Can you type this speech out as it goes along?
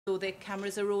So the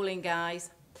cameras are rolling, guys.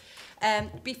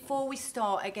 Before we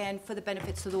start, again, for the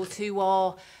benefits of those who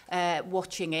are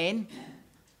watching in,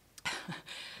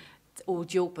 it's all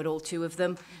joke, but all two of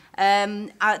them,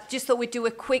 I just thought we'd do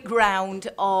a quick round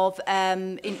of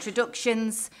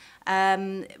introductions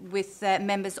with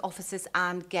members, officers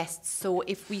and guests. So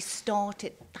if we start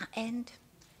at that end.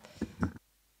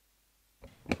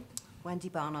 Wendy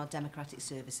Barnard, Democratic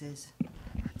Services.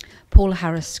 Paula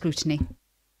Harris, Scrutiny.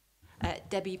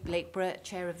 Debbie Blakeborough,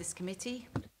 Chair of this committee.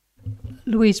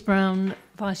 Louise Brown,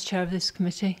 Vice Chair of this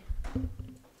committee.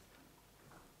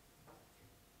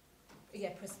 Yeah,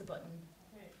 press the button.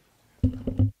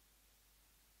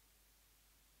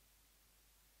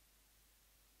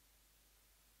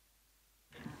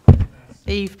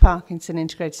 Eve Parkinson,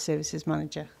 Integrated Services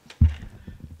Manager.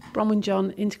 Bronwyn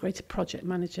John, Integrated Project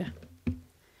Manager.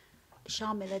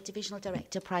 Sian Miller, Divisional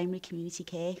Director, Primary Community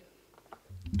Care.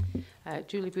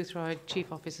 Julie Boothroyd,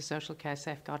 Chief Officer, Social Care,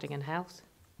 Safeguarding and Health.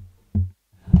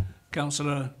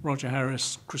 Councillor Roger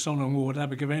Harris, Cresson Ward,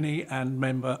 Abergavenny, and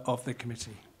member of the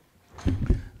committee.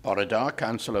 Borodar,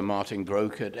 Councillor Martin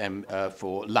Grokert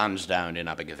for Lansdowne in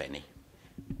Abergavenny.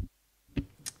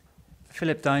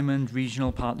 Philip Diamond,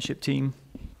 Regional Partnership Team.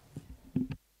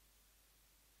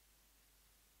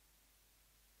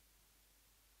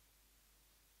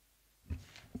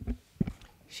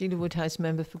 Sheila Woodhouse,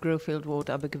 member for Growfield Ward,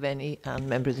 Abergavenny, and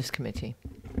member of this committee.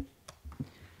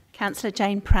 Councillor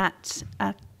Jane Pratt,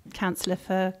 councillor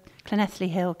for Llanelli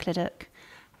Hill, Clydach,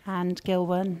 and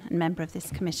Gilwan, and member of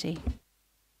this committee.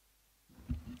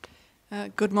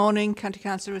 Good morning, County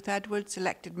Councillor Ruth Edwards,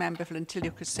 elected member for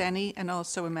Llantilio Cresceni, and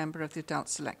also a member of the Adult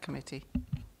Select Committee.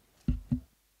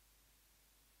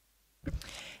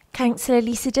 Councillor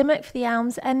Lisa Dimmock for the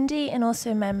Elms Endy, and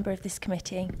also a member of this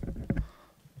committee.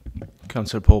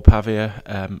 Councillor Paul Pavia,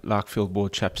 Larkfield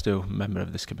Ward, Chepstow, member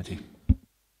of this committee.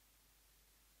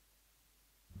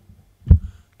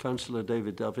 Councillor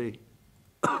David Dovey,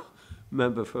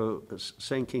 member for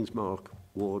St King's Mark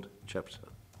Ward, Chepstow.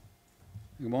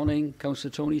 Good morning,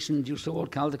 Councillor Tony Easton, Dewsbury Ward,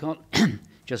 Caldecott.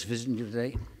 Just visiting you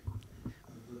today.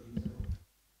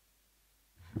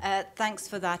 Thanks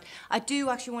for that. I do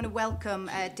actually want to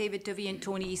welcome David Dovey and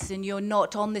Tony Easton. You're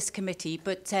not on this committee,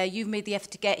 but you've made the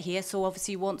effort to get here. So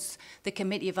obviously once the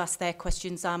committee have asked their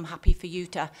questions, I'm happy for you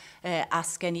to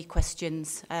ask any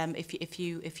questions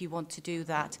if you want to do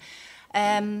that.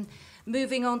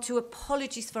 Moving on to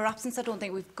apologies for absence. I don't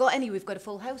think we've got any. We've got a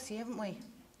full house here, haven't we?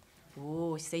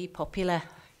 Oh, I see, popular.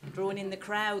 Drawing in the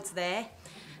crowds there.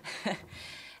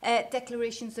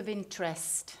 Declarations of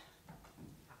interest.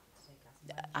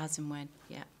 As and when,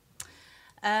 yeah.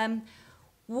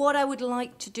 What I would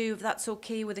like to do, if that's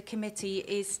okay with the committee,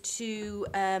 is to,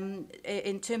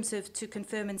 in terms of to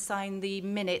confirm and sign the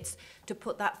minutes, to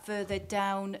put that further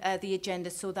down the agenda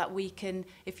so that we can,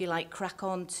 if you like, crack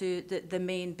on to the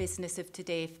main business of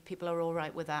today, if people are all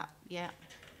right with that. Yeah?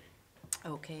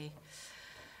 Okay.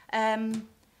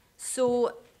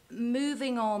 So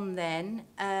moving on then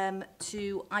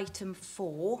to item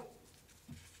 4.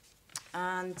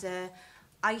 And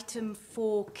item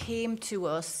 4 came to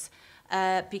us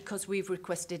because we've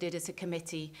requested it as a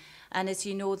committee. And as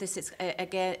you know, this is,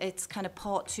 again, it's kind of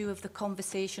part 2 of the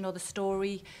conversation or the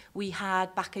story we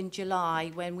had back in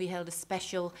July when we held a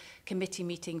special committee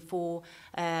meeting for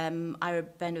Iron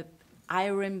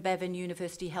Bevan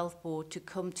University Health Board to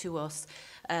come to us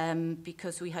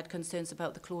because we had concerns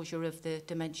about the closure of the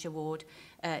dementia ward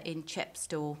in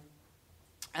Chepstow.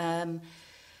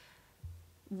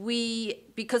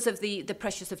 Because of the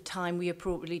pressures of time, we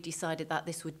appropriately decided that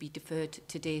this would be deferred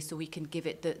today so we can give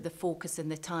it the focus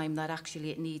and the time that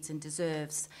actually it needs and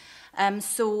deserves.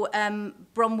 So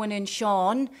Bronwyn and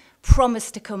Sian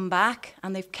promised to come back,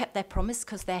 and they've kept their promise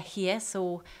because they're here,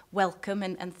 so welcome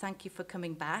and thank you for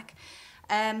coming back.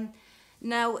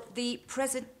 Now, the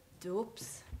present...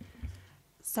 Oops.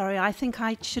 Sorry, I think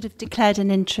I should have declared an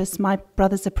interest. My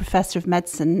brother's a professor of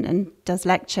medicine and does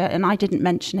lecture, and I didn't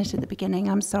mention it at the beginning.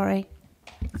 I'm sorry.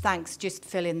 Thanks, just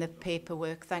fill in the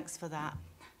paperwork. Thanks for that.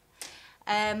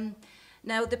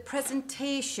 Now, the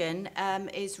presentation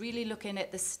is really looking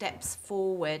at the steps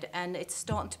forward, and it's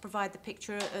starting to provide the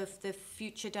picture of the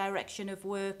future direction of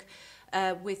work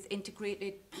with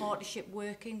integrated partnership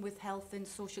working with health and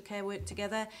social care work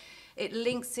together. It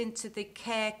links into the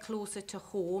care closer to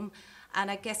home, and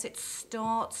I guess it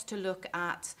starts to look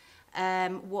at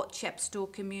what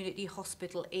Chepstow Community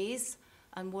Hospital is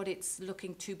and what it's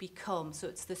looking to become. So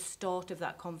it's the start of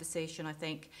that conversation, I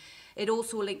think. It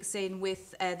also links in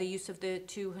with the use of the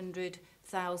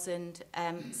 200,000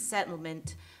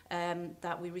 settlement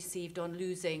that we received on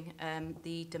losing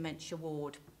the dementia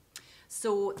ward.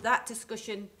 So that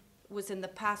discussion was in the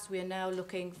past. We are now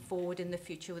looking forward in the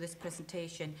future with this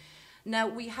presentation. Now,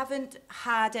 we haven't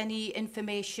had any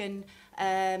information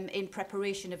in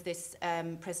preparation of this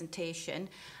presentation,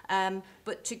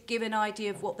 but to give an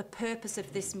idea of what the purpose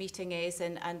of this meeting is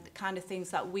and the kind of things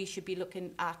that we should be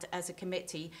looking at as a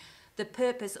committee, the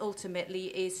purpose ultimately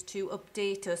is to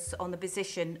update us on the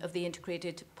position of the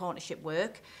integrated partnership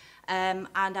work. And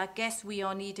I guess we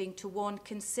are needing to, one,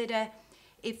 consider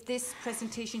if this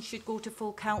presentation should go to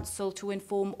full council to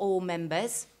inform all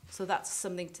members. So that's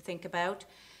something to think about.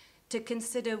 To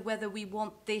consider whether we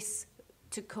want this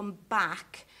to come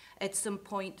back at some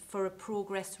point for a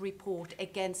progress report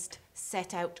against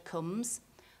set outcomes.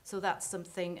 So that's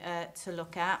something to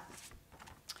look at.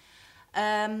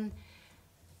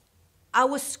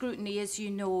 Our scrutiny, as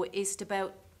you know, is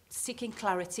about seeking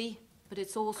clarity, but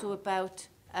it's also about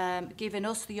giving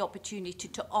us the opportunity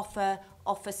to offer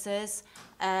officers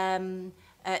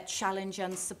challenge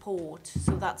and support.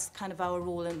 So that's kind of our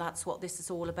role, and that's what this is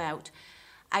all about.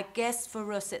 I guess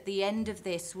for us at the end of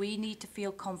this, we need to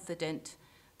feel confident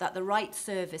that the right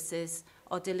services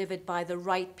are delivered by the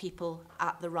right people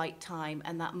at the right time,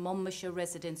 and that Monmouthshire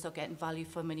residents are getting value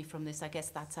for money from this. I guess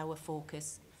that's our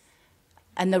focus.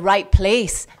 And the right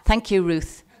place. Thank you,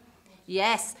 Ruth.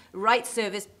 Yes, right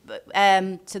service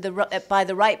by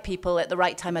the right people at the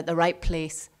right time at the right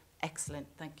place. Excellent.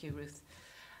 Thank you, Ruth.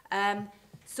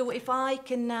 So if I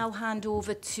can now hand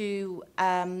over to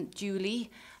Julie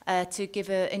to give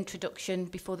an introduction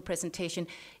before the presentation.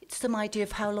 Some idea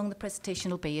of how long the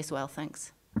presentation will be as well.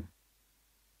 Thanks.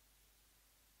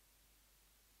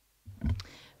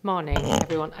 Morning,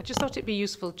 everyone. I just thought it'd be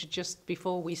useful to just,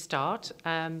 before we start,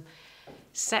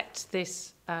 set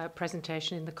this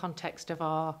presentation in the context of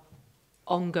our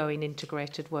ongoing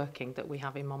integrated working that we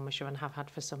have in Monmouthshire and have had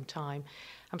for some time.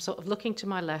 I'm sort of looking to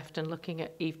my left and looking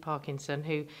at Eve Parkinson,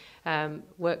 who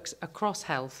works across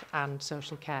health and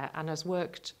social care and has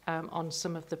worked on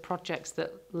some of the projects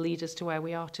that lead us to where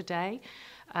we are today.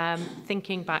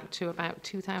 Thinking back to about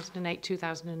 2008,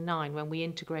 2009, when we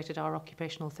integrated our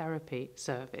occupational therapy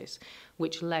service,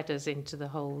 which led us into the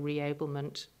whole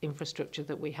reablement infrastructure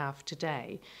that we have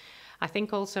today. I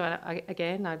think also,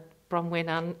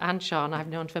 Bronwyn and Sean I've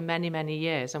known for many, many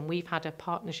years, and we've had a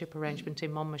partnership arrangement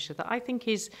in Monmouthshire that I think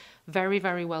is very,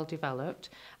 very well developed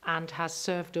and has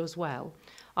served us well.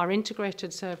 Our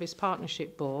Integrated Service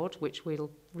Partnership Board, which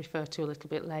we'll refer to a little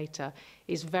bit later,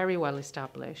 is very well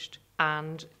established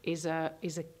and is a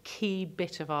key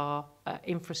bit of our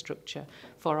infrastructure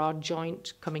for our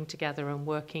joint coming together and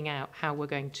working out how we're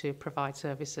going to provide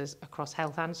services across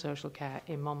health and social care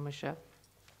in Monmouthshire.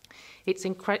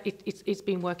 It's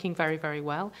been working very, very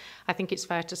well. I think it's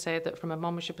fair to say that from a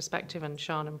Monmouthshire perspective, and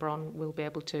Sean and Bron will be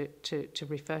able to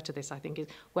refer to this, I think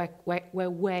we're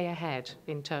way ahead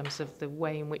in terms of the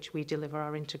way in which we deliver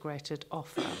our integrated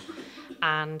offer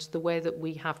and the way that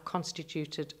we have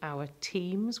constituted our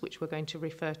teams, which we're going to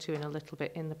refer to in a little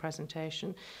bit in the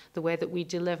presentation, the way that we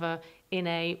deliver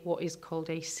in what is called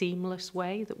a seamless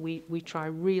way, that we try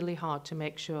really hard to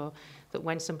make sure that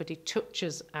when somebody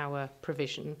touches our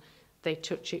provision, they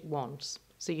touch it once.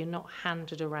 So you're not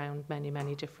handed around many,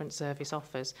 many different service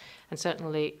offers. And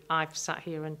certainly I've sat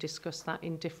here and discussed that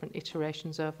in different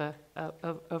iterations over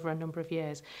a number of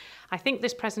years. I think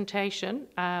this presentation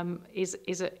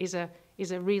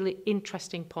is a really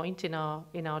interesting point in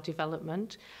our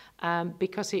development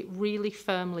because it really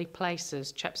firmly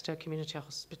places Chepstow Community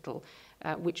Hospital,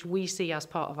 which we see as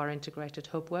part of our integrated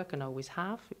hub work and always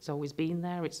have. It's always been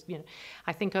there.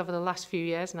 I think over the last few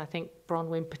years, and I think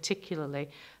Bronwyn particularly,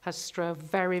 has strove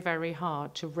very, very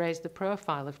hard to raise the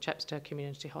profile of Chepstow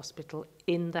Community Hospital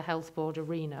in the health board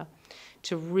arena,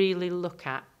 to really look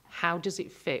at how does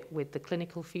it fit with the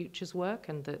clinical futures work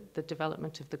and the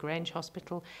development of the Grange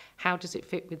Hospital? How does it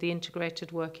fit with the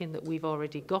integrated working that we've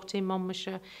already got in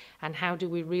Monmouthshire? And how do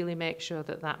we really make sure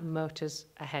that that motors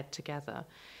ahead together?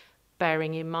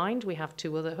 Bearing in mind, we have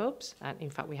 2 other hubs, and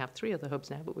in fact we have 3 other hubs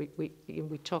now, but we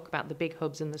talk about the big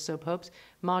hubs and the sub-hubs.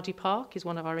 Mardy Park is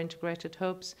one of our integrated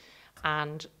hubs,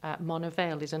 and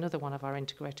Monavale is another one of our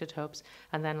integrated hubs.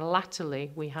 And then latterly,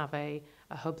 we have a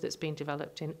hub that's been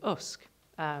developed in Usk,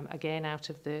 again out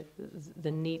of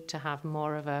the need to have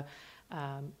more of a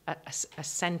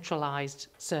centralised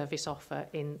service offer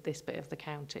in this bit of the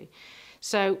county.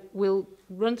 So we'll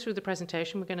run through the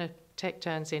presentation. We're going to take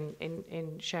turns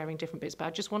in sharing different bits, but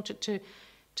I just wanted to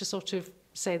sort of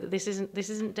say that this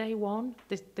isn't day one.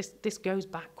 This goes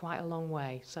back quite a long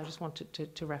way. So I just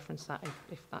wanted to reference that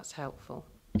if that's helpful.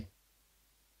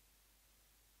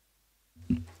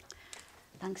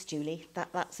 Thanks, Julie.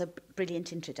 That's a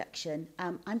brilliant introduction.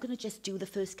 I'm going to just do the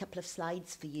first couple of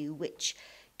slides for you, which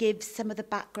gives some of the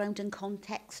background and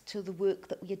context to the work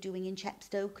that we are doing in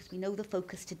Chepstow, because we know the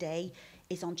focus today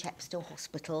is on Chepstow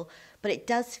Hospital, but it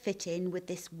does fit in with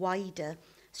this wider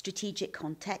strategic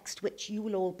context, which you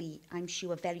will all be, I'm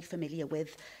sure, very familiar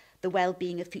with, the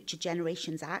Wellbeing of Future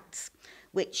Generations Acts,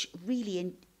 which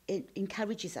really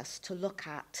encourages us to look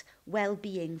at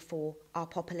well-being for our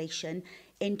population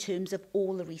in terms of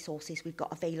all the resources we've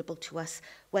got available to us,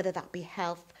 whether that be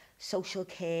health, social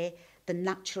care, the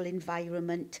natural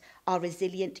environment, our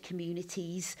resilient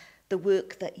communities, the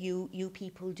work that you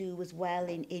people do as well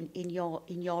in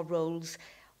your roles.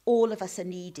 All of us are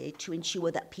needed to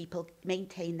ensure that people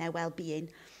maintain their well-being,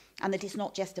 and that it's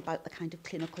not just about the kind of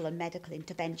clinical and medical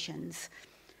interventions.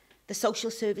 The Social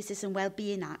Services and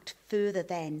Wellbeing Act further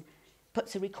then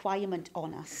puts a requirement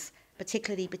on us,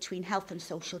 particularly between health and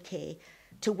social care,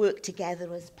 to work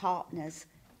together as partners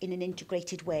in an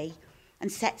integrated way,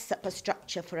 and sets up a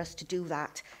structure for us to do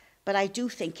that. But I do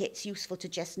think it's useful to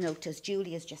just note, as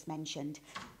Julie has just mentioned,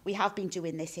 we have been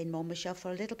doing this in Monmouthshire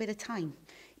for a little bit of time,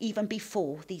 even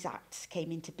before these acts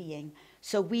came into being.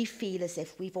 So we feel as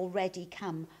if we've already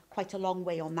come quite a long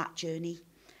way on that journey.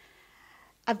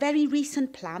 A very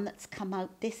recent plan that's come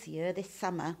out this year, this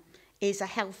summer, is A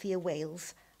Healthier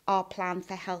Wales, our plan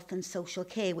for health and social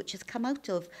care, which has come out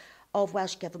of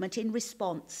Welsh Government in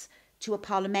response to a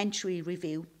parliamentary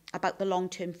review about the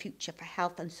long-term future for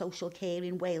health and social care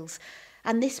in Wales.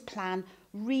 And this plan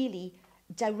really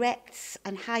directs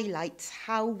and highlights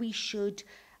how we should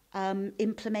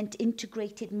implement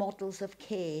integrated models of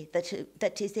care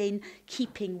that is in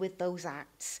keeping with those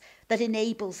acts, that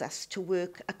enables us to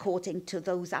work according to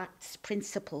those acts'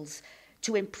 principles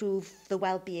to improve the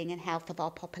well-being and health of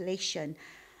our population,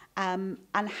 and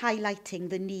highlighting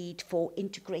the need for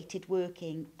integrated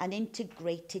working and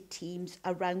integrated teams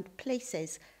around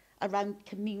places, around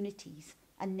communities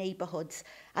and neighbourhoods,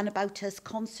 and about us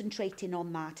concentrating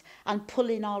on that and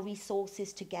pulling our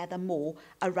resources together more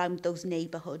around those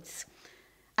neighbourhoods.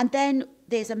 And then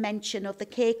there's a mention of the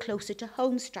Care Closer to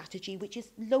Home strategy, which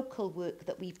is local work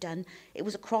that we've done. It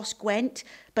was across Gwent,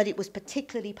 but it was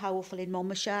particularly powerful in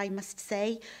Monmouthshire, I must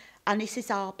say. And this is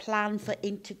our plan for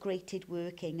integrated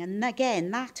working. And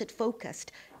again, that had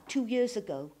focused 2 years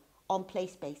ago on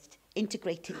place-based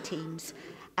integrated teams.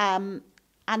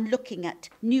 And looking at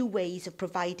new ways of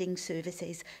providing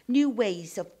services, new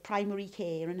ways of primary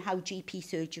care and how GP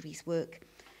surgeries work.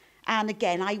 And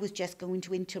again, I was just going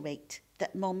to iterate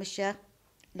that Monmouthshire,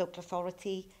 local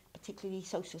authority, particularly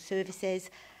social services,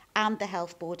 and the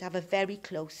Health Board have a very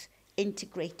close,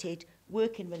 integrated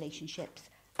working relationships,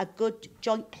 a good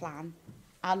joint plan,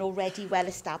 and already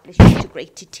well-established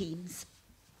integrated teams.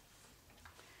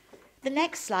 The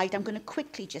next slide I'm going to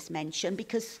quickly just mention,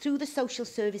 because through the Social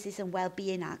Services and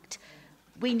Wellbeing Act,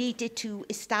 we needed to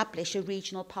establish a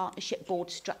regional partnership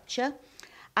board structure.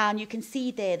 And you can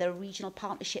see there the regional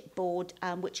partnership board,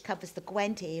 which covers the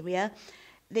Gwent area.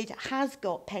 It has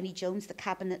got Penny Jones, the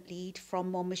cabinet lead from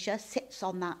Monmouthshire, sits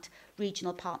on that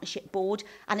regional partnership board.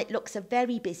 And it looks a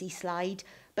very busy slide.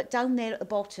 But down there at the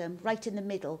bottom, right in the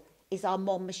middle, is our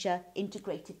Monmouthshire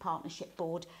Integrated Partnership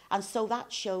Board. And so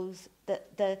that shows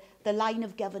the line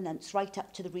of governance right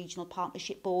up to the Regional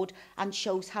Partnership Board, and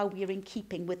shows how we are in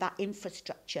keeping with that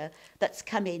infrastructure that's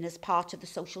come in as part of the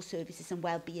Social Services and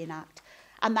Wellbeing Act.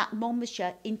 And that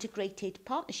Monmouthshire Integrated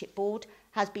Partnership Board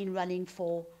has been running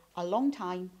for a long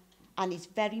time and is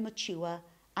very mature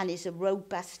and is a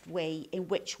robust way in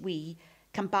which we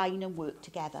combine and work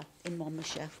together in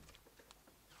Monmouthshire.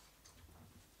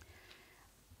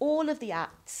 All of the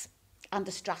acts and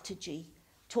the strategy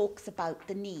talks about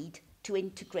the need to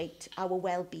integrate our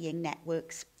wellbeing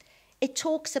networks. It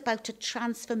talks about a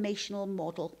transformational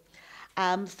model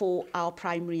for our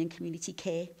primary and community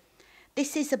care.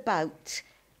 This is about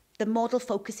the model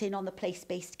focusing on the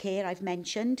place-based care I've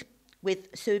mentioned,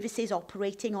 with services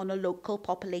operating on a local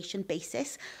population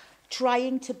basis,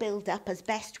 trying to build up as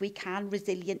best we can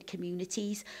resilient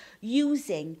communities,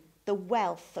 using the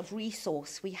wealth of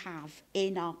resource we have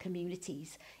in our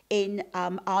communities, in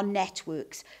our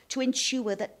networks, to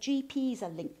ensure that GPs are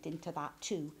linked into that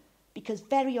too. Because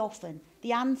very often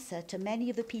the answer to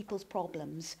many of the people's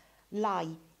problems lie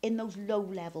in those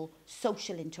low-level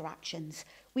social interactions.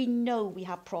 We know we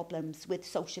have problems with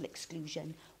social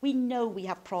exclusion. We know we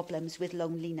have problems with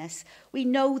loneliness. We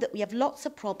know that we have lots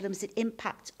of problems that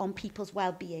impact on people's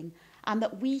well-being, and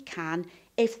that we can,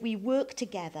 if we work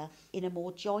together in a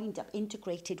more joined-up,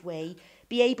 integrated way,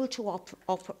 be able to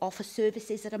offer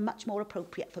services that are much more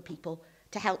appropriate for people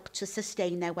to help to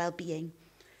sustain their well-being.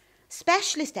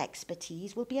 Specialist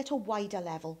expertise will be at a wider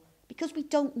level because we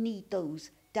don't need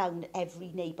those down at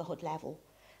every neighbourhood level.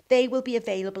 They will be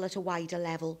available at a wider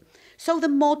level. So the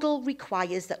model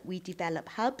requires that we develop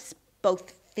hubs,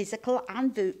 both physical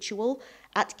and virtual,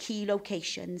 at key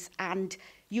locations. And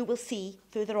you will see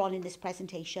further on in this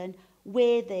presentation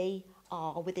where they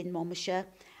are within Monmouthshire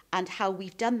and how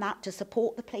we've done that to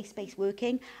support the place-based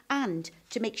working and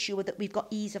to make sure that we've got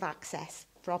ease of access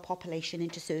for our population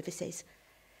into services.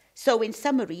 So in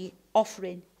summary,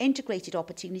 offering integrated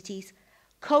opportunities,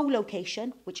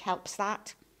 co-location, which helps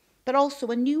that, but also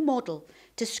a new model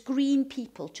to screen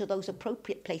people to those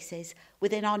appropriate places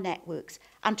within our networks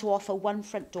and to offer one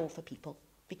front door for people,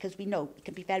 because we know it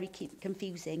can be very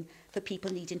confusing for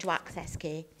people needing to access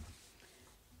care.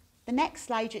 The next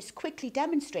slide just quickly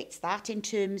demonstrates that in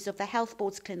terms of the Health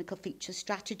Board's clinical features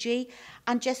strategy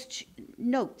and just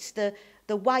notes the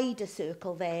wider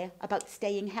circle there about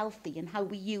staying healthy and how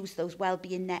we use those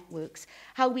wellbeing networks,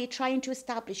 how we're trying to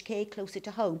establish care closer to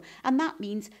home. And that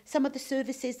means some of the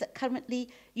services that currently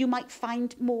you might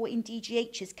find more in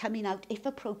DGHs coming out, if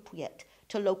appropriate,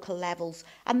 to local levels.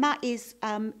 And that is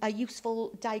a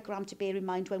useful diagram to bear in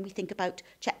mind when we think about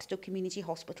Chepstow Community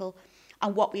Hospital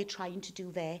and what we're trying to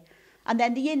do there. And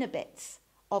then the inner bits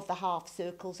of the half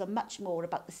circles are much more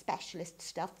about the specialist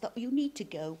stuff that you need to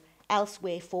go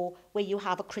elsewhere for, where you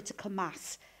have a critical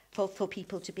mass for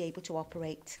people to be able to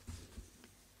operate.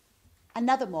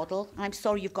 Another model, and I'm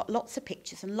sorry you've got lots of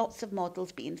pictures and lots of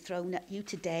models being thrown at you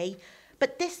today,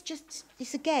 but this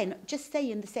is again just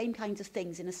saying the same kinds of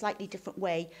things in a slightly different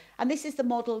way. And this is the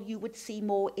model you would see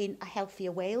more in A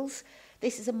Healthier Wales.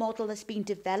 This is a model that's been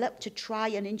developed to try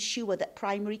and ensure that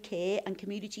primary care and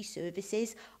community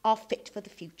services are fit for the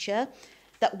future,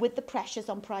 that with the pressures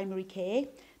on primary care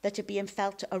that are being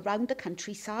felt around the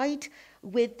countryside,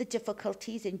 with the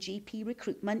difficulties in GP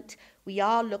recruitment, we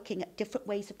are looking at different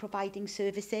ways of providing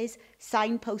services,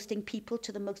 signposting people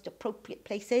to the most appropriate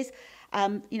places,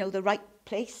 the right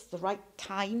place, the right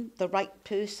time, the right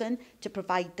person to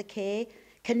provide the care,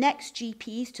 connects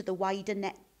GPs to the wider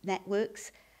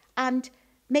networks, and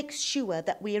makes sure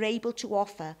that we are able to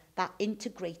offer that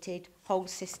integrated whole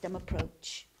system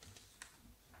approach.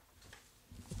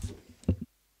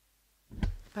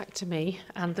 Back to me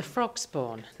and the frog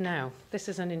spawn. Now, this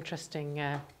is an interesting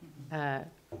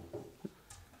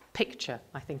picture,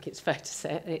 I think it's fair to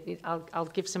say.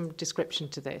 I'll give some description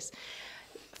to this.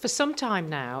 For some time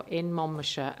now in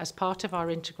Monmouthshire, as part of our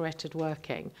integrated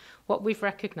working, what we've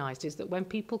recognised is that when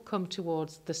people come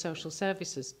towards the social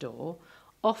services door,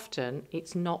 often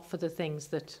it's not for the things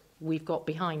that we've got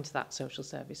behind that social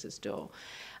services door.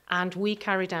 And we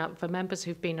carried out, for members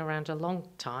who've been around a long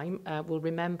time, will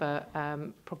remember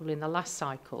probably in the last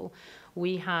cycle,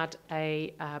 we had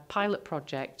a pilot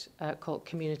project called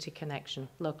Community Connection,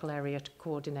 Local Area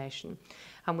Coordination.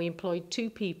 And we employed 2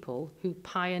 people who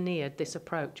pioneered this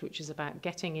approach, which is about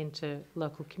getting into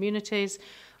local communities,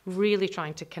 really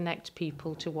trying to connect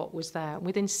people to what was there.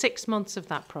 Within 6 months of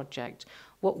that project,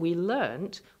 what we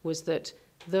learned was that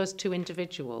those 2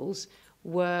 individuals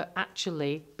were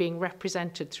actually being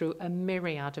represented through a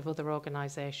myriad of other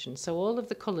organisations. So all of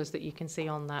the colours that you can see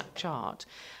on that chart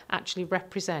actually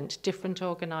represent different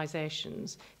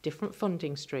organisations, different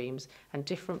funding streams and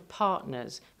different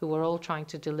partners who are all trying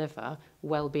to deliver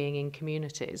wellbeing in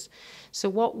communities. So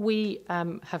what we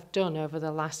have done over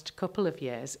the last couple of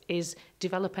years is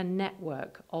develop a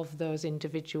network of those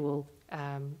individual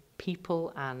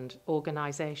people and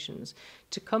organisations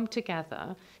to come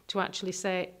together to actually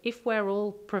say, if we're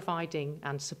all providing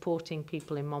and supporting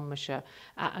people in Monmouthshire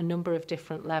at a number of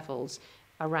different levels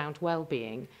around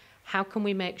wellbeing, how can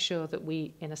we make sure that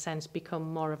we, in a sense,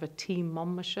 become more of a team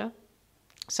Monmouthshire?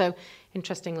 So,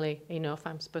 interestingly enough,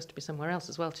 I'm supposed to be somewhere else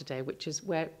as well today, which is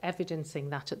we're evidencing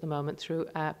that at the moment through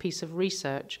a piece of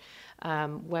research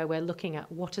where we're looking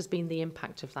at what has been the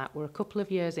impact of that. We're a couple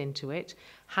of years into it.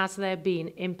 Has there been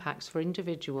impacts for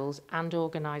individuals and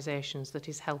organisations that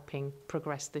is helping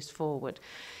progress this forward?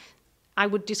 I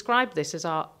would describe this as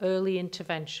our early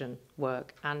intervention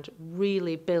work and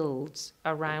really builds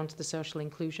around the social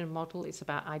inclusion model. It's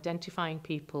about identifying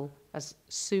people as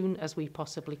soon as we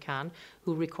possibly can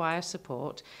who require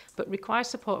support, but require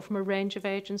support from a range of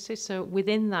agencies. So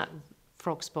within that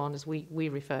frog spawn, as we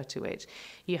refer to it,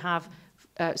 you have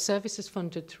services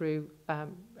funded through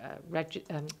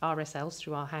RSLs,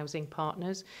 through our housing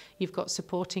partners. You've got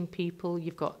supporting people,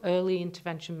 you've got early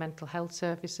intervention mental health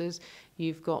services,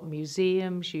 you've got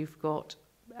museums, you've got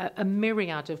a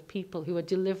myriad of people who are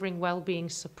delivering wellbeing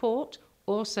support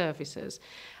or services.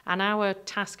 And our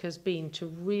task has been to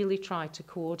really try to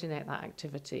coordinate that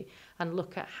activity and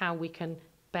look at how we can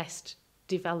best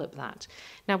develop that.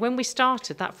 Now, when we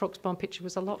started, that Fruxbourne picture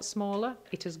was a lot smaller.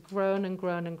 It has grown and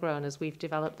grown and grown as we've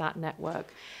developed that network.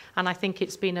 And I think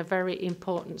it's been a very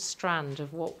important strand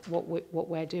of what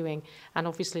we're doing. And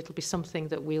obviously, it'll be something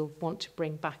that we'll want to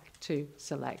bring back to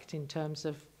Select in terms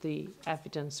of the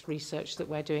evidence research that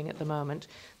we're doing at the moment,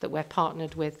 that we're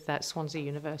partnered with Swansea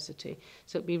University.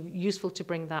 So it'd be useful to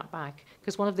bring that back.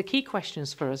 Because one of the key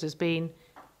questions for us has been,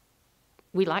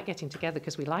 we like getting together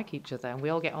because we like each other and we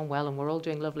all get on well and we're all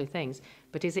doing lovely things,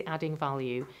 but is it adding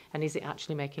value and is it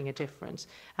actually making a difference?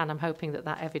 And I'm hoping that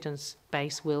that evidence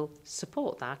base will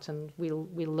support that, and we'll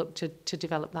look to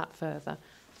develop that further.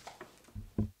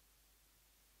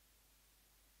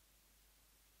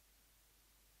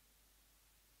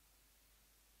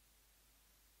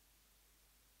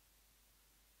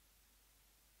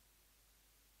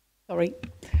 Sorry.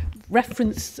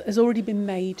 Reference has already been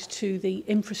made to the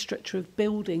infrastructure of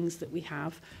buildings that we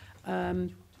have.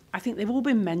 I think they've all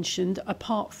been mentioned,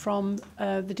 apart from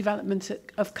the development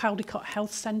of Caldicot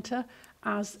Health Centre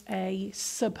as a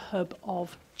sub-hub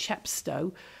of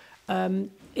Chepstow.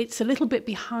 It's a little bit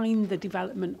behind the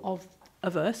development of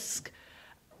Usk.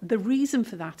 The reason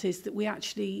for that is that we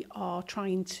actually are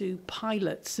trying to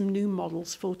pilot some new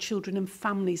models for children and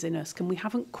families in Usk, and we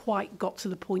haven't quite got to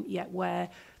the point yet where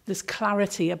there's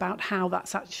clarity about how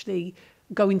that's actually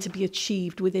going to be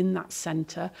achieved within that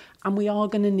centre, and we are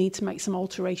going to need to make some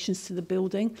alterations to the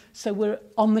building. So we're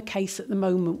on the case at the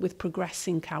moment with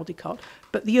progressing Caldicot,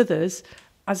 but the others,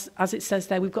 as it says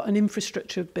there, we've got an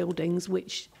infrastructure of buildings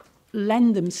which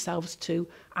lend themselves to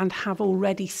and have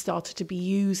already started to be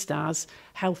used as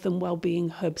health and wellbeing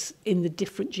hubs in the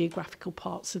different geographical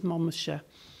parts of Monmouthshire.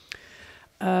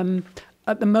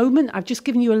 At the moment, I've just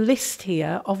given you a list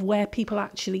here of where people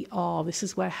actually are. This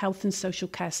is where health and social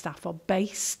care staff are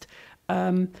based.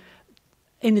 In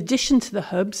addition to the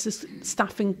hubs, there's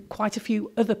staff in quite a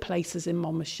few other places in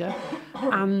Monmouthshire.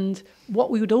 And what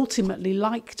we would ultimately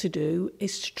like to do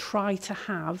is to try to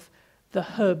have the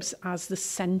hubs as the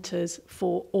centres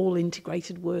for all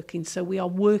integrated working. So we are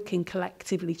working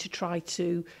collectively to try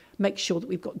to make sure that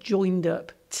we've got joined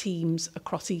up teams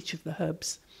across each of the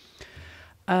hubs.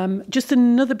 Just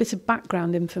another bit of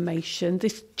background information.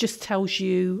 This just tells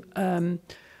you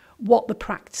what the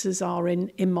practices are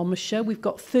in Monmouthshire. We've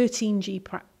got 13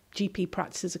 GP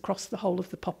practices across the whole of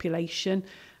the population,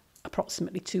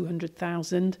 approximately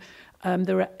 200,000.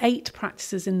 There are 8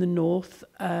 practices in the north,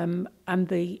 and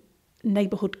the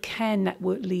neighbourhood care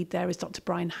network lead there is Dr.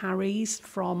 Brian Harries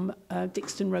from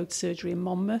Dixton Road Surgery in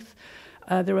Monmouth.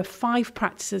 There are 5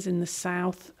 practices in the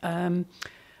south, and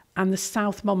the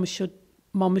South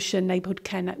Monmouthshire Neighbourhood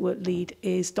Care Network lead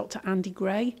is Dr. Andy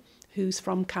Gray, who's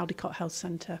from Caldicot Health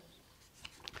Centre.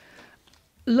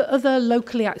 Other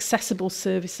locally accessible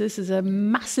services, there's a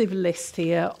massive list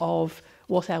here of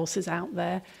what else is out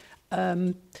there.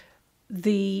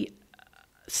 The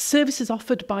services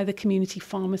offered by the community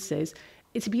pharmacies,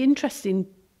 it'd be interesting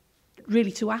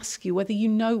really to ask you whether you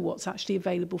know what's actually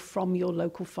available from your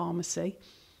local pharmacy.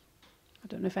 I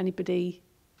don't know if anybody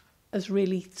has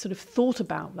really sort of thought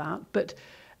about that, but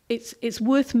it's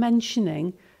worth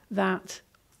mentioning that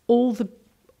all the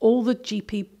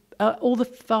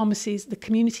pharmacies, the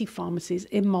community pharmacies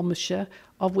in Monmouthshire,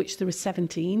 of which there are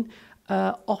 17,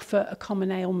 offer a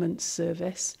common ailments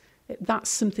service. That's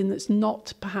something that's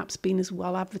not perhaps been as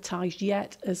well advertised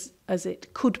yet as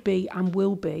it could be and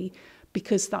will be,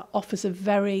 because that offers a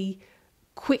very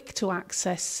quick to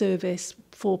access service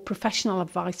for professional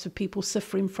advice for people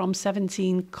suffering from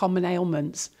 17 common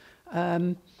ailments.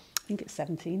 I think it's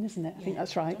 17, isn't it? I think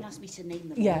that's right. Don't ask me to name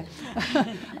them. Yeah.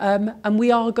 And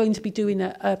we are going to be doing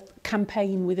a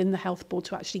campaign within the Health Board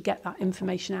to actually get that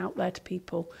information out there to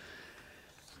people.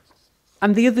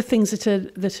 And the other things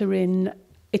that are in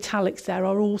italics there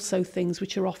are also things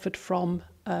which are offered from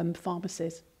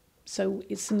pharmacies. So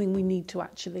it's something we need to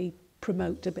actually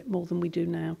promote a bit more than we do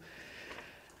now.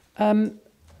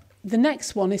 The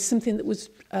next one is something that was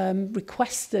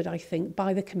requested, I think,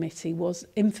 by the committee, was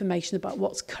information about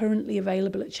what's currently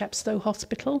available at Chepstow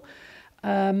Hospital.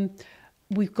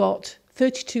 We've got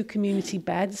 32 community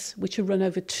beds, which are run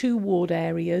over 2 ward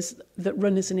areas that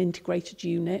run as an integrated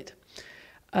unit.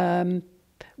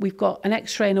 We've got an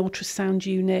X-ray and ultrasound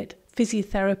unit,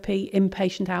 physiotherapy,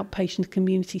 inpatient, outpatient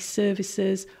community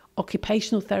services,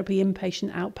 occupational therapy,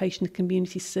 inpatient, outpatient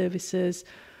community services,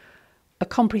 a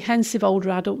comprehensive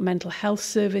older adult mental health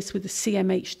service with a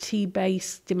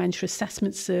CMHT-based dementia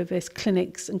assessment service,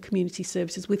 clinics and community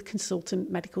services with consultant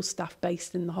medical staff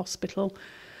based in the hospital.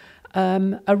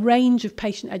 A range of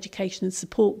patient education and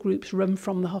support groups run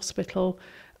from the hospital,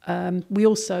 We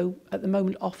also, at the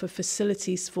moment, offer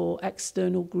facilities for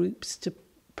external groups to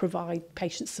provide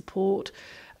patient support.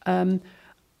 A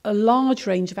large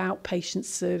range of outpatient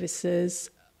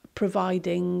services,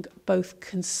 providing both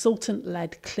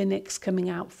consultant-led clinics coming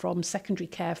out from secondary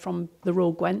care from the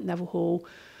Royal Gwent, Neville Hall,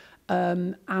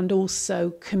 and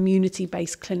also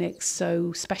community-based clinics,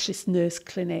 so specialist nurse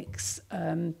clinics.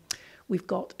 We've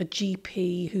got a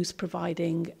GP who's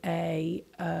providing a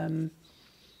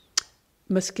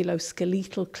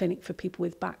musculoskeletal clinic for people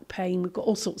with back pain. We've got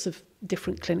all sorts of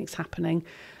different clinics happening.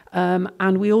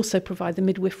 And we also provide the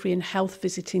midwifery and health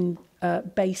visiting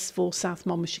base for South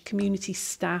Monmouthshire community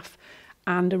staff,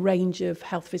 and a range of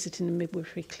health visiting and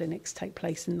midwifery clinics take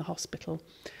place in the hospital.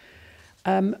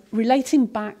 Relating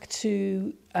back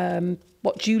to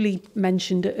what Julie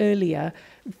mentioned earlier,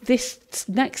 this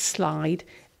next slide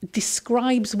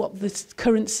describes what the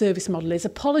current service model is.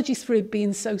 Apologies for it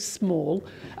being so small.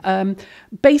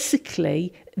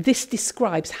 Basically, this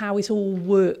describes how it all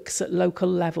works at local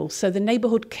level. So the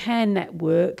Neighbourhood Care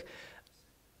Network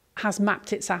has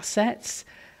mapped its assets,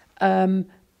 and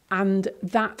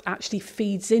that actually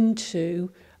feeds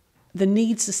into the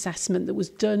needs assessment that was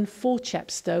done for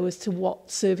Chepstow as to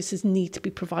what services need to be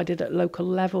provided at local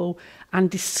level, and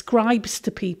describes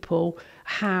to people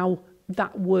how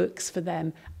that works for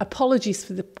them. Apologies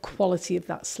for the quality of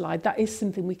that slide. That is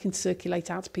something we can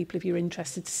circulate out to people if you're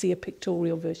interested to see a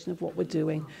pictorial version of what we're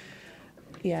doing.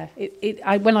 Yeah,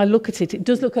 when I look at it, it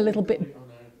does look a little bit...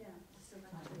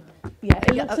 Yeah,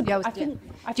 it looks a bit, I think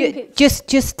it's...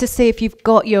 Just to say, if you've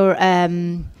got your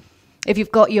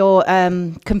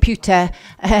computer,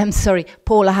 sorry,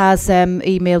 Paula has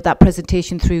emailed that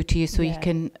presentation through to you, so you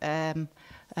can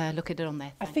look at it on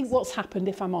there. I think what's happened,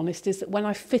 if I'm honest, is that when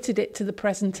I fitted it to the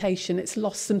presentation, it's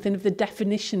lost something of the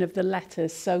definition of the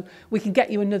letters, so we can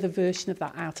get you another version of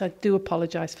that out. I do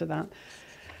apologise for that.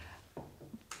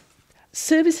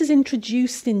 Services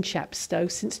introduced in Chepstow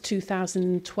since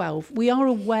 2012. We are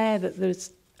aware that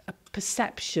there's a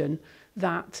perception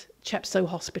that Chepstow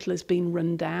Hospital has been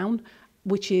run down,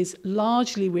 which is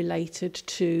largely related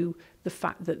to the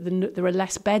fact that there are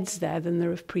less beds there than there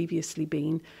have previously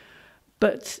been.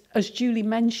 But as Julie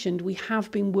mentioned, we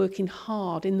have been working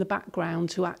hard in the background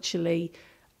to actually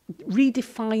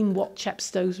redefine what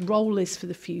Chepstow's role is for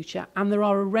the future. And there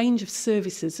are a range of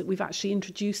services that we've actually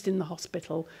introduced in the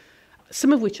hospital,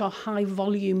 some of which are high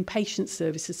volume patient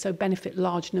services, so benefit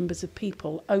large numbers of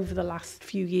people over the last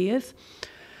few years.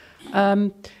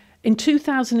 In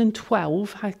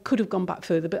 2012, I could have gone back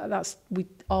further, but we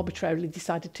arbitrarily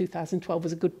decided 2012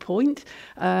 was a good point.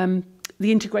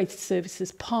 The Integrated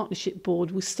Services Partnership Board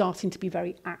was starting to be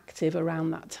very active around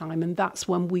that time, and that's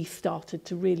when we started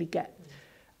to really get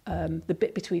the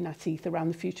bit between our teeth around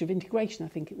the future of integration, I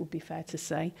think it would be fair to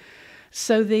say.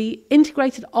 So the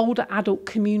Integrated Older Adult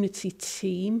Community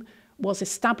Team was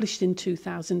established in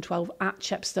 2012 at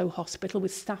Chepstow Hospital,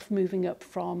 with staff moving up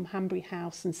from Hanbury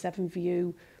House and Seven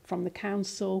View from the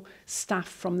council, staff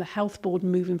from the health board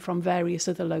moving from various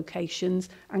other locations,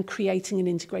 and creating an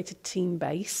integrated team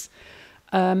base.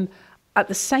 At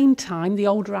the same time, the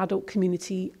Older Adult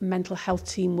Community Mental Health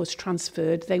Team was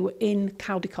transferred. They were in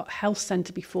Caldicott Health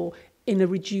Centre before in a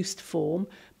reduced form,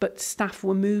 but staff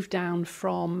were moved down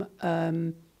from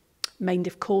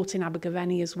Mayndiff Court in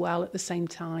Abergavenny as well at the same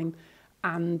time,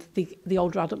 and the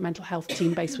Older Adult Mental Health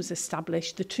Team base was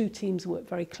established. The two teams worked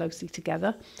very closely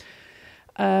together.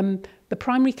 The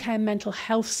Primary Care Mental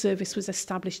Health Service was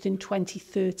established in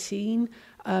 2013.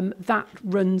 That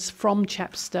runs from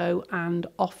Chepstow and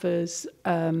offers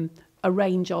a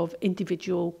range of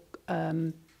individual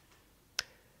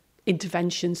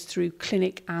interventions through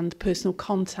clinic and personal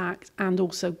contact, and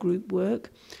also group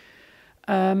work.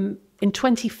 In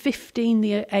 2015,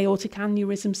 the aortic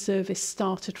aneurysm service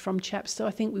started from Chepstow.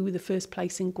 I think we were the first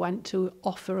place in Gwent to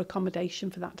offer accommodation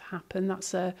for that to happen.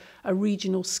 That's a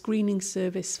regional screening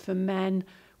service for men,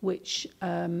 which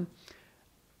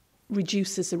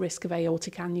reduces the risk of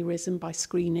aortic aneurysm by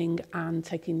screening and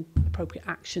taking appropriate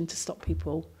action to stop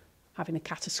people having a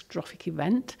catastrophic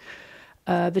event.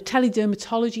 The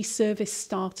teledermatology service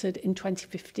started in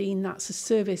 2015. That's a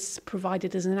service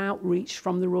provided as an outreach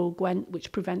from the Royal Gwent,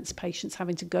 which prevents patients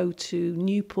having to go to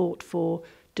Newport for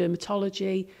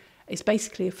dermatology. It's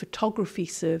basically a photography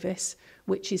service,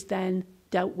 which is then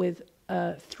dealt with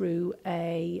through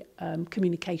a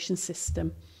communication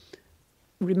system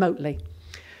remotely.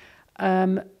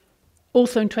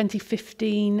 Also in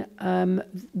 2015,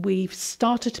 we've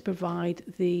started to provide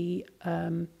the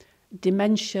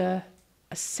dementia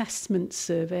assessment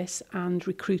service and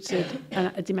recruited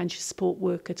a dementia support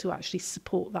worker to actually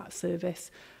support that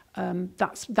service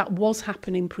That was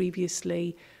happening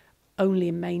previously only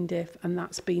in Mayndiff, and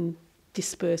that's been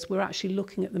dispersed. We're actually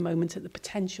looking at the moment at the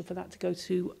potential for that to go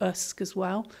to Usk as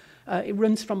well. It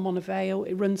runs from Monavale,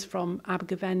 it runs from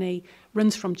Abergavenny,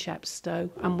 runs from Chepstow,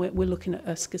 and we're looking at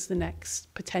Usk as the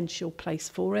next potential place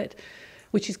for it,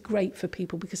 which is great for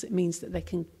people because it means that they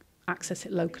can access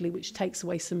it locally, which takes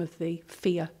away some of the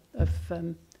fear of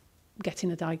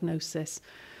getting a diagnosis.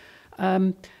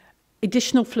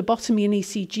 Additional phlebotomy and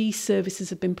ECG services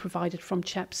have been provided from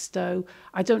Chepstow.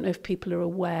 I don't know if people are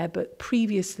aware, but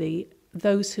previously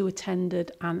those who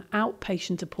attended an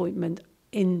outpatient appointment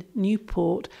in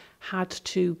Newport had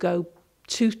to go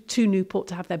to Newport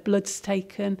to have their bloods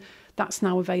taken. That's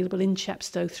now available in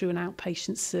Chepstow through an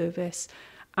outpatient service.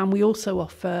 And we also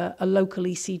offer a local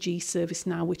ECG service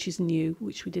now, which is new,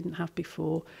 which we didn't have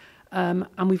before.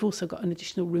 And we've also got an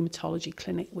additional rheumatology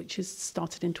clinic, which has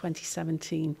started in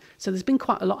 2017. So there's been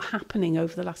quite a lot happening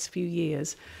over the last few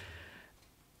years.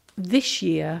 This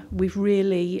year, we've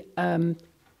really,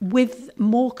 with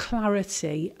more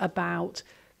clarity about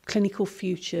clinical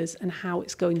futures and how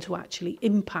it's going to actually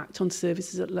impact on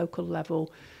services at local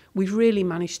level, we've really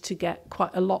managed to get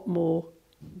quite a lot more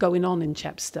going on in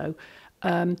Chepstow.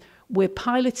 We're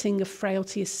piloting a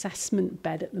frailty assessment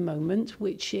bed at the moment,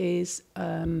 which is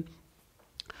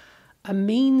a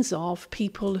means of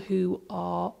people who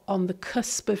are on the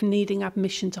cusp of needing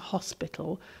admission to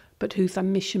hospital, but whose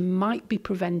admission might be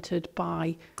prevented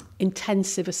by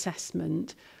intensive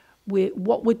assessment.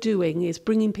 What we're doing is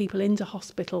bringing people into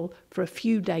hospital for a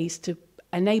few days to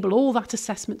enable all that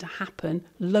assessment to happen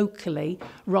locally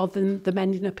rather than them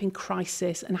ending up in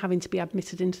crisis and having to be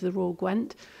admitted into the Royal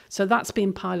Gwent. So that's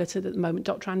being piloted at the moment.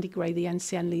 Dr. Andy Gray, the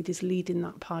NCN lead, is leading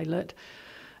that pilot.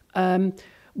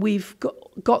 We've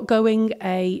got going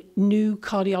a new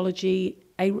cardiology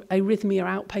arrhythmia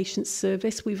outpatient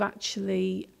service. We've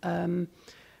actually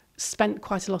spent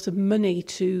quite a lot of money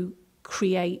to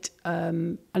create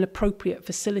an appropriate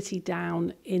facility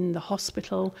down in the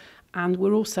hospital, and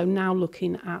we're also now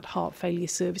looking at heart failure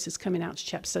services coming out to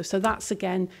Chepstow. So that's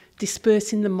again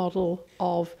dispersing the model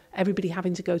of everybody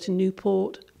having to go to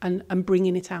Newport and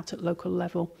bringing it out at local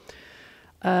level.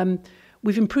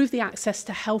 We've improved the access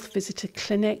to health visitor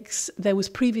clinics. There was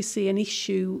previously an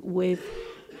issue with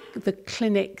the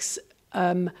clinics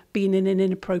being in an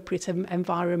inappropriate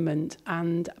environment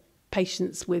and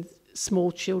patients with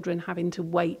small children having to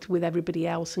wait with everybody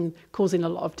else and causing a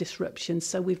lot of disruption.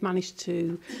 So we've managed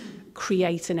to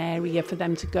create an area for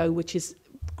them to go, which is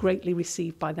greatly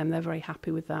received by them. They're very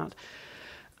happy with that.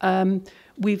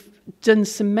 We've done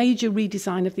some major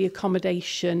redesign of the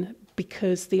accommodation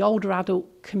because the older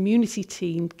adult community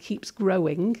team keeps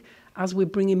growing as we're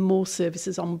bringing more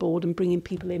services on board and bringing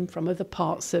people in from other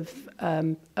parts of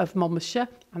Monmouthshire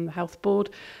and the Health Board.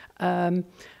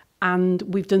 And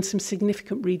we've done some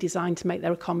significant redesign to make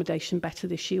their accommodation better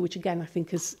this year, which again I think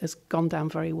has gone down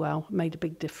very well, made a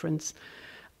big difference.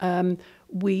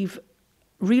 We've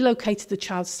relocated the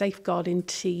child safeguarding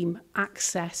team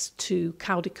access to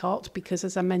Caldicot because,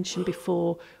 as I mentioned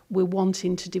before, we're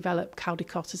wanting to develop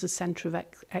Caldicot as a centre of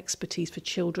expertise for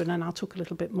children, and I'll talk a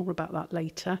little bit more about that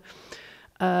later.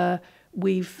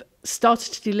 We've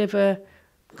started to deliver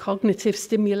cognitive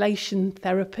stimulation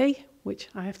therapy, which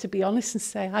I have to be honest and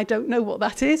say I don't know what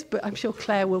that is, but I'm sure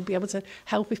Claire will be able to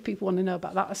help if people want to know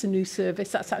about that. That's a new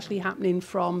service. That's actually happening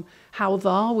from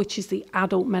Howdar, which is the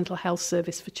adult mental health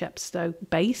service for Chepstow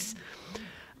base.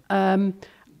 And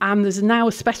there's now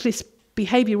a specialist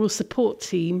behavioural support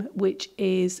team, which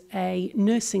is a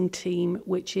nursing team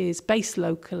which is based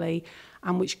locally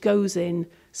and which goes in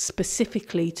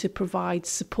specifically to provide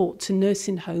support to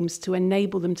nursing homes to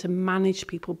enable them to manage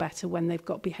people better when they've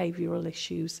got behavioural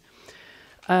issues.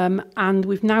 And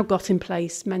we've now got in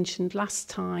place, mentioned last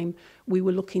time, we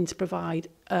were looking to provide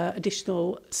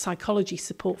additional psychology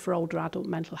support for older adult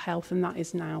mental health, and that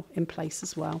is now in place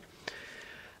as well.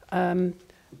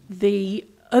 The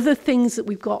other things that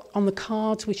we've got on the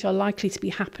cards which are likely to be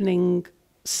happening,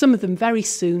 some of them very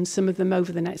soon, some of them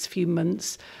over the next few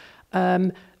months.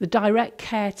 The direct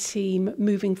care team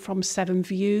moving from Seven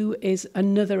View is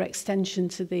another extension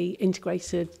to the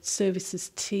integrated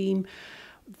services team.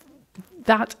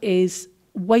 That is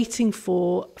waiting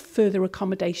for further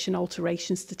accommodation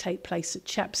alterations to take place at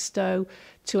Chepstow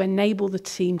to enable the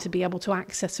team to be able to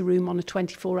access a room on a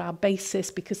 24-hour basis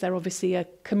because they're obviously a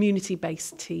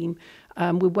community-based team.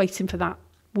 We're waiting for that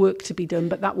work to be done,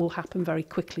 but that will happen very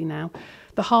quickly now.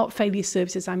 The heart failure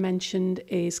services I mentioned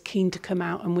is keen to come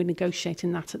out, and we're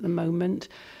negotiating that at the moment.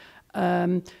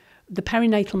 The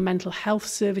perinatal mental health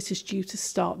service is due to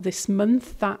start this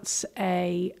month. That's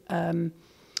a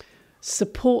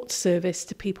support service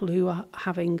to people who are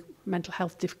having mental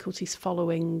health difficulties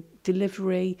following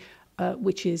delivery,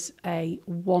 which is a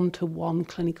one-to-one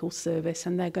clinical service,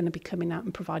 and they're going to be coming out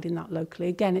and providing that locally.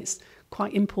 Again, it's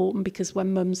quite important because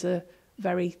when mums are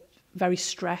very, very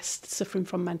stressed, suffering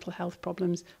from mental health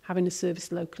problems, having a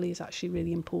service locally is actually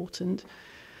really important.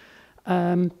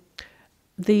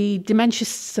 The dementia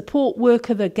support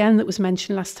worker, that was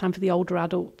mentioned last time for the older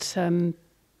adult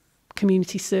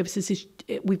community services,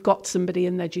 we've got somebody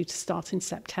and they're due to start in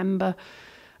September.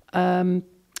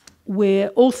 We're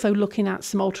also looking at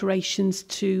some alterations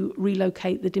to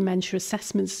relocate the dementia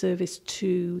assessment service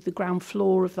to the ground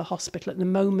floor of the hospital. At the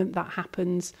moment, that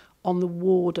happens on the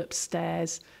ward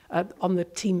upstairs, on the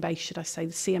team base, should I say,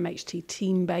 the CMHT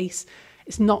team base.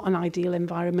 It's not an ideal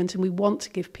environment, and we want to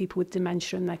give people with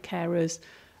dementia and their carers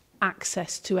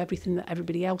access to everything that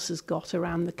everybody else has got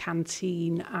around the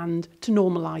canteen and to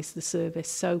normalise the service.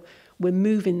 So we're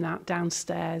moving that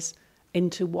downstairs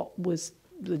into what was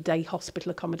the day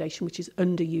hospital accommodation, which is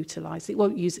underutilised. It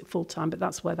won't use it full time, but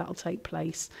that's where that'll take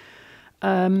place.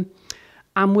 And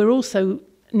we're also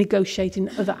negotiating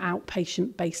other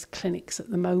outpatient-based clinics at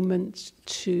the moment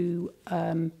to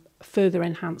further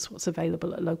enhance what's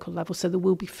available at local level. So there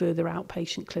will be further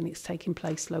outpatient clinics taking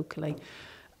place locally.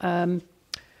 The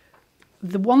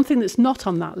one thing that's not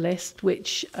on that list,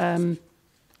 which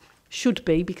should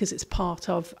be because it's part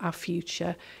of our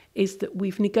future, is that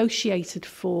we've negotiated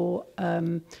for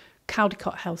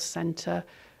Caldicot Health Centre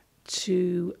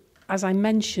to, as I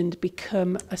mentioned,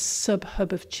 become a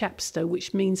sub-hub of Chepstow,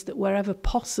 which means that wherever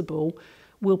possible,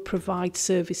 we'll provide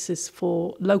services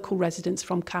for local residents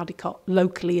from Caldicot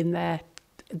locally in their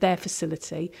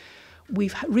facility.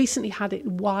 We've recently had it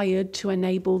wired to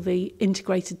enable the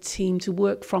integrated team to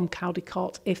work from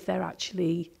Caldicot if they're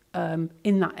actually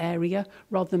in that area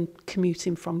rather than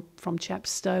commuting from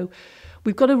Chepstow.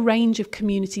 We've got a range of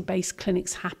community-based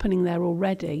clinics happening there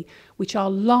already, which are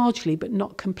largely but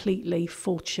not completely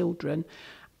for children.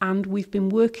 And we've been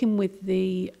working with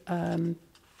the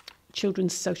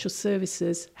Children's Social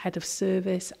Services Head of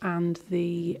Service and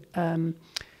the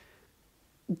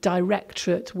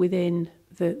directorate within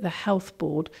the Health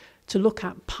Board to look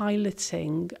at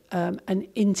piloting an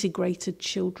integrated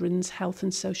children's health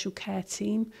and social care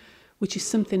team, which is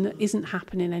something that isn't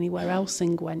happening anywhere else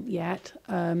in Gwent yet.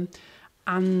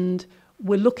 And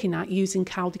we're looking at using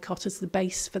Caldicot as the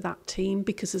base for that team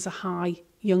because there's a high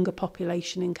younger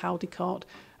population in Caldicot,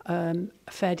 a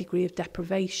fair degree of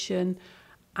deprivation,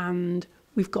 and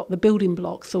we've got the building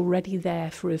blocks already there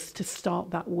for us to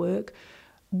start that work.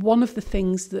 One of the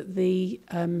things that the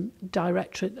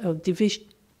directorate or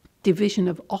division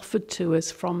have offered to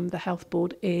us from the Health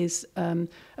Board is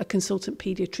a consultant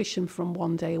paediatrician from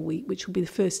 1 day a week, which will be the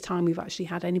first time we've actually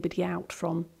had anybody out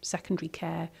from secondary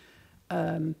care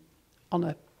on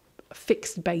a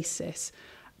fixed basis.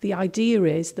 The idea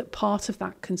is that part of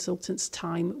that consultant's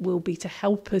time will be to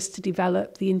help us to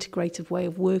develop the integrative way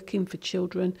of working for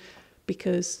children,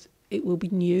 because it will be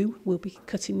new, we'll be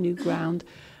cutting new ground.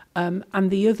 And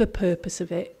the other purpose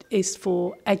of it is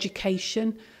for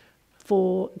education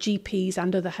for GPs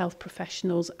and other health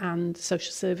professionals and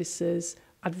social services,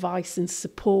 advice and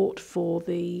support for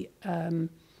the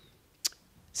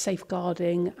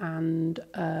safeguarding and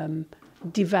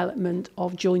development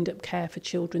of joined-up care for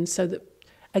children, so that,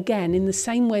 again, in the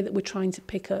same way that we're trying to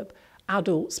pick up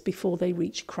adults before they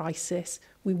reach crisis,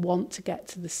 we want to get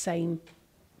to the same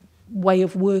way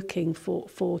of working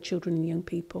for children and young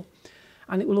people.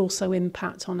 And it will also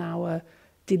impact on our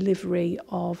delivery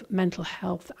of mental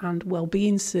health and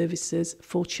wellbeing services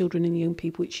for children and young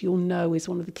people, which you'll know is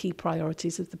one of the key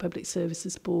priorities of the Public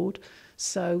Services Board.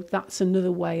 So that's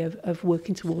another way of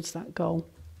working towards that goal.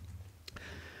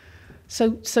 So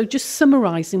just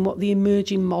summarising what the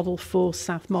emerging model for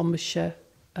South Monmouthshire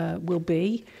will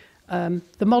be.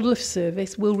 The model of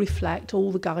service will reflect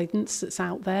all the guidance that's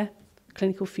out there,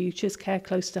 clinical futures, care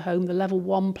close to home, the level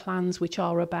 1 plans, which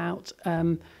are about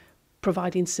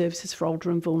providing services for older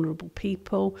and vulnerable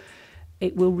people.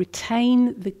 It will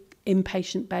retain the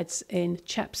inpatient beds in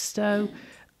Chepstow.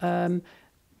 In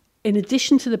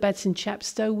addition to the beds in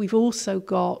Chepstow, we've also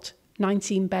got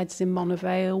 19 beds in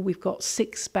Monavale. We've got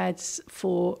 6 beds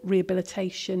for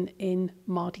rehabilitation in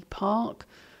Mardy Park.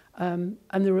 And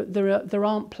there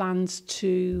aren't plans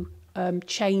to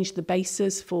change the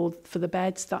bases for the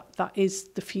beds. That is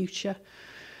the future.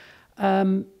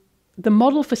 The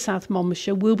model for South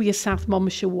Monmouthshire will be a South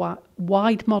Monmouthshire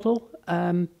wide model.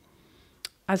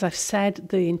 As I've said,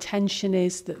 the intention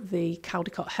is that the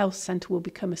Caldicot Health Centre will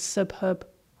become a sub-hub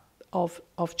of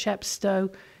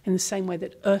Chepstow, in the same way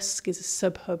that Usk is a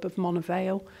sub-hub of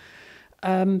Monavale.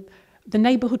 The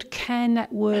neighbourhood care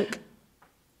network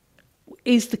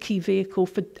is the key vehicle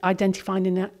for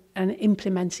identifying and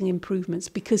implementing improvements,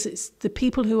 because it's the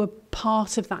people who are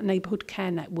part of that neighbourhood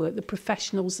care network, the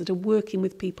professionals that are working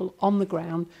with people on the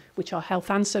ground, which are health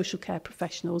and social care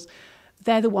professionals.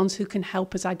 They're the ones who can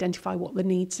help us identify what the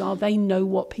needs are. They know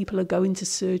what people are going to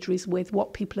surgeries with,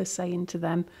 what people are saying to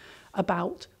them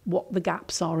about what the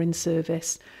gaps are in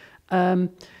service. And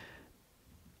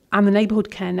the neighbourhood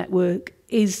care network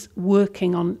is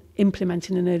working on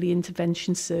implementing an early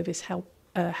intervention service,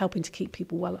 helping to keep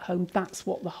people well at home. That's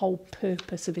what the whole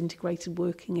purpose of integrated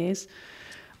working is.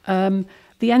 The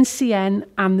NCN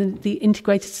and the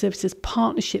Integrated Services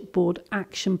Partnership Board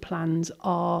action plans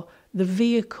are the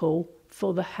vehicle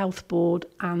for the Health Board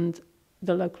and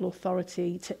the local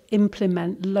authority to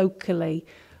implement locally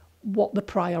what the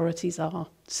priorities are.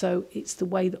 So it's the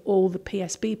way that all the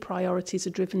PSB priorities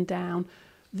are driven down,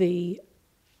 the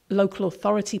local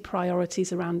authority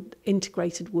priorities around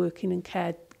integrated working and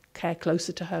care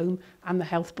closer to home, and the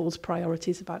Health Board's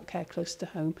priorities about care close to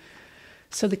home.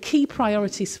 So the key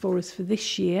priorities for us for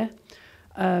this year,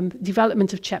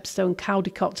 development of Chepstow and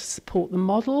Caldicot to support the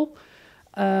model,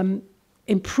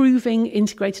 improving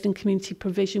integrated and community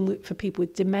provision for people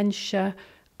with dementia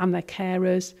and their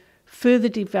carers, further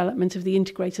development of the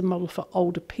integrated model for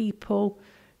older people,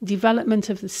 development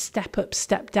of the step-up,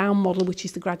 step-down model, which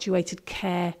is the graduated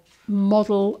care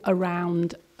model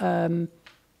around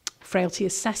frailty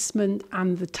assessment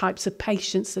and the types of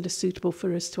patients that are suitable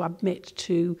for us to admit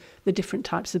to the different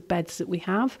types of beds that we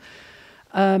have.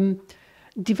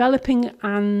 Developing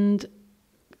and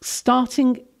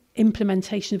starting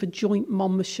implementation of a joint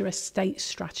Monmouthshire estate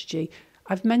strategy.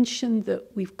 I've mentioned that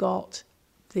we've got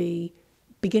the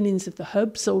beginnings of the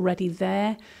hubs already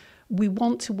there. We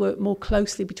want to work more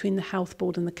closely between the Health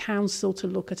Board and the Council to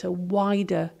look at a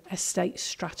wider estate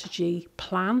strategy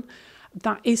plan.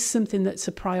 That is something that's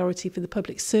a priority for the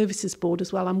Public Services Board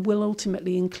as well, and will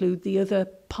ultimately include the other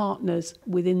partners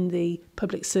within the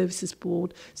Public Services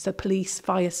Board, so Police,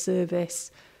 Fire Service,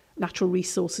 Natural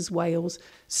Resources Wales,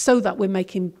 so that we're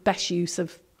making best use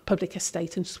of public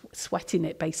estate and sweating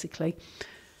it, basically.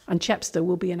 And Chepstow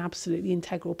will be an absolutely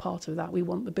integral part of that. We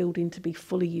want the building to be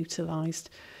fully utilised.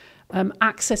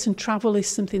 Access and travel is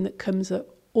something that comes up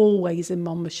always in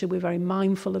Monmouthshire. We're very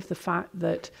mindful of the fact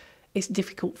that it's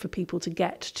difficult for people to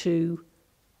get to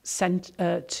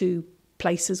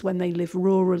places when they live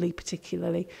rurally,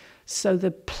 particularly. So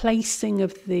the placing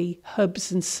of the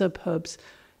hubs and sub-hubs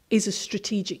is a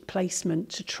strategic placement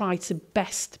to try to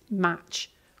best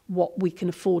match what we can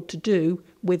afford to do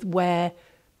with where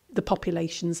the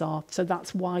populations are. So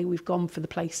that's why we've gone for the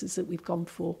places that we've gone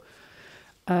for.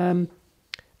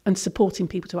 And supporting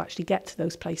people to actually get to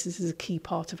those places is a key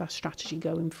part of our strategy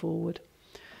going forward.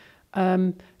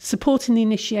 Supporting the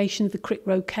initiation of the Crick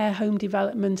Road Care Home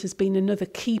development has been another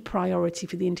key priority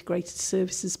for the Integrated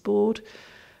Services Board.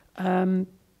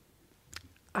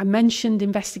 I mentioned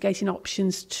investigating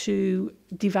options to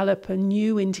develop a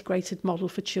new integrated model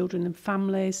for children and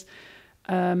families.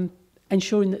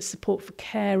 Ensuring that support for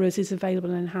carers is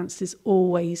available and enhanced is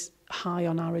always high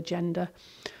on our agenda.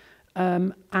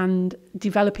 And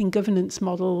developing governance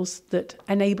models that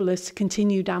enable us to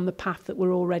continue down the path that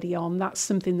we're already on. That's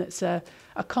something that's a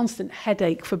constant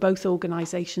headache for both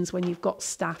organisations when you've got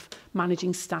staff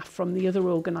managing staff from the other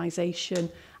organisation.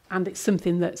 And it's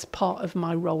something that's part of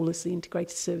my role as the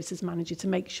Integrated Services Manager, to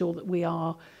make sure that we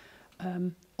are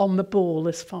on the ball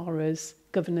as far as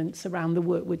governance around the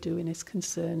work we're doing is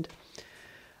concerned.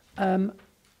 And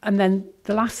then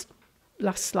the last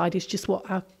slide is just what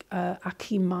our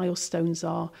key milestones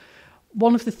are.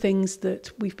 One of the things that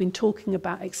we've been talking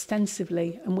about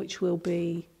extensively, and which will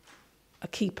be a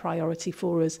key priority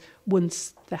for us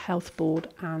once the Health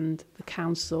Board and the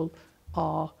Council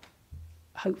are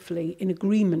hopefully in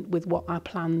agreement with what our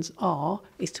plans are,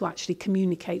 is to actually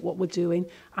communicate what we're doing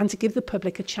and to give the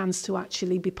public a chance to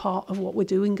actually be part of what we're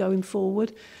doing going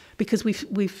forward. Because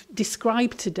we've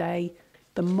described today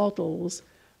the models,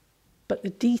 but the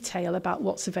detail about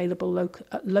what's available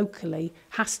locally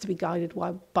has to be guided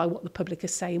by what the public are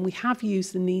saying. We have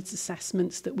used the needs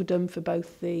assessments that were done for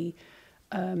both the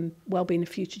Wellbeing of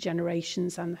Future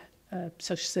Generations and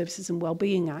Social Services and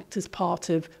Wellbeing Act as part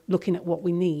of looking at what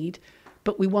we need,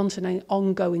 but we want an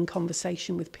ongoing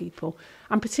conversation with people.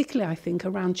 And particularly, I think,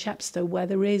 around Chepstow, where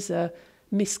there is a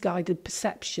misguided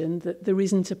perception that there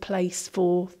isn't a place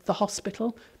for the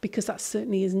hospital, because that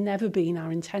certainly has never been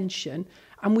our intention.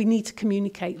 And we need to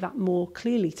communicate that more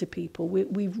clearly to people.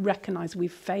 We recognise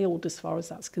we've failed as far as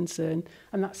that's concerned,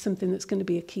 and that's something that's going to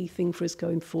be a key thing for us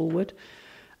going forward.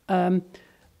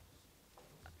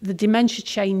 The dementia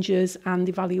changes and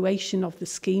evaluation of the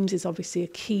schemes is obviously a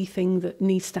key thing that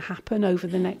needs to happen over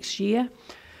the next year.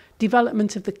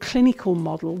 Development of the clinical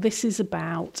model. This is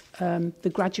about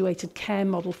the graduated care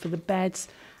model for the beds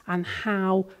and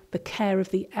how the care of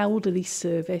the elderly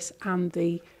service and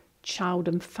the child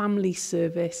and family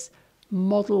service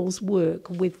models work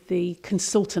with the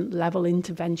consultant level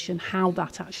intervention, how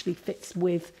that actually fits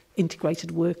with integrated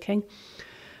working.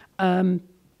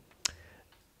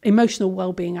 Emotional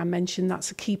well-being, I mentioned, that's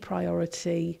a key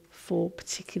priority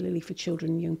particularly for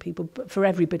children and young people, but for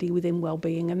everybody within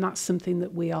well-being, and that's something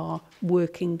that we are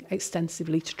working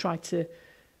extensively to try to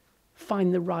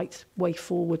find the right way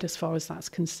forward as far as that's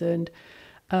concerned.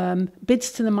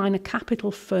 Bids to the Minor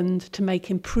Capital Fund to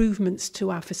make improvements to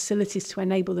our facilities to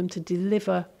enable them to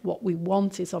deliver what we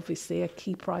want is obviously a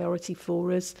key priority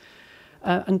for us,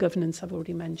 and governance I've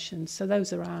already mentioned. So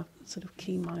those are our sort of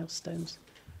key milestones.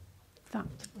 That,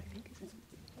 I think, is it.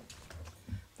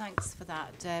 Thanks for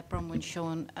that, Bronwyn,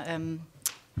 Sean,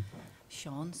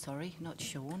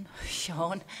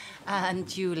 Sean and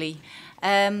Julie.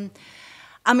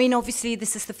 I mean, obviously,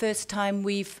 this is the first time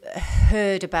we've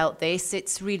heard about this.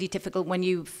 It's really difficult when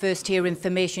you first hear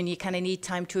information. You kind of need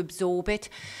time to absorb it.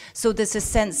 So there's a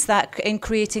sense that in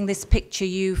creating this picture,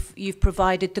 you've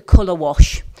provided the colour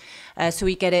wash, so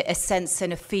we get a sense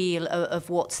and a feel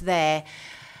of what's there.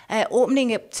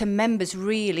 Opening up to members,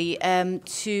 really,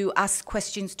 to ask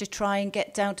questions to try and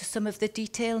get down to some of the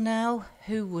detail now.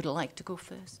 Who would like to go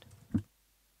first?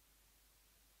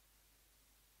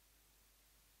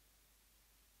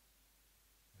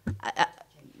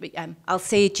 I'll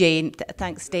say Jane.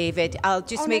 Thanks, David. I'll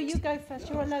just No, you go first.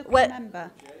 You're a local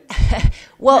member.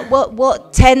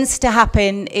 What tends to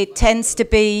happen, it tends to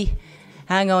be,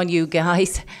 hang on you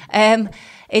guys,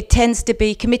 it tends to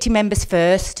be committee members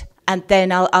first, and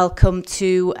then I'll come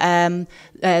to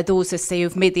those that say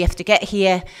who've made the effort to get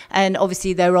here, and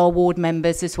obviously there are ward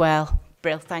members as well.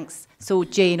 Brill, thanks. So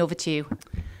Jane, over to you.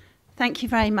 Thank you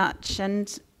very much,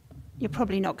 and you're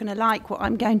probably not going to like what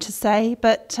I'm going to say,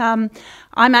 but I'm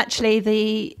actually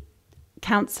the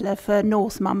councillor for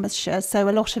North Monmouthshire, so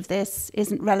a lot of this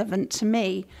isn't relevant to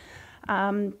me.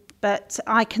 But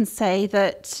I can say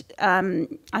that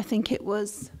I think it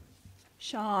was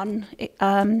Sean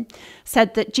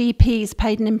said that GPs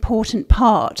played an important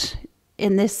part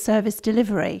in this service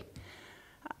delivery.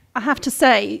 I have to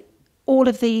say, all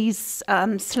of these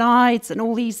slides and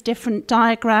all these different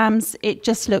diagrams, it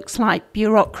just looks like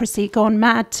bureaucracy gone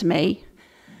mad to me.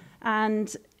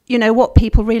 And, you know, what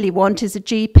people really want is a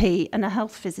GP and a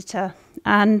health visitor.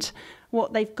 And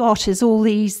what they've got is all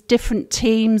these different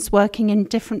teams working in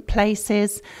different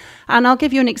places. And I'll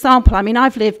give you an example. I mean,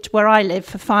 I've lived where I live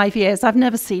for 5 years. I've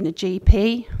never seen a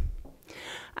GP.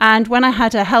 And when I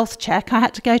had a health check, I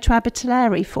had to go to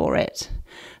Abertillery for it.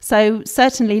 So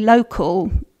certainly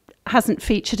local hasn't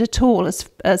featured at all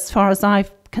as far as I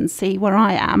can see where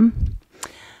I am.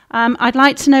 I'd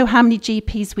like to know how many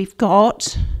GPs we've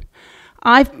got.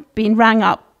 I've been rang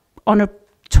up on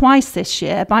twice this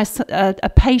year by a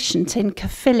patient in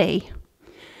Caerphilly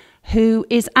who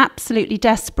is absolutely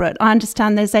desperate. I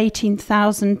understand there's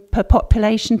 18,000 per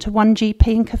population to one GP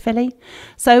in Caerphilly.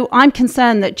 So I'm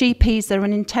concerned that GPs are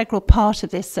an integral part of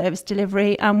this service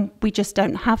delivery and we just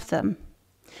don't have them.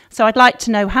 So I'd like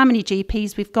to know how many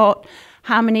GPs we've got,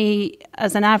 how many,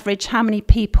 as an average, how many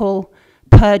people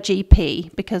per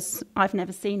GP, because I've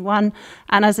never seen one.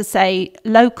 And as I say,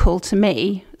 local to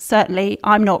me, certainly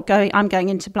I'm going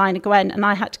into Blaenau Gwent, and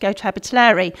I had to go to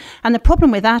Abertillery. And the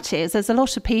problem with that is there's a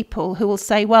lot of people who will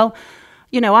say, well,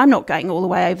 you know, I'm not going all the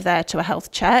way over there to a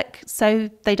health check, so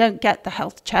they don't get the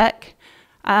health check.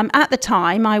 At the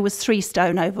time, I was 3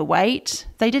 stone overweight.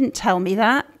 They didn't tell me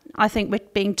that. I think we're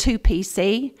being too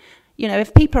PC. You know,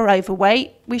 if people are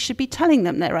overweight, we should be telling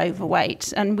them they're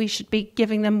overweight, and we should be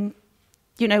giving them,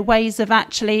 you know, ways of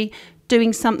actually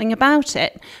doing something about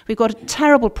it. We've got a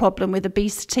terrible problem with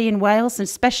obesity in Wales, and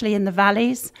especially in the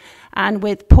valleys, and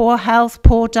with poor health,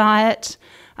 poor diet.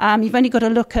 You've only got to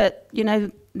look at, you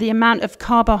know, the amount of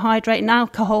carbohydrate and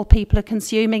alcohol people are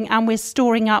consuming, and we're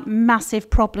storing up massive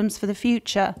problems for the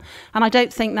future. And I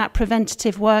don't think that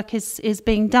preventative work is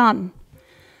being done.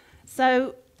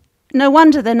 So no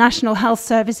wonder the National Health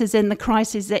Service is in the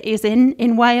crisis it is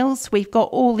in Wales. We've got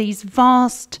all these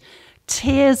vast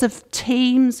tiers of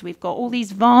teams. We've got all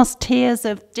these vast tiers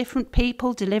of different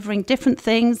people delivering different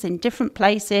things in different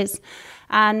places.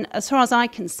 And as far as I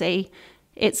can see,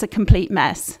 it's a complete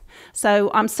mess.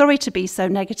 So I'm sorry to be so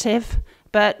negative,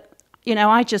 but, you know,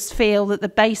 I just feel that the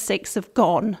basics have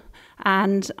gone,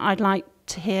 and I'd like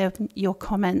to hear your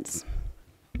comments.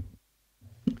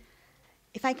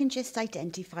 if I can just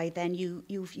identify then,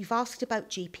 you've asked about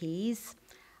GPs.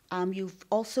 You've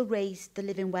also raised the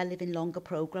Living Well, Living Longer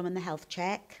programme and the health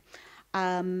check,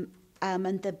 and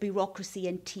the bureaucracy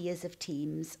and tiers of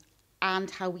teams, and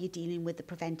how we're dealing with the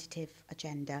preventative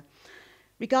agenda.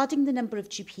 Regarding the number of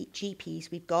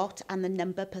GPs we've got and the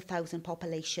number per 1,000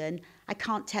 population, I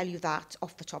can't tell you that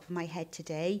off the top of my head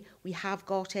today. We have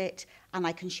got it, and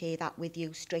I can share that with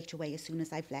you straight away as soon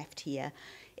as I've left here.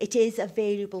 It is a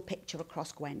variable picture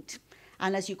across Gwent.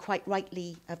 And as you quite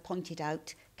rightly have pointed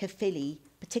out, Caerphilly,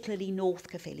 particularly North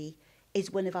Caerphilly,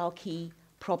 is one of our key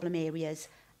problem areas.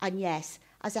 And yes,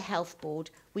 as a health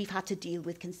board, we've had to deal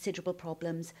with considerable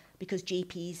problems because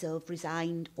GPs have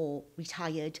resigned or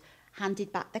retired,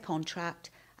 handed back their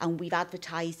contract, and we've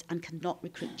advertised and cannot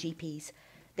recruit GPs.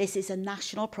 This is a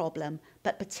national problem,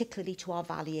 but particularly to our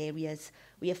valley areas,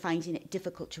 we are finding it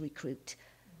difficult to recruit.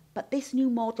 But this new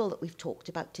model that we've talked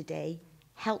about today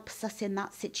helps us in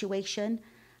that situation.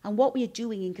 And what we are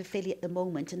doing in Caerphilly at the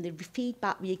moment, and the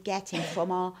feedback we are getting from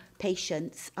our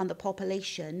patients and the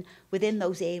population within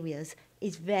those areas,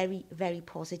 is very, very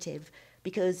positive,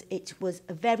 because it was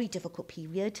a very difficult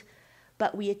period,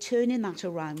 but we are turning that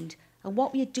around. And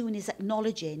what we are doing is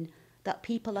acknowledging that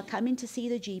people are coming to see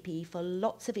the GP for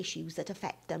lots of issues that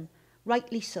affect them,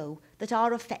 rightly so, that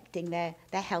are affecting their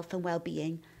health and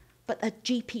well-being. But a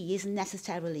GP isn't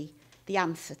necessarily the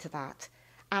answer to that.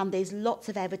 And there's lots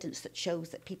of evidence that shows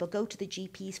that people go to the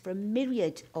GPs for a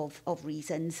myriad of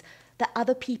reasons that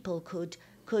other people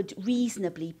could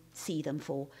reasonably see them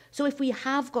for. So if we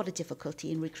have got a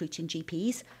difficulty in recruiting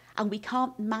GPs and we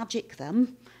can't magic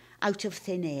them out of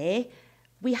thin air,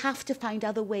 we have to find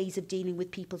other ways of dealing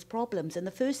with people's problems. And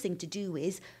the first thing to do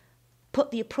is put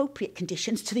the appropriate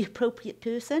conditions to the appropriate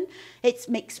person. It's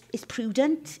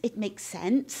prudent, it makes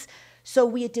sense. So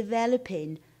we are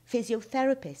developing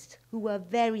physiotherapists who are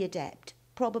very adept,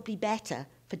 probably better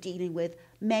for dealing with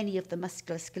many of the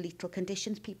musculoskeletal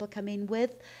conditions people come in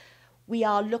with. We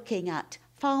are looking at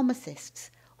pharmacists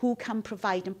who can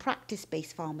provide, and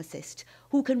practice-based pharmacists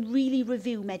who can really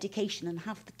review medication and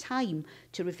have the time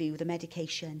to review the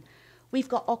medication. We've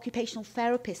got occupational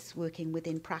therapists working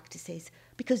within practices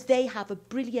because they have a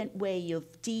brilliant way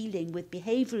of dealing with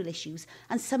behavioural issues,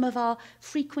 and some of our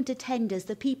frequent attenders,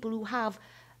 the people who have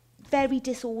very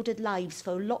disordered lives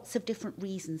for lots of different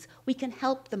reasons, we can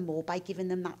help them more by giving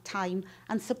them that time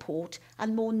and support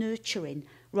and more nurturing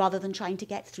rather than trying to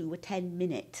get through a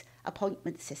 10-minute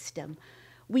appointment system.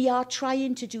 We are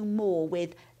trying to do more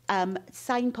with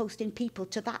signposting people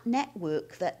to that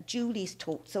network that Julie's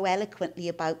talked so eloquently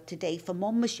about today for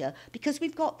Monmouthshire, because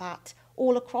we've got that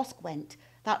all across Gwent,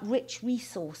 that rich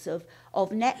resource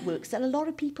of networks that a lot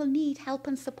of people need help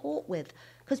and support with,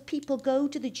 because people go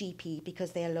to the GP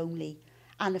because they are lonely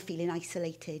and are feeling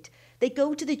isolated. They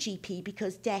go to the GP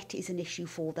because debt is an issue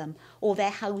for them or their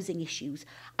housing issues,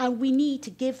 and we need to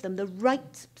give them the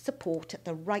right support at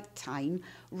the right time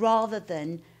rather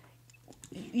than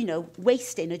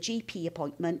wasting a GP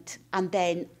appointment and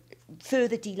then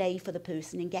further delay for the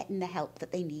person in getting the help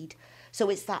that they need. So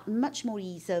it's that much more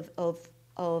ease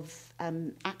of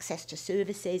access to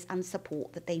services and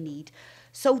support that they need.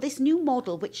 So this new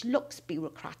model, which looks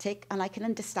bureaucratic, and I can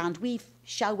understand we've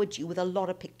showered you with a lot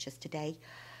of pictures today,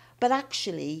 but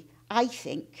actually I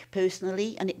think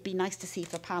personally, and it'd be nice to see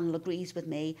if the panel agrees with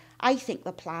me, I think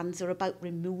the plans are about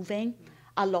removing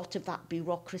a lot of that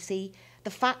bureaucracy.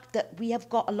 The fact that we have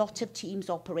got a lot of teams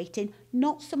operating,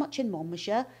 not so much in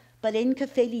Monmouthshire, but in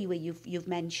Caerphilly, where you've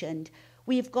mentioned,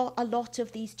 we've got a lot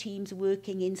of these teams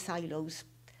working in silos.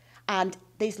 And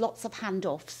there's lots of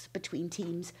handoffs between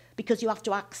teams because you have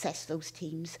to access those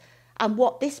teams. And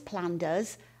what this plan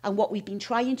does, and what we've been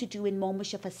trying to do in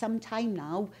Monmouthshire for some time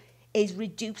now, is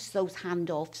reduce those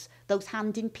handoffs, those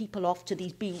handing people off to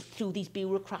through these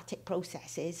bureaucratic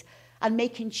processes, and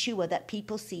making sure that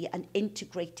people see an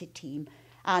integrated team.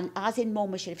 And as in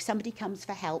Monmouthshire, if somebody comes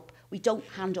for help, we don't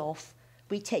hand off.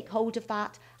 We take hold of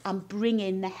that and bring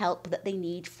in the help that they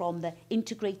need from the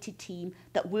integrated team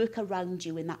that work around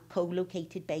you in that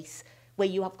co-located base, where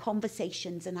you have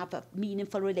conversations and have a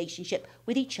meaningful relationship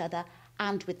with each other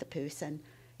and with the person.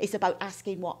 It's about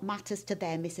asking what matters to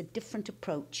them. It's a different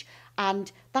approach.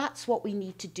 And that's what we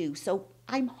need to do. So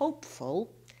I'm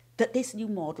hopeful that this new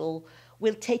model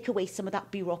will take away some of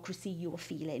that bureaucracy you're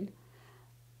feeling.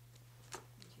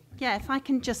 Yeah, if I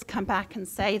can just come back and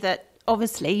say that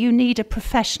obviously you need a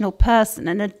professional person,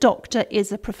 and a doctor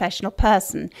is a professional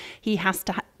person. He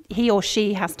or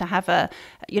she has to have an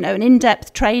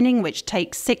in-depth training which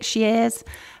takes 6 years,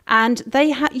 and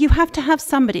you have to have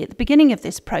somebody at the beginning of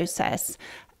this process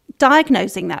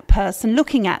diagnosing that person,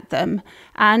 looking at them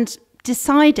and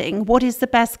deciding what is the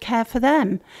best care for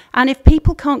them. And if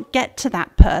people can't get to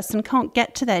that person, can't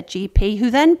get to their GP,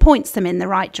 who then points them in the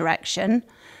right direction,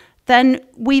 then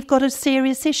we've got a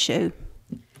serious issue.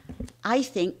 I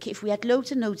think if we had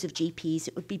loads and loads of GPs,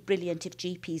 it would be brilliant if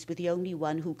GPs were the only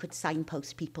one who could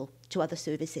signpost people to other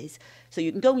services. So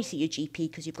you can go and see your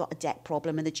GP because you've got a debt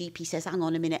problem and the GP says, hang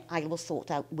on a minute, I will sort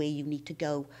out where you need to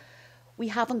go. We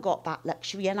haven't got that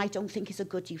luxury, and I don't think it's a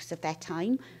good use of their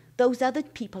time. Those other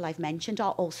people I've mentioned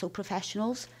are also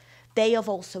professionals. They have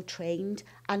also trained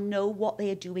and know what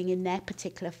they are doing in their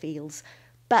particular fields.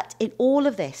 But in all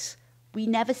of this, we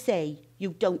never say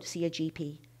you don't see a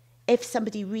GP. If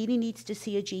somebody really needs to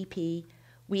see a GP,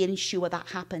 we ensure that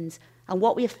happens. And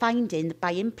what we're finding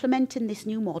by implementing this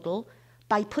new model,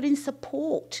 by putting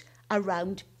support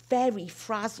around very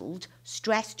frazzled,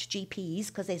 stressed GPs,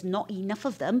 because there's not enough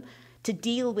of them to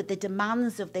deal with the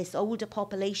demands of this older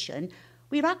population,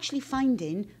 we're actually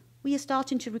finding we are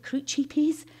starting to recruit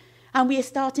GPs and we are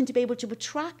starting to be able to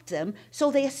attract them, so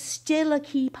they are still a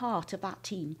key part of that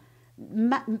team,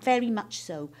 very much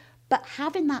so. But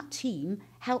having that team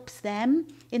helps them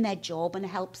in their job and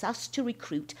helps us to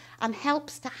recruit and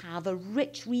helps to have a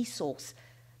rich resource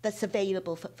that's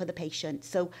available for the patient.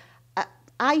 So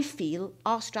I feel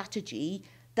our strategy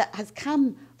that has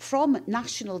come from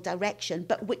national direction,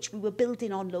 but which we were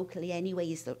building on locally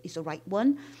anyway, is the right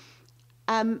one.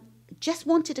 Just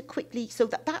wanted to quickly, so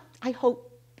that I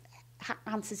hope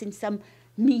answers in some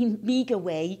meagre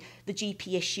way the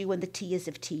GP issue and the tiers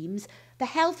of teams. The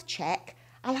health check,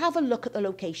 I'll have a look at the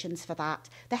locations for that.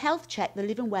 The health check, the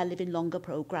Living Well, Living Longer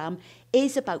programme,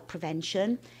 is about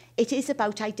prevention. It is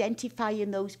about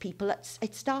identifying those people.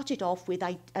 It started off with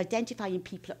identifying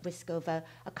people at risk of a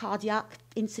cardiac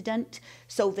incident.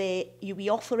 So we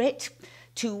offer it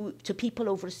to people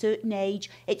over a certain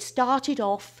age. It started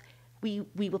off, we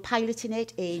were piloting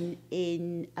it in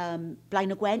Blaen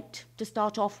y Gwent to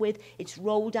start off with. It's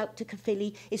rolled out to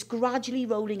Caerphilly. It's gradually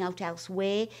rolling out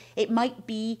elsewhere. It might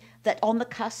be that on the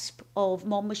cusp of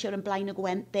Monmouthshire and Blaen y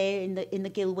Gwent there in the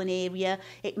Gilwyn area,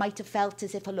 it might have felt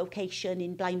as if a location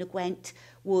in Blaen y Gwent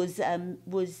was a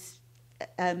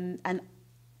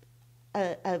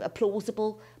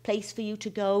plausible place for you to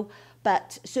go.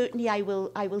 But certainly I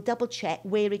will double check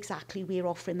where exactly we're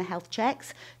offering the health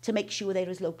checks to make sure they're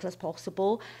as local as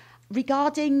possible.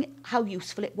 Regarding how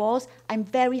useful it was, I'm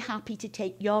very happy to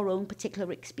take your own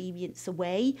particular experience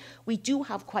away. We do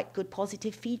have quite good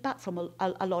positive feedback from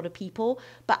a lot of people,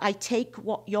 but I take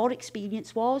what your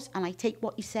experience was and I take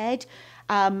what you said.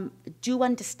 Do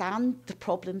understand the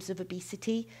problems of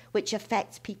obesity, which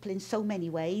affects people in so many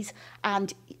ways.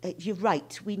 And you're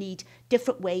right, we need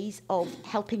different ways of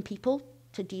helping people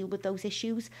to deal with those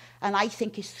issues. And I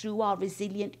think it's through our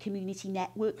resilient community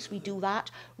networks we do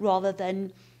that, rather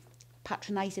than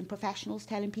patronising professionals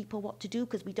telling people what to do,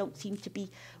 because we don't seem to be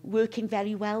working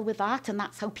very well with that, and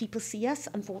that's how people see us,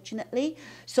 unfortunately.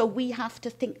 So we have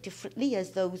to think differently as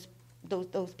those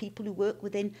people who work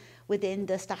within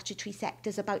the statutory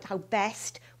sectors about how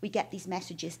best we get these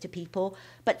messages to people.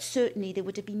 But certainly there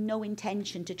would have been no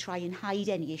intention to try and hide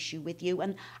any issue with you,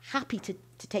 and happy to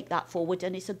take that forward,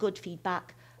 and it's a good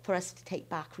feedback for us to take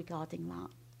back regarding that.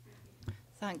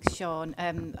 Thanks, Sean.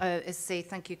 As I say,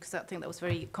 thank you, because I think that was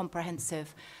very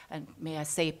comprehensive and, may I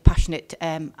say, passionate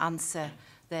answer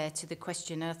there to the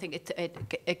question. And I think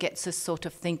it gets us sort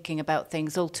of thinking about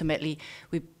things. Ultimately,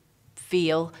 we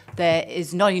feel there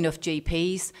is not enough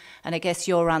GPs, and I guess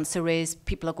your answer is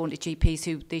people are going to GPs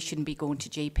who they shouldn't be going to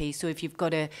GPs. So if you've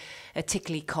got a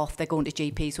tickly cough, they're going to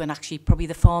GPs, when actually probably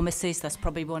the pharmacist, that's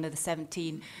probably one of the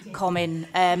 17 common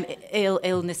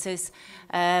illnesses.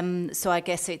 So I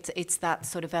guess it's that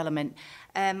sort of element.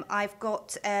 I've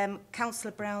got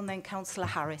Councillor Brown, then Councillor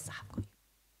Harris.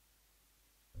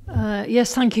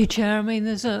 Yes, thank you, Chair. I mean,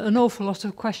 there's an awful lot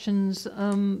of questions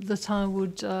that I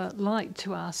would like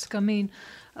to ask. I mean,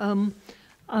 I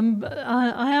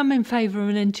am in favour of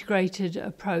an integrated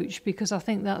approach, because I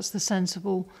think that's the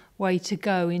sensible way to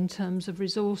go in terms of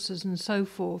resources and so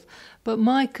forth. But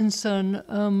my concern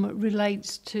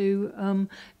relates to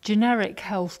generic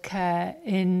healthcare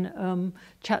in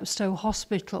Chepstow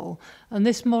Hospital, and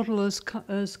this model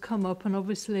has come up, and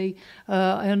obviously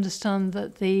I understand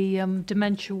that the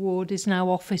dementia ward is now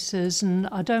officers, and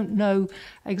I don't know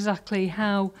exactly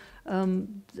how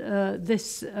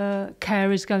this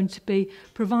care is going to be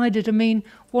provided. I mean,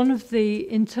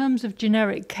 in terms of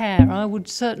generic care, I would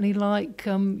certainly like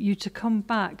you to come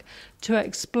back to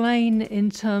explain in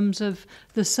terms of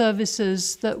the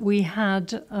services that we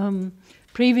had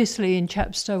previously in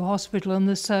Chepstow Hospital and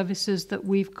the services that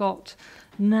we've got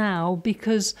now,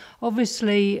 because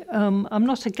obviously I'm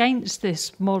not against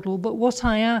this model, but what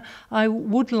I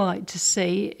would like to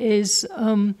see is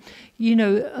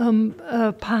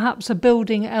perhaps a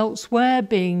building elsewhere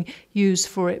being used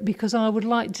for it, because I would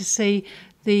like to see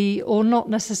or not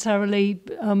necessarily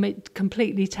it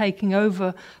completely taking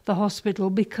over the hospital,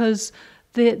 because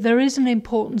there is an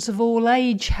importance of all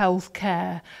age health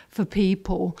care for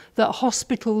people that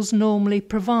hospitals normally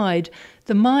provide.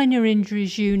 The minor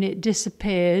injuries unit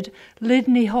disappeared.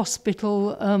 Lydney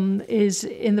Hospital is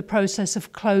in the process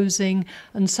of closing,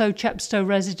 and so Chepstow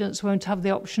residents won't have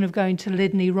the option of going to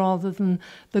Lydney rather than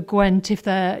the Gwent if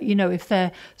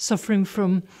they're suffering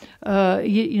from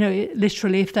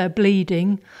literally if they're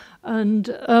bleeding. And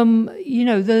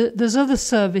there's other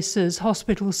services,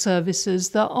 hospital services,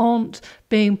 that aren't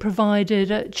being provided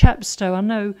at Chepstow. I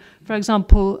know, for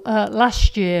example,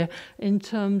 last year, in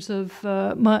terms of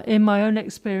in my own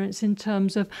experience, in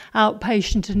terms of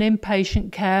outpatient and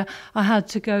inpatient care, I had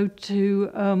to go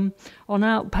to on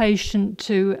outpatient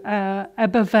to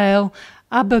Ebervale,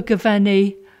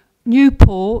 Abergavenny,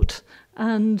 Newport.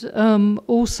 And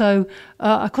also,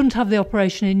 I couldn't have the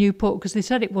operation in Newport because they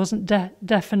said it wasn't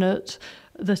definite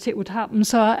that it would happen.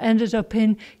 So I ended up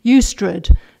in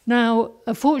Eusted. Now,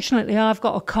 fortunately, I've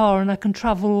got a car and I can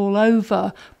travel all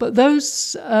over. But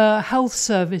those health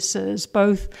services,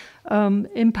 both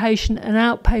inpatient and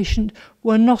outpatient,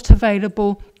 were not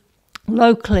available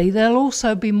locally. There'll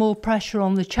also be more pressure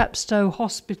on the Chepstow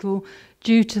Hospital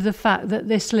due to the fact that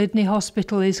this Lydney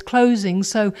Hospital is closing,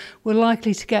 so we're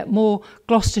likely to get more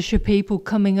Gloucestershire people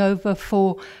coming over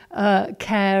for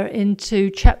care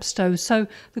into Chepstow. So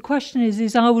the question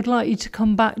is I would like you to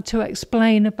come back to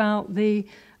explain about the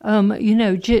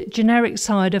generic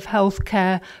side of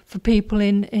healthcare for people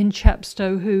in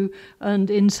Chepstow and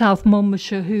in South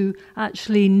Monmouthshire who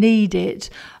actually need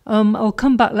it. I'll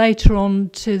come back later on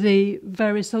to the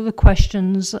various other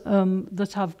questions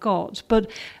that I've got,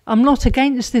 but I'm not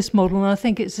against this model and I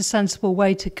think it's a sensible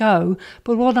way to go.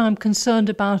 But what I'm concerned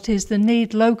about is the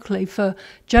need locally for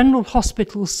general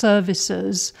hospital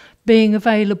services being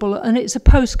available, and it's a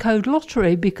postcode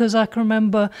lottery, because I can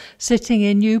remember sitting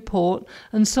in Newport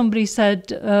and somebody said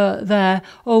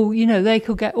they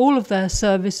could get all of their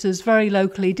services very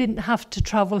locally, didn't have to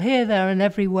travel here, there and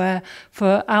everywhere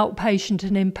for outpatient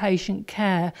and inpatient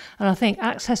care. And I think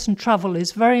access and travel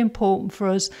is very important for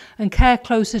us, and care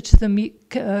closer to the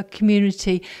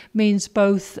community means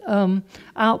both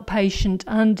outpatient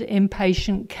and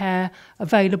inpatient care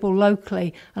available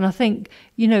locally. And I think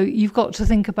you've got to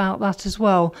think about that as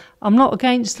well. I'm not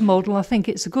against the model, I think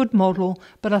it's a good model,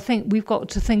 but I think we've got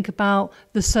to think about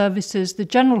the services, the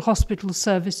general hospital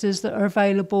services that are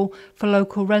available for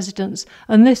local residents.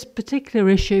 And this particular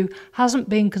issue hasn't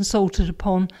been consulted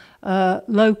upon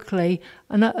locally.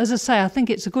 And as I say, I think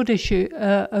it's a good issue,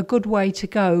 a good way to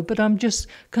go, but I'm just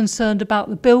concerned about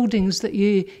the buildings that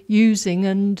you're using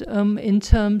and in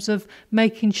terms of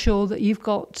making sure that you've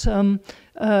got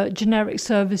generic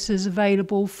services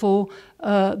available for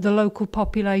the local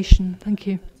population. Thank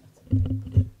you.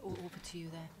 Over to you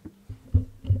there.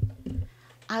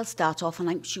 I'll start off, and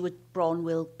I'm sure Bron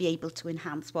will be able to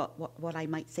enhance what I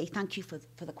might say. Thank you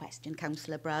for the question,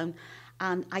 Councillor Brown.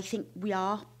 And I think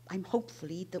I'm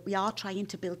hopefully that we are trying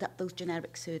to build up those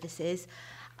generic services.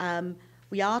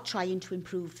 We are trying to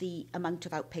improve the amount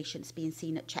of outpatients being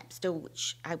seen at Chepstow,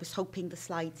 which I was hoping the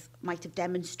slides might have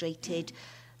demonstrated,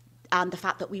 and the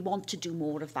fact that we want to do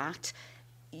more of that.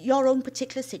 Your own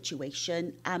particular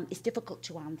situation is difficult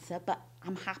to answer, but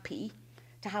I'm happy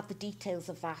to have the details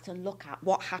of that and look at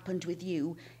what happened with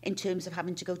you in terms of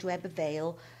having to go to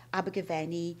Ebervale,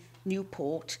 Abergavenny,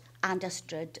 Newport and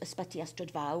Ysbyty Ystrad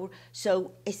Fawr.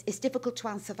 So it's difficult to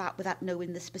answer that without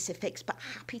knowing the specifics, but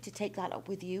happy to take that up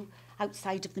with you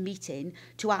outside of the meeting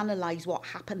to analyse what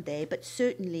happened there. But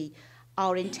certainly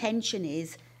our intention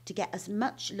is to get as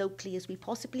much locally as we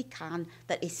possibly can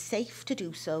that is safe to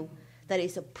do so, that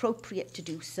is appropriate to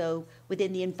do so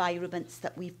within the environments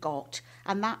that we've got.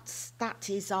 And that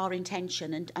is our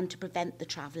intention, and to prevent the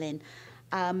travelling.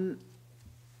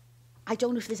 I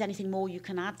don't know if there's anything more you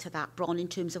can add to that, Bron, in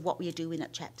terms of what we are doing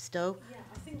at Chepstow. Yeah,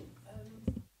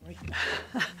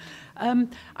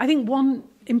 I think one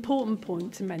important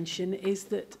point to mention is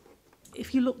that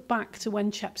if you look back to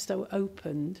when Chepstow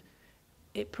opened,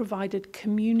 it provided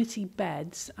community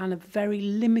beds and a very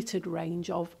limited range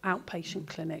of outpatient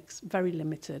clinics, very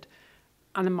limited,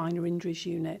 and a minor injuries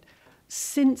unit.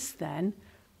 Since then,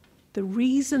 the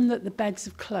reason that the beds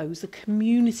have closed, the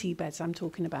community beds I'm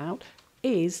talking about,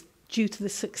 is due to the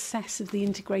success of the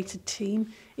integrated team.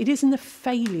 It isn't a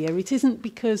failure. It isn't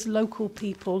because local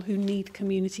people who need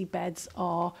community beds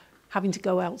are having to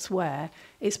go elsewhere.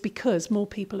 It's because more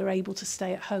people are able to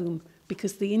stay at home,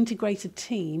 because the integrated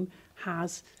team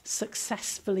has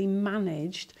successfully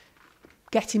managed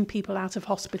getting people out of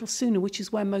hospital sooner, which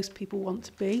is where most people want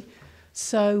to be.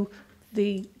 So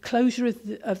the closure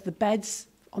of the beds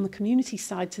on the community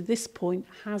side to this point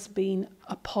has been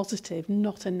a positive,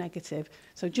 not a negative.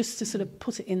 So just to sort of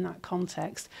put it in that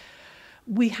context,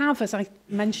 we have, as I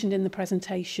mentioned in the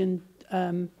presentation,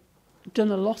 done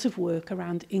a lot of work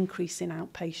around increasing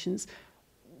outpatients.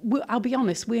 I'll be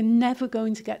honest, we're never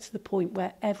going to get to the point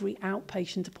where every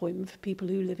outpatient appointment for people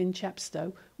who live in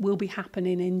Chepstow will be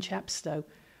happening in Chepstow,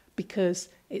 because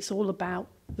it's all about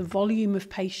the volume of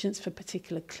patients for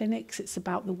particular clinics. It's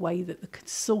about the way that the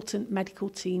consultant medical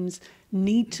teams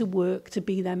need to work to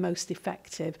be their most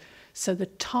effective. So the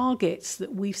targets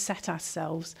that we've set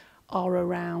ourselves are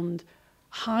around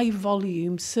high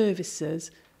volume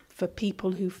services for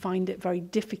people who find it very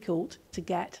difficult to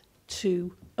get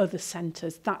to other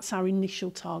centres. That's our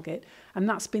initial target. And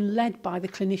that's been led by the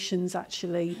clinicians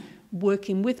actually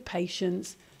working with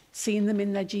patients, seeing them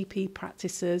in their GP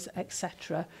practices,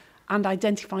 etc., and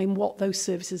identifying what those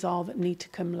services are that need to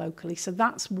come locally. So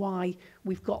that's why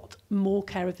we've got more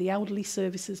care of the elderly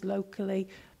services locally.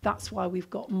 That's why we've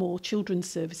got more children's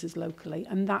services locally,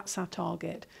 and that's our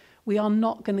target. We are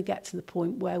not going to get to the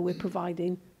point where we're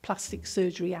providing plastic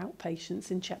surgery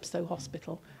outpatients in Chepstow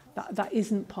Hospital. That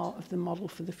isn't part of the model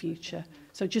for the future.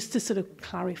 So just to sort of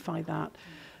clarify that.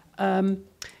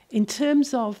 In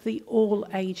terms of the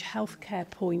all-age healthcare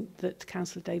point that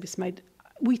Councillor Davis made,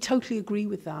 we totally agree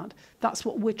with that. That's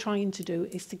what we're trying to do,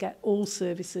 is to get all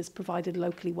services provided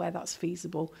locally where that's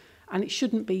feasible. And it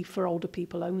shouldn't be for older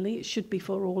people only. It should be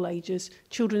for all ages.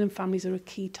 Children and families are a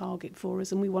key target for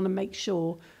us, and we want to make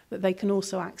sure that they can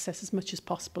also access as much as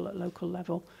possible at local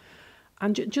level.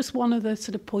 And just one other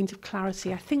sort of point of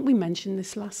clarity. I think we mentioned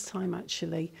this last time,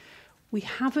 actually. We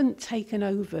haven't taken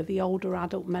over the older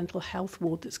adult mental health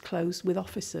ward that's closed with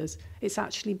officers. It's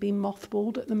actually been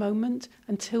mothballed at the moment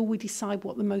until we decide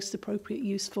what the most appropriate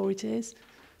use for it is.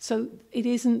 So it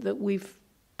isn't that we've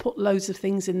put loads of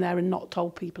things in there and not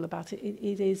told people about it.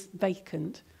 It is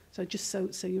vacant. So just so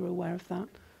you're aware of that.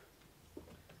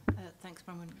 Thanks,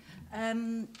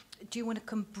 Bronwyn. Do you want to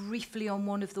come briefly on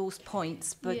one of those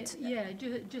points? But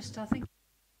just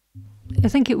I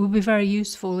think it would be very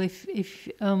useful if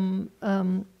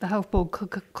the Health Board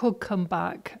could come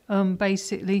back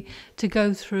basically to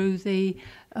go through the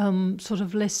sort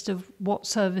of list of what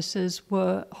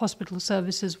hospital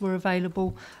services were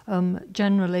available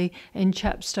generally in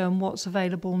Chepstow and what's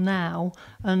available now,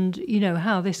 and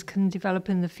how this can develop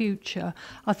in the future.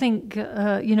 I think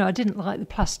I didn't like the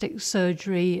plastic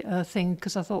surgery thing,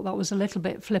 because I thought that was a little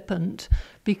bit flippant,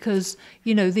 because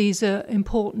these are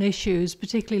important issues,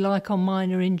 particularly like on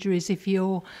minor injuries. If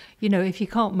you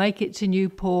can't make it to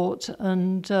Newport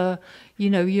and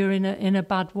you're in a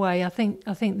bad way, I think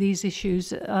these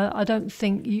issues, I don't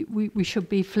think we should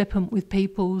be flippant with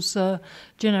people's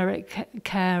generic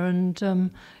care, and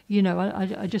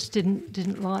I just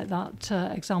didn't like that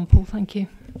example. Thank you.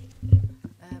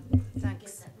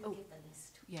 Thanks. Oh,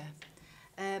 yeah.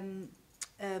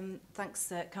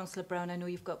 Thanks, Councillor Brown. I know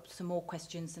you've got some more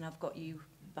questions, and I've got you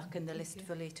back in the list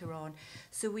for later on.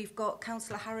 So we've got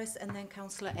Councillor Harris and then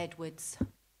Councillor Edwards.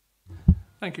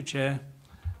 Thank you, Chair.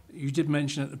 You did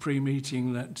mention at the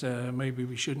pre-meeting that maybe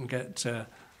we shouldn't get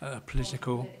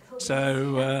political.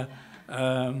 So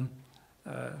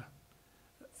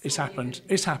it's happened.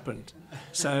 It's happened.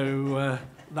 So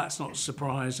that's not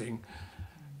surprising.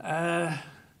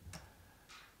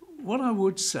 What I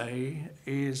would say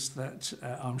is that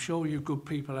I'm sure you good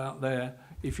people out there,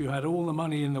 if you had all the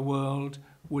money in the world,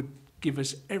 would give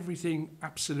us everything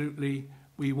absolutely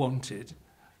we wanted.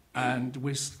 And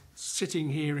we're sitting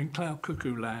here in cloud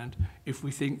cuckoo land if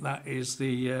we think that is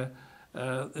the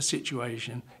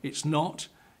situation. It's not.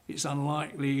 It's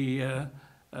unlikely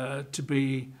to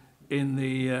be in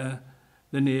the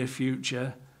near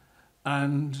future.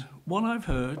 And what I've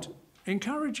heard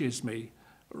encourages me.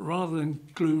 Rather than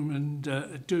gloom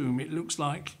and doom, it looks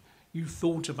like you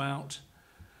thought about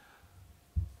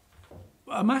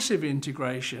a massive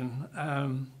integration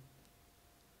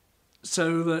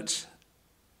so that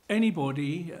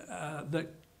anybody that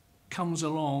comes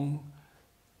along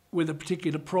with a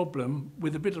particular problem,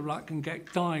 with a bit of luck, can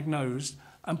get diagnosed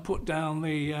and put down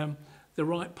the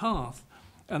right path.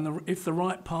 And if the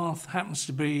right path happens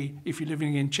to be, if you're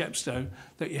living in Chepstow,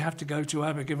 that you have to go to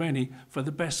Abergavenny for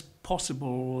the best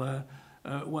possible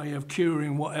way of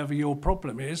curing whatever your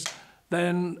problem is,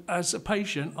 then as a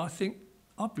patient, I think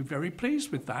I'd be very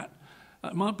pleased with that.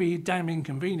 It might be damn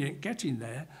inconvenient getting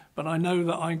there, but I know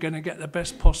that I'm going to get the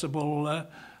best possible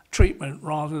treatment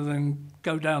rather than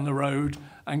go down the road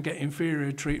and get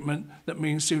inferior treatment that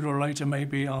means sooner or later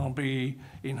maybe I'll be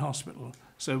in hospital.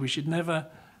 So we should never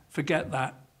forget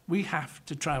that. We have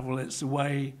to travel. It's the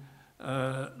way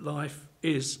life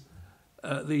is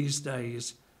these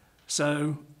days.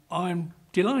 So I'm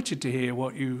delighted to hear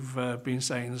what you've been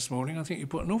saying this morning. I think you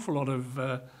put an awful lot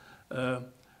of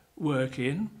work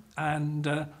in, and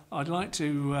I'd like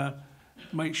to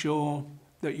make sure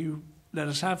that you let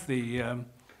us have the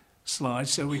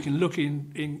slides so we can look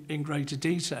in greater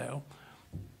detail,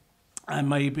 and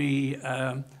maybe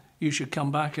you should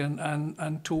come back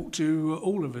and talk to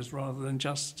all of us rather than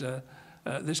just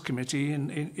this committee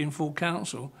in full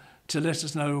council to let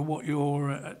us know what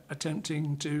you're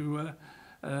attempting to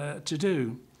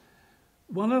do.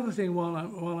 One other thing while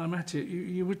I'm at it,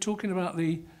 you were talking about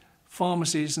the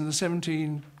pharmacies and the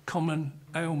 17 common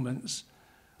ailments.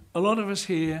 A lot of us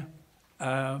here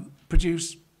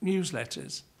produce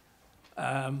newsletters.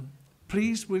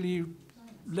 Please will you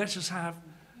let us have,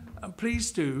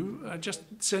 please do, just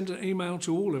send an email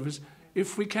to all of us.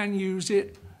 If we can use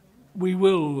it, we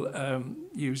will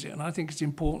use it. And I think it's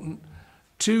important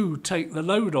to take the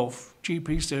load off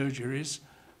GP surgeries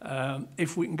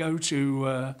if we can go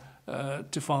to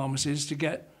pharmacies to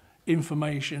get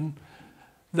information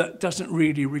that doesn't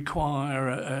really require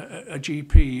a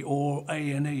GP or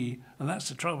A&E, and that's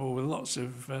the trouble with lots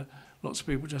of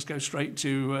people just go straight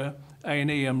to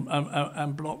A&E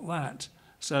and block that.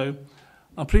 So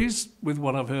I'm pleased with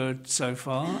what I've heard so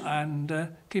far, and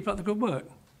keep up the good work.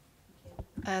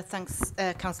 Thanks,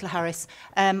 Councillor Harris.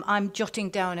 I'm jotting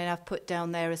down, and I've put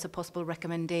down there as a possible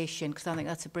recommendation, because I think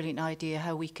that's a brilliant idea,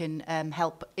 how we can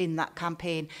help in that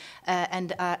campaign.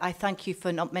 And I thank you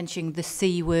for not mentioning the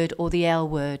C word or the L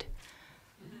word.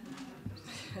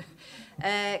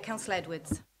 Councillor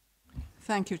Edwards.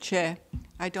 Thank you, Chair.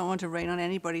 I don't want to rain on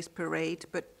anybody's parade,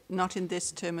 but not in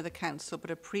this term of the council, but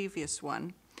a previous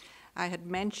one. I had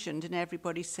mentioned, and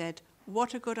everybody said,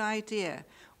 what a good idea.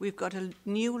 We've got a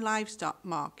new livestock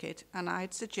market, and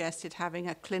I'd suggested having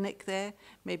a clinic there.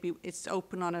 Maybe it's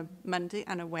open on a Monday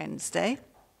and a Wednesday.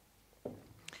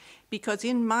 Because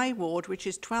in my ward, which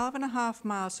is 12.5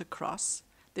 miles across,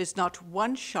 there's not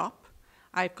one shop.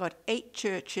 I've got 8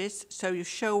 churches, so you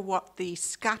show what the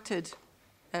scattered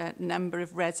number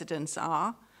of residents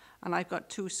are, and I've got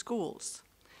 2 schools.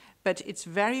 But it's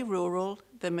very rural.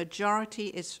 The majority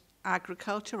is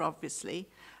agriculture, obviously,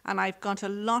 and I've got a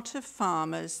lot of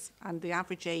farmers, and the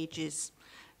average age is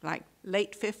like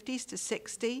late 50s to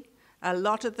 60. A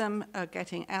lot of them are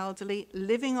getting elderly,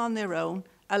 living on their own,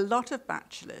 a lot of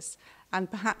bachelors, and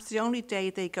perhaps the only day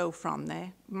they go from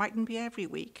there mightn't be every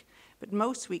week, but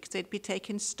most weeks they'd be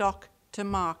taking stock to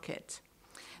market.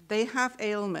 They have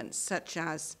ailments such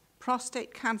as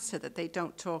prostate cancer that they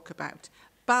don't talk about,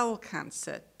 bowel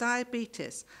cancer,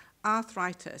 diabetes,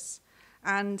 arthritis,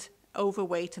 and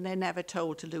overweight, and they're never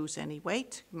told to lose any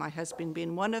weight. My husband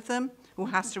being one of them, who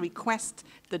has to request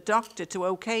the doctor to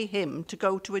okay him to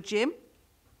go to a gym,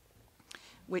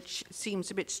 which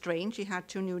seems a bit strange. He had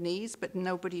 2 new knees, but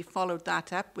nobody followed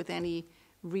that up with any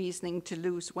reasoning to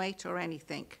lose weight or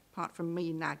anything, apart from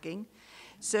me nagging.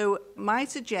 So my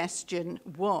suggestion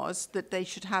was that they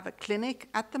should have a clinic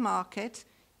at the market.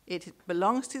 It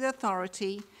belongs to the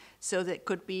authority, so that it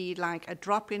could be like a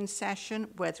drop-in session,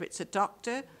 whether it's a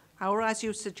doctor or, as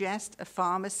you suggest, a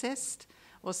pharmacist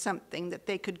or something, that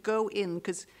they could go in,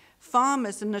 because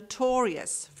farmers are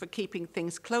notorious for keeping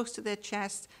things close to their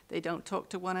chest. They don't talk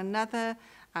to one another,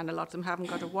 and a lot of them haven't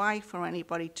got a wife or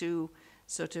anybody to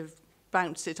sort of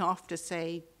bounce it off to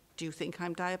say, do you think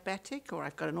I'm diabetic, or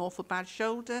I've got an awful bad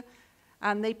shoulder?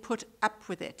 And they put up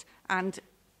with it. And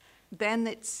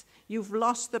then you've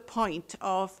lost the point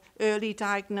of early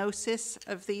diagnosis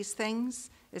of these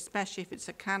things, especially if it's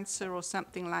a cancer or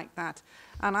something like that.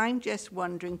 And I'm just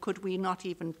wondering, could we not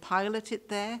even pilot it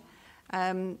there,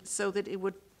 so that it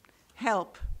would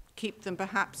help keep them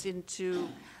perhaps into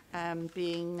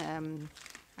being,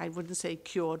 I wouldn't say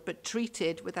cured, but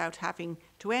treated without having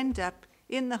to end up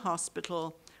in the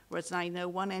hospital. Whereas I know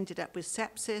one ended up with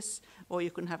sepsis, or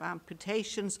you can have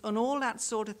amputations and all that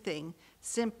sort of thing,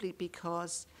 simply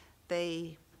because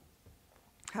they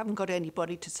haven't got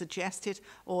anybody to suggest it,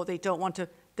 or they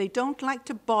don't like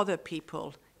to bother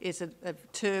people, is a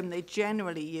term they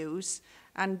generally use.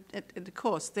 And of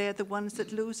course, they're the ones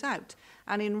that lose out.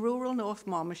 And in rural North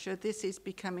Monmouthshire, this is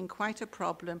becoming quite a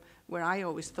problem, where I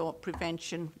always thought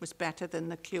prevention was better than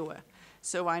the cure.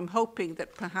 So I'm hoping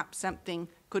that perhaps something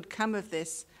could come of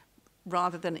this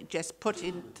rather than it just put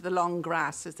into the long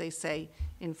grass, as they say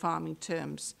in farming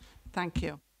terms. Thank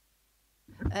you.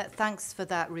 Thanks for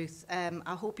that, Ruth.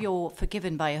 I hope you're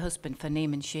forgiven by your husband for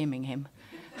name and shaming him.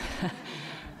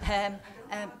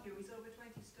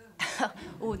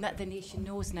 Oh, that the nation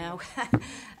knows now.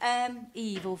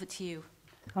 Eve, over to you.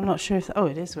 I'm not sure if... Oh,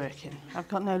 it is working. I've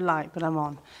got no light, but I'm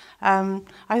on.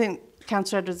 I think,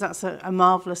 Councillor Edwards, that's a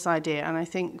marvellous idea, and I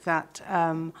think that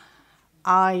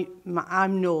I'm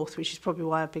North, which is probably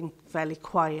why I've been fairly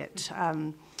quiet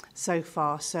so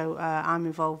far. So I'm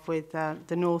involved with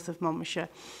the north of Monmouthshire,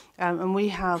 and we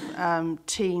have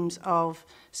teams of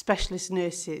specialist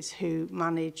nurses who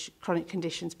manage chronic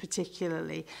conditions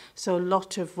particularly. So a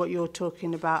lot of what you're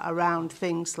talking about around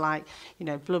things like, you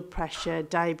know, blood pressure,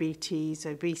 diabetes,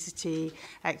 obesity,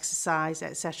 exercise,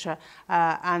 etc.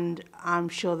 And I'm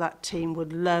sure that team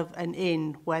would love an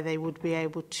inn where they would be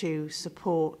able to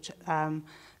support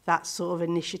that sort of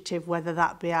initiative, whether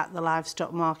that be at the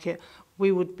livestock market.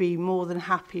 We would be more than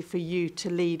happy for you to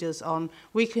lead us on.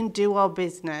 We can do our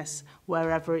business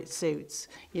wherever it suits.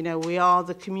 You know, we are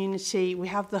the community. We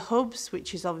have the hubs,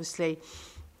 which is obviously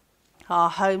our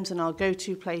homes and our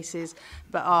go-to places,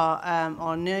 but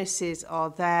our nurses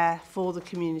are there for the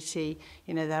community.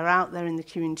 You know, they're out there in the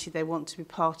community. They want to be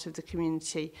part of the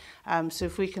community. So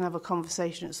if we can have a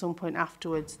conversation at some point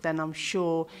afterwards, then I'm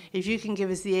sure if you can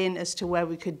give us the in as to where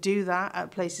we could do that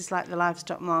at places like the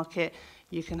livestock market,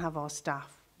 you can have our staff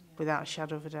without a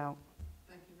shadow of a doubt.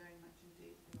 Thank you very much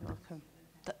indeed. You're welcome.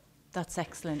 That's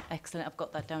excellent, excellent. I've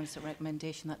got that down as a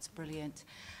recommendation. That's brilliant.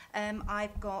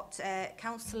 I've got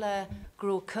Councillor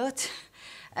Growcut,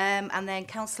 and then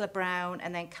Councillor Brown,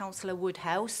 and then Councillor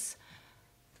Woodhouse.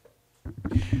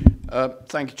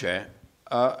 Thank you, Chair.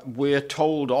 We're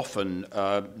told often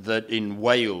that in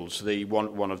Wales,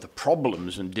 one of the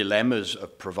problems and dilemmas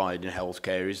of providing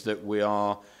healthcare is that we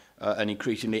are an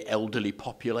increasingly elderly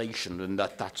population, and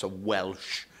that's a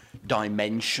Welsh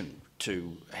dimension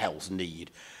to health need.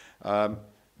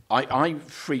 I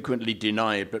frequently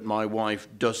deny it, but my wife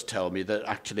does tell me that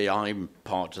actually I'm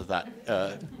part of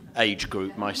that age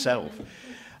group myself.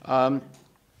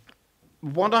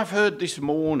 What I've heard this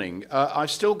morning,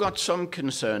 I've still got some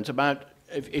concerns about,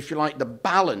 if you like, the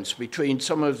balance between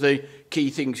some of the key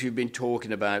things you've been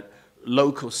talking about,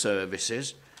 local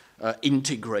services,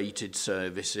 integrated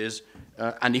services,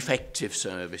 and effective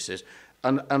services.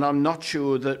 And I'm not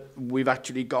sure that we've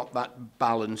actually got that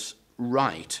balance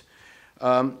right.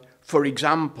 For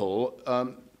example,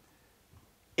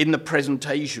 in the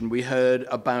presentation we heard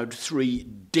about 3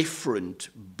 different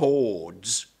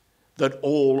boards that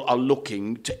all are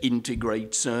looking to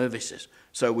integrate services.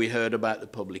 So we heard about the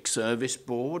Public Service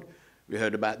Board, we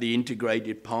heard about the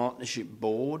Integrated Partnership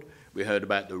Board, we heard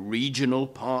about the Regional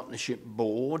Partnership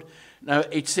Board. Now,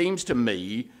 it seems to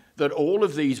me that all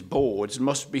of these boards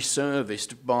must be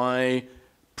serviced by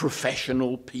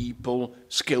professional people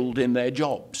skilled in their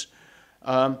jobs.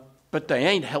 But they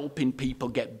ain't helping people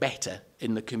get better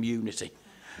in the community.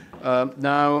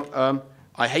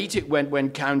 I hate it when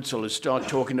councillors start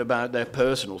talking about their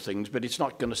personal things, but it's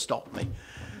not going to stop me.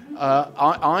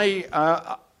 I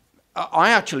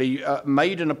actually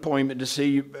made an appointment to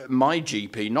see my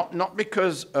GP, not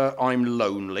because I'm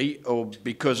lonely or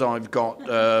because I've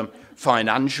got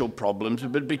financial problems,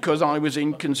 but because I was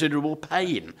in considerable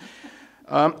pain.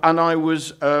 And I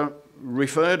was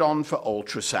referred on for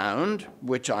ultrasound,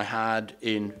 which I had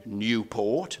in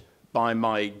Newport by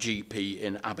my GP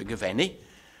in Abergavenny.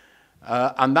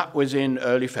 And that was in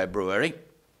early February.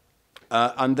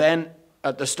 And then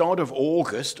at the start of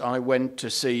August, I went to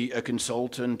see a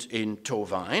consultant in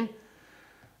Torfaen.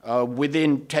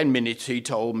 Within 10 minutes, he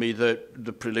told me that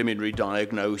the preliminary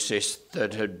diagnosis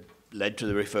that had led to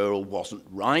the referral wasn't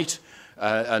right,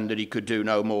 and that he could do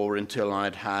no more until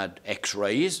I'd had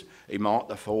x-rays. He marked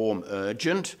the form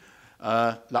urgent.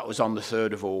 That was on the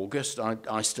 3rd of August.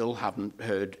 I still haven't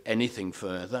heard anything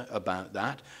further about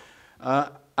that.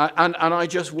 And I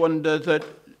just wonder that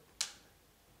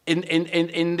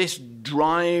in this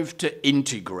drive to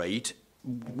integrate,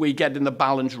 we're getting the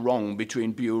balance wrong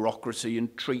between bureaucracy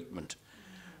and treatment,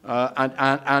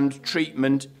 and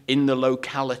treatment in the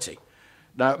locality.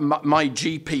 Now, my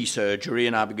GP surgery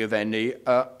in Abergavenny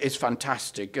is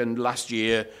fantastic, and last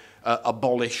year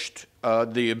abolished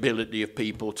the ability of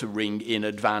people to ring in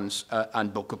advance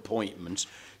and book appointments.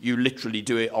 You literally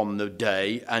do it on the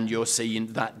day, and you're seen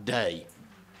that day.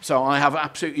 So I have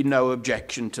absolutely no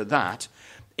objection to that.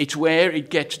 It's where it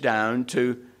gets down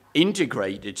to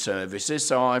integrated services.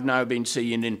 So I've now been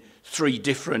seen in 3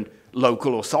 different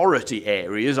local authority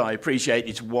areas. I appreciate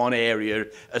it's one area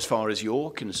as far as you're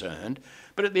concerned.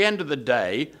 But at the end of the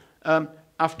day,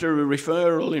 after a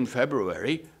referral in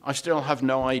February, I still have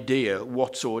no idea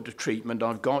what sort of treatment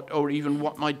I've got or even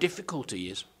what my difficulty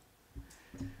is.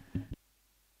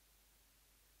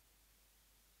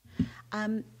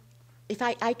 If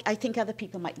I think other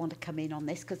people might want to come in on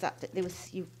this, because there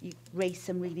was you raised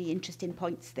some really interesting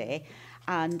points there,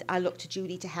 and I look to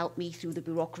Julie to help me through the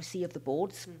bureaucracy of the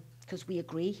boards, because we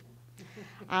agree.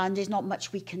 And there's not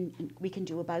much we can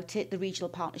do about it. The Regional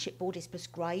Partnership Board is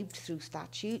prescribed through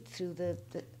statute, through the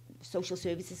Social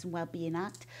Services and Wellbeing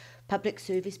Act. Public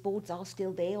service boards are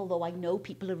still there, although I know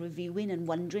people are reviewing and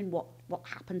wondering what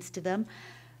happens to them.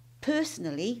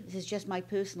 Personally, this is just my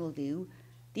personal view,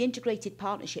 the Integrated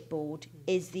Partnership Board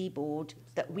is the board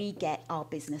that we get our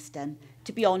business done.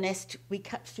 To be honest, we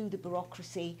cut through the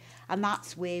bureaucracy, and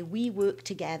that's where we work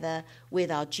together with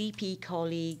our GP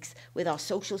colleagues, with our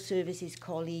social services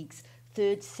colleagues,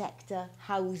 third sector,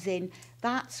 housing.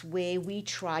 That's where we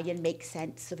try and make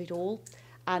sense of it all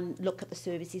and look at the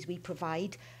services we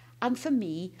provide. And for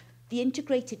me, the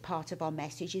integrated part of our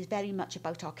message is very much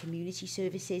about our community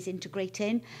services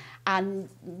integrating, and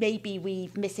maybe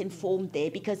we've misinformed there,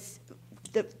 because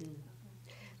the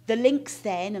links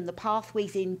then and the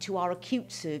pathways into our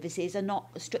acute services are not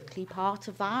strictly part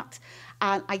of that.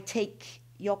 And I take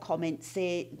your comments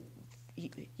there.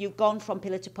 You've gone from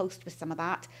pillar to post with some of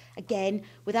that, again,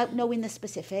 without knowing the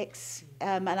specifics.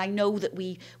 And I know that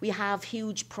we have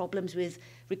huge problems with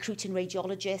recruiting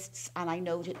radiologists, and I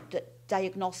know that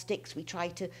diagnostics, we try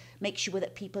to make sure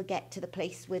that people get to the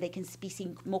place where they can be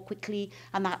seen more quickly,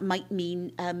 and that might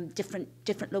mean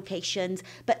different locations.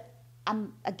 But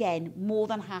I'm, again, more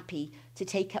than happy to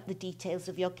take up the details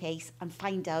of your case and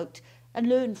find out and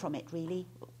learn from it, really,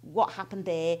 what happened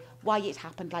there, why it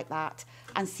happened like that,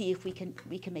 and see if we can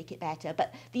make it better.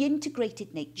 But the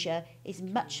integrated nature is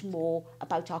much more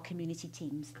about our community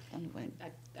teams.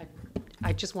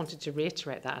 I just wanted to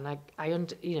reiterate that,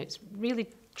 and it's really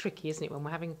tricky, isn't it, when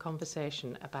we're having a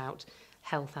conversation about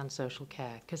health and social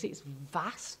care, because it's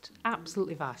vast,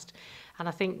 absolutely vast. And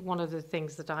I think one of the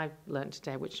things that I've learned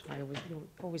today, which I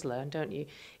always learn, don't you,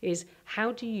 is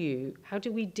how do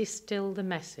we distill the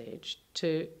message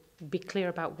to be clear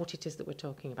about what it is that we're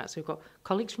talking about. So we've got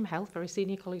colleagues from health, very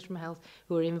senior colleagues from health,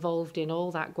 who are involved in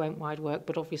all that Gwent-wide work,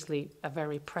 but obviously are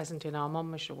very present in our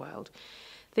Monmouthshire world.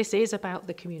 This is about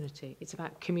the community. It's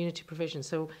about community provision.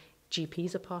 So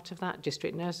GPs are part of that,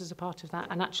 district nurses are part of that,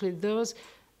 and actually those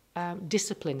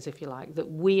disciplines, if you like, that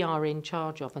we are in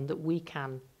charge of and that we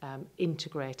can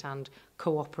integrate and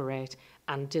cooperate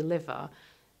and deliver,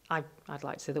 I'd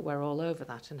like to say that we're all over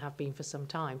that and have been for some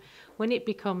time. When it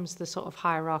becomes the sort of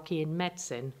hierarchy in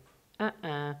medicine,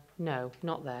 no,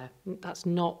 not there. That's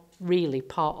not really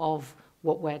part of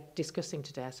what we're discussing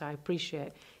today. So I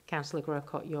appreciate, Councillor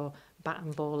Grocott, your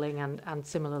baton balling, and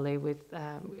similarly with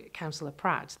Councillor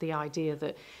Pratt, the idea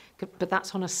that, but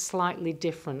that's on a slightly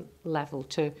different level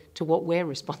to what we're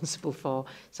responsible for.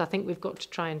 So I think we've got to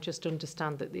try and just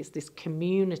understand that there's this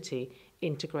community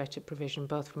integrated provision,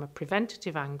 both from a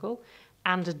preventative angle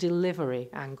and a delivery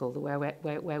angle,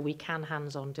 where we can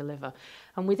hands-on deliver.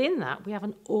 And within that, we have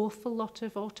an awful lot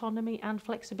of autonomy and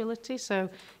flexibility. So,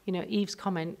 Eve's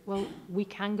comment, well, we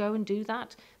can go and do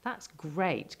that. That's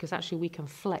great, because actually we can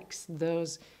flex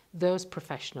those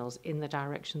professionals in the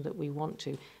direction that we want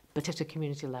to, but at a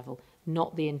community level,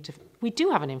 not the we do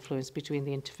have an influence between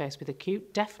the interface with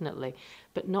acute, definitely,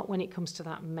 but not when it comes to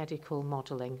that medical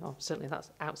modelling. Or certainly that's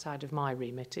outside of my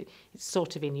remit. It's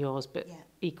sort of in yours, but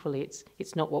equally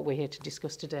it's not what we're here to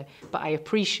discuss today. But I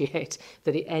appreciate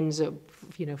that it ends up,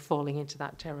 falling into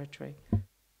that territory.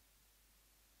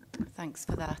 Thanks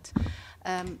for that.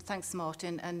 Thanks,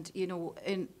 Martin. And,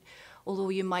 although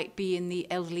you might be in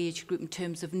the elderly age group in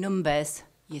terms of numbers,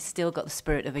 you still got the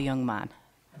spirit of a young man.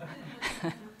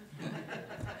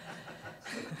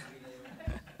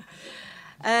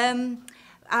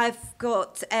 I've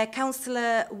got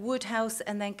Councillor Woodhouse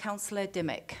and then Councillor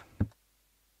Dimmick.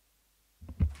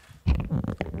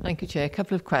 Thank you, Chair. A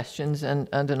couple of questions and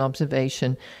an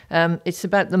observation. It's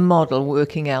about the model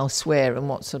working elsewhere and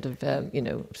what sort of,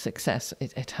 success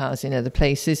it has in other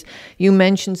places. You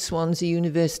mentioned Swansea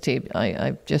University.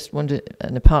 I just wondered,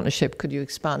 in a partnership, could you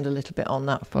expand a little bit on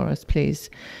that for us,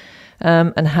 please?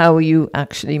 And how are you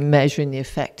actually measuring the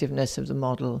effectiveness of the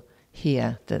model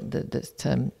here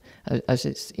as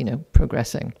it's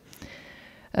progressing?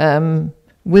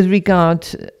 With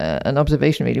regard an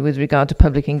observation really with regard to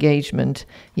public engagement,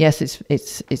 yes,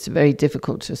 it's very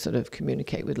difficult to sort of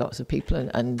communicate with lots of people,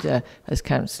 and as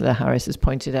Councillor Harris has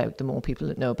pointed out, the more people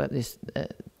that know about this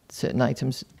certain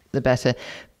items, the better.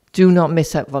 Do not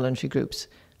miss out voluntary groups.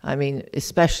 I mean,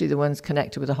 especially the ones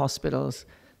connected with the hospitals.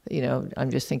 You know,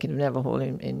 I'm just thinking of Neverhall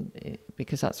in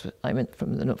because that's what I went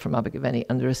from Abergavenny,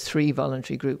 and there are 3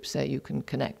 voluntary groups there you can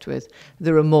connect with.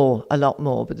 There are more, a lot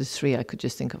more, but there's 3 I could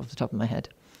just think of off the top of my head.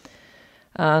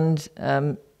 And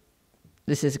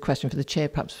this is a question for the chair,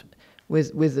 perhaps,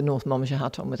 with the North Monmouthshire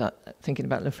hat on, without thinking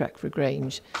about Llynfrecfra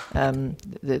Grange.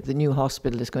 The new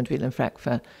hospital is going to be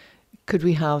Llynfrecfra. Could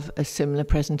we have a similar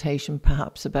presentation,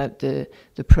 perhaps, about the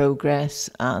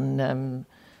progress and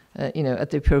you know,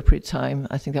 at the appropriate time?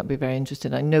 I think that'd be very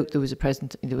interesting. I note there was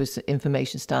an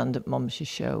information stand at Monmouthshire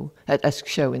show, at a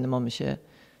show in the Monmouthshire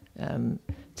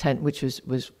tent, which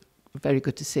was very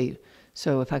good to see.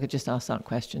 So if I could just ask that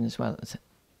question as well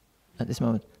at this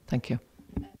moment. Thank you.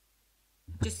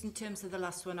 Just in terms of the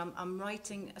last one, I'm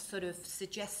writing a sort of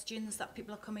suggestions that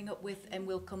people are coming up with, and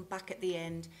we'll come back at the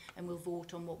end and we'll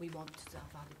vote on what we want to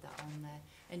have added that on there.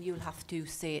 And you'll have to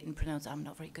say it and pronounce it. I'm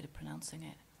not very good at pronouncing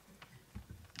it.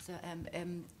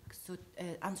 So,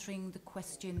 answering the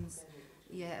questions,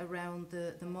 around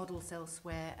the models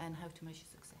elsewhere and how to measure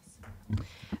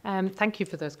success. Thank you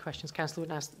for those questions, Councillor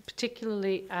Woodhouse.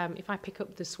 Particularly, if I pick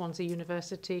up the Swansea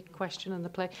University question and the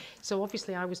play. So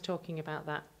obviously I was talking about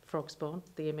that Frogspawn,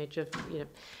 the image of, you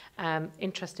know,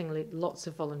 interestingly, lots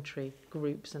of voluntary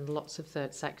groups and lots of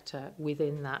third sector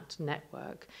within that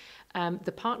network.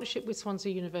 The partnership with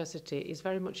Swansea University is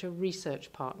very much a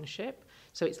research partnership.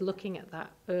 So it's looking at that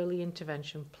early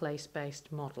intervention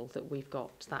place-based model that we've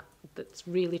got, that's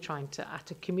really trying to,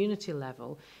 at a community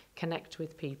level, connect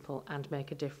with people and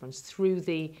make a difference through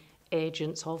the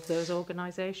agents of those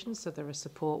organisations. So there are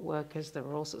support workers, there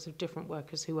are all sorts of different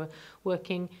workers who are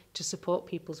working to support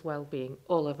people's well-being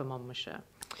all over Monmouthshire.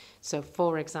 So,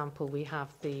 for example, we have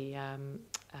the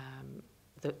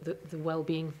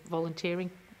well-being volunteering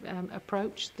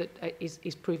approach that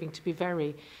is proving to be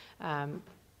very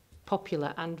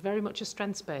popular and very much a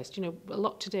strengths-based. You know, a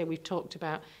lot today we've talked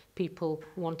about people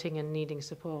wanting and needing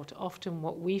support. Often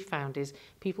what we found is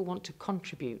people want to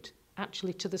contribute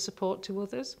actually to the support to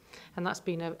others, and that's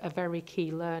been a very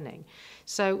key learning.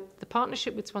 So the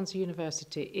partnership with Swansea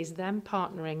University is them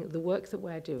partnering the work that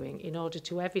we're doing in order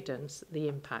to evidence the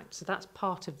impact. So that's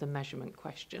part of the measurement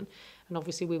question, and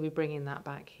obviously we'll be bringing that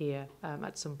back here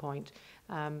at some point.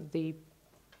 The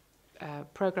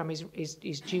programme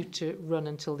is due to run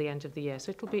until the end of the year,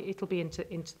 so it'll be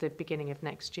into the beginning of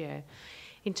next year.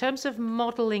 In terms of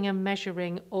modelling and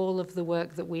measuring all of the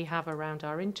work that we have around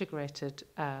our integrated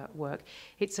work,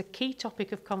 it's a key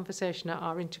topic of conversation at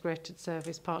our Integrated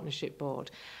Service Partnership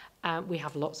Board. We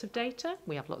have lots of data,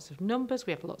 we have lots of numbers,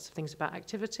 we have lots of things about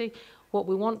activity. What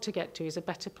we want to get to is a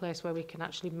better place where we can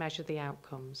actually measure the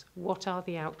outcomes. What are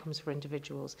the outcomes for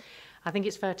individuals? I think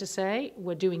it's fair to say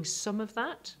we're doing some of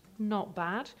that, not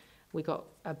bad. We got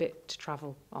a bit to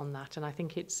travel on that, and I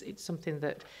think it's something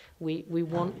that we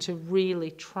want to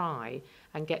really try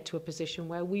and get to a position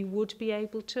where we would be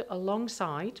able to,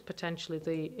 alongside potentially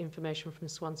the information from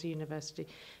Swansea University,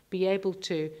 be able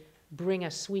to bring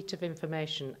a suite of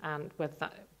information, and whether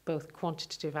that both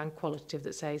quantitative and qualitative,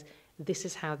 that says this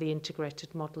is how the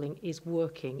integrated modelling is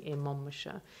working in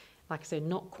Monmouthshire. Like I say,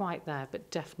 not quite there,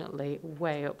 but definitely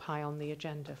way up high on the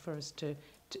agenda for us to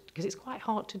because it's quite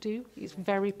hard to do. It's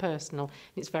very personal,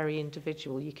 it's very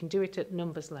individual. You can do it at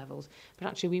numbers levels, but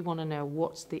actually we want to know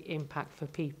what's the impact for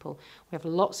people. We have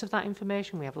lots of that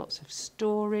information, we have lots of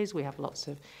stories, we have lots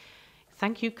of,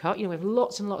 thank you, Cut, you know, we have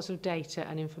lots and lots of data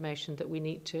and information that we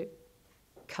need to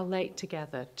collate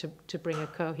together to bring a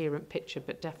coherent picture,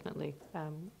 but definitely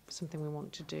something we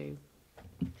want to do.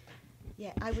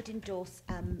 Yeah, I would endorse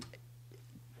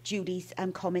Julie's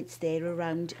comments there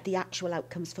around the actual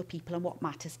outcomes for people and what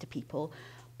matters to people.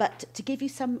 But to give you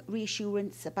some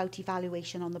reassurance about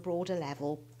evaluation on the broader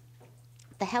level,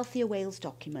 the Healthier Wales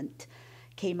document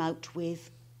came out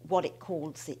with what it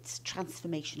calls its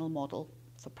transformational model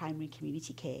for primary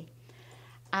community care.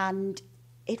 And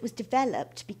it was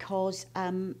developed because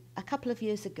a couple of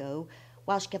years ago,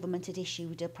 Welsh Government had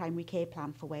issued a primary care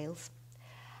plan for Wales,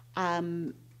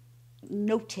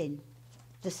 noting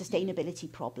the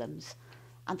sustainability problems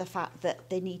and the fact that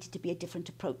there needed to be a different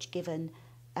approach given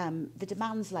the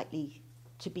demands likely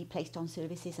to be placed on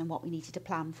services and what we needed to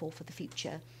plan for the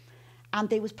future. And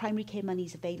there was primary care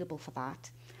monies available for that.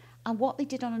 And what they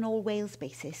did on an all Wales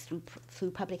basis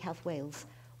through Public Health Wales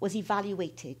was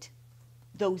evaluated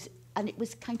those, and it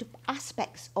was kind of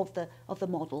aspects of the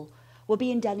model were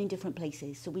being done in different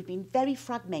places. So we've been very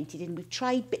fragmented and we've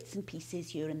tried bits and pieces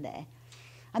here and there.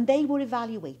 And they were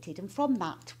evaluated, and from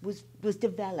that was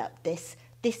developed this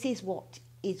is what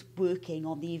is working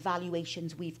on the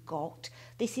evaluations we've got.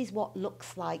 This is what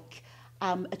looks like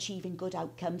achieving good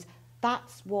outcomes.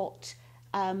 That's what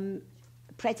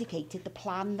predicated the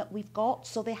plan that we've got.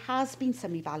 So there has been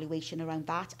some evaluation around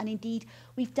that, and indeed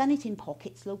we've done it in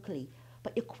pockets locally.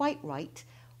 But you're quite right.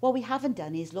 What we haven't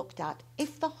done is looked at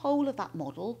if the whole of that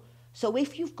model, so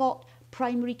if you've got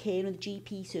primary care and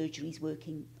GP surgeries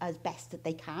working as best that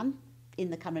they can in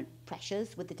the current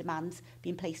pressures with the demands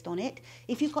being placed on it,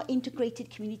 if you've got integrated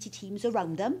community teams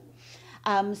around them,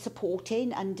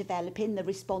 supporting and developing the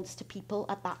response to people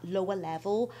at that lower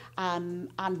level, and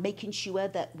making sure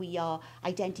that we are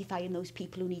identifying those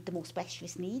people who need the more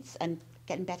specialist needs and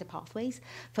getting better pathways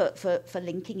for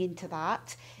linking into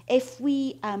that. If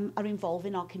we are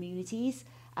involving our communities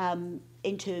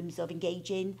in terms of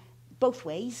engaging both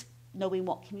ways, knowing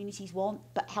what communities want,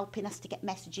 but helping us to get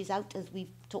messages out, as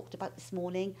we've talked about this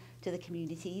morning, to the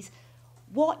communities.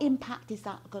 What impact is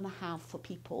that going to have for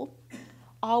people?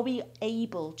 Are we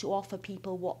able to offer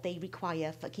people what they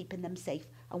require for keeping them safe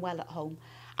and well at home?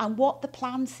 And what the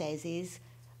plan says is,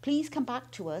 please come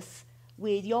back to us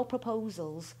with your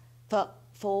proposals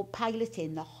for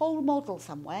piloting the whole model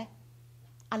somewhere,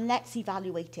 and let's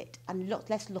evaluate it and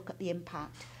let's look at the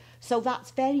impact. So that's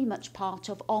very much part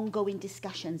of ongoing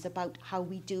discussions about how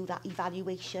we do that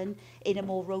evaluation in a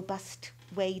more robust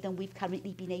way than we've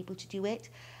currently been able to do it.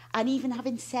 And even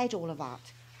having said all of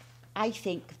that, I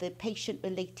think the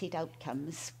patient-related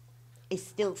outcomes is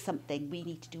still something we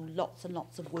need to do lots and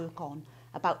lots of work on,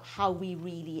 about how we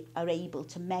really are able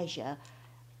to measure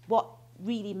what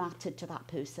really mattered to that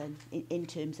person in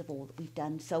terms of all that we've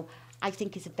done. So I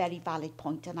think it's a very valid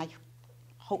point, and I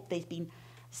hope there's been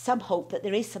some hope that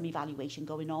there is some evaluation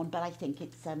going on, but I think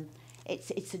it's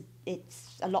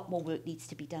a lot more work needs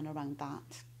to be done around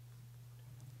that.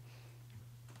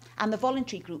 And the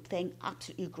voluntary group thing,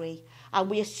 absolutely agree. And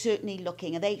we are certainly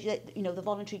looking, and they, you know, the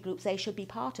voluntary groups, they should be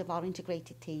part of our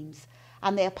integrated teams,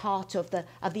 and they are part of the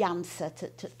answer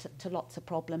to lots of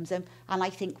problems. And I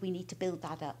think we need to build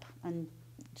that up, and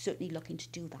certainly looking to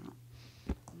do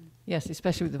that. Yes,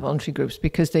 especially with the voluntary groups,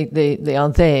 because they are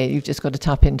there. You've just got to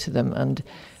tap into them, and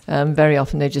very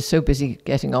often they're just so busy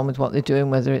getting on with what they're doing,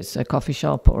 whether it's a coffee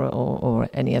shop or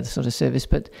any other sort of service.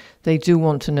 But they do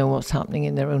want to know what's happening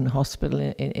in their own hospital,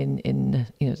 in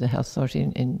you know, the health authority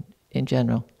in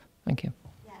general. Thank you.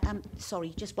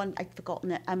 Sorry, just one, I'd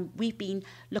forgotten it. We've been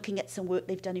looking at some work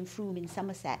they've done in Frome in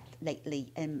Somerset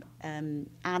lately,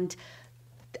 and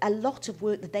a lot of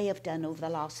work that they have done over the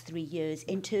last 3 years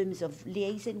in terms of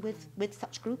liaising with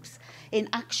such groups, in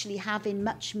actually having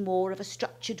much more of a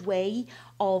structured way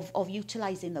of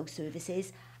utilising those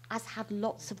services, has had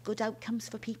lots of good outcomes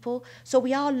for people. So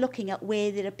we are looking at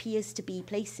where there appears to be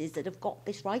places that have got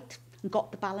this right and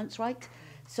got the balance right.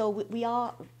 So we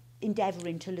are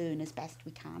endeavouring to learn as best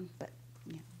we can, but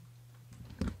yeah.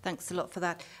 Thanks a lot for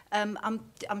that. I'm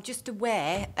just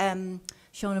aware,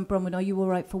 Sean and Bronwyn, are you all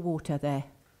right for water there?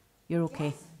 You're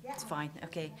okay? Yes. That's fine,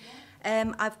 okay.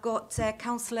 I've got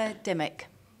Councillor Dimmick.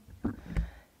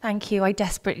 Thank you. I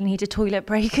desperately need a toilet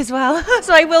break as well,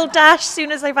 so I will dash as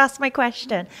soon as I've asked my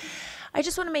question. I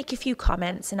just want to make a few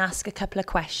comments and ask a couple of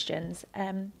questions.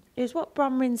 Is what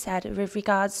Bronwyn said with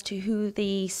regards to who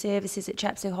the services at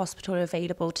Chepstow Hospital are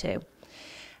available to.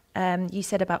 You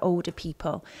said about older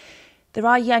people. There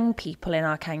are young people in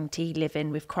our county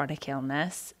living with chronic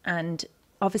illness, and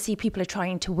obviously people are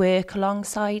trying to work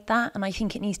alongside that, and I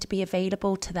think it needs to be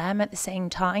available to them at the same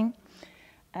time.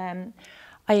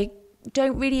 I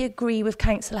don't really agree with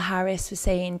Councillor Harris for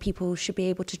saying people should be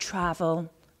able to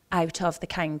travel out of the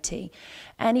county.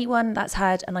 Anyone that's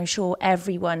had, and I'm sure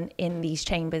everyone in these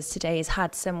chambers today has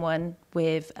had someone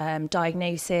with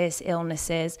diagnosis,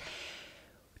 illnesses,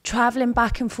 travelling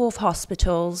back and forth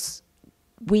hospitals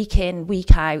week in,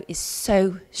 week out is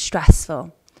so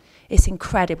stressful. It's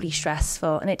incredibly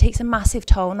stressful, and it takes a massive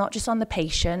toll, not just on the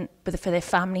patient, but for their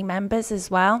family members as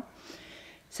well.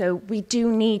 So we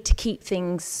do need to keep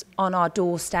things on our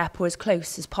doorstep or as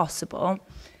close as possible.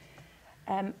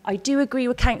 I do agree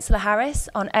with Councillor Harris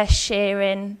on us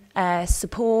sharing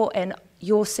support and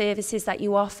your services that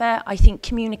you offer. I think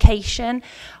communication,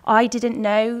 I didn't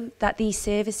know that these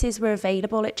services were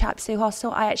available at Chepstow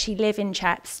Hospital. I actually live in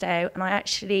Chepstow, and I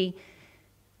actually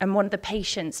am one of the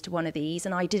patients to one of these,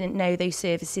 and I didn't know those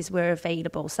services were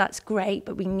available. So that's great,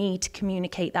 but we need to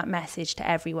communicate that message to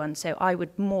everyone. So I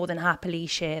would more than happily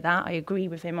share that. I agree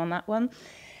with him on that one.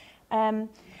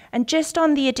 And just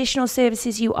on the additional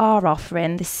services you are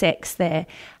offering, the 6 there,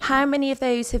 how many of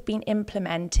those have been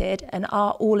implemented, and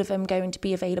are all of them going to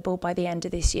be available by the end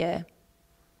of this year?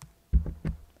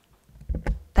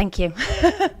 Thank you.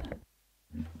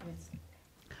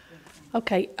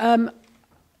 Okay.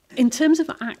 In terms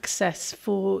of access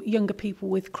for younger people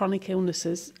with chronic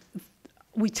illnesses,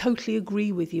 we totally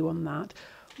agree with you on that.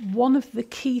 one of the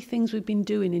key things we've been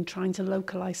doing in trying to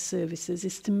localise services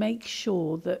is to make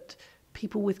sure that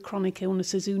people with chronic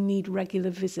illnesses who need regular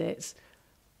visits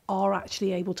are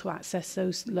actually able to access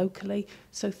those locally.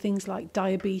 So things like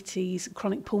diabetes,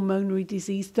 chronic pulmonary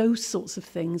disease, those sorts of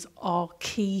things are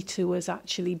key to us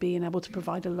actually being able to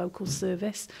provide a local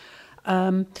service.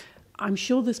 I'm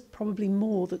sure there's probably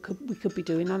more that we could be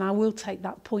doing, and I will take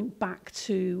that point back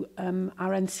to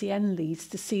our NCN leads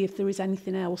to see if there is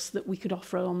anything else that we could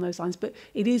offer along those lines. But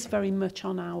it is very much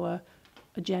on our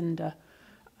agenda.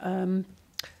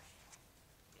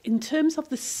 In terms of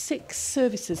the 6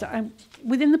 services,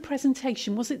 within the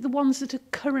presentation, was it the ones that are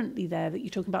currently there that you're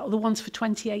talking about, or the ones for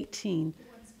 2018? The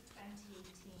ones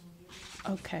for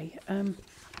 2018. Okay.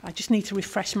 I just need to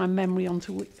refresh my memory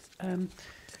onto what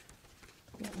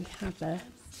we have there.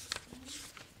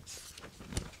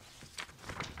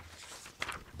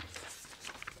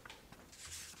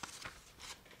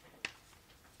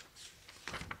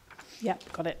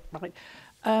 Yep, got it. Right.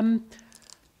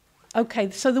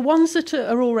 Okay, so the ones that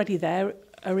are already there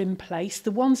are in place. The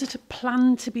ones that are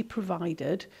planned to be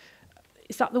provided,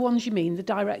 is that the ones you mean, the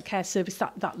direct care service,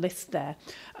 that list there?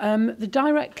 The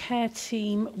direct care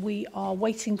team, we are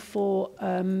waiting for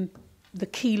the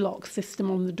key lock system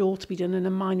on the door to be done and a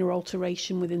minor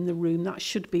alteration within the room. That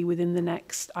should be within the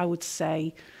next, I would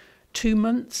say, 2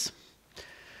 months.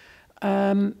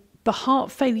 The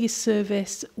heart failure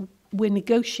service, we're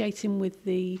negotiating with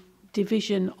the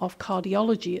division of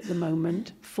cardiology at the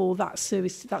moment for that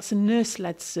service. That's a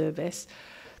nurse-led service.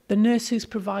 The nurse who's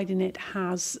providing it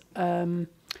has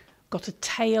got a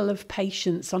tail of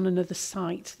patients on another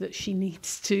site that she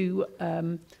needs to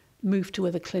move to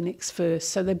other clinics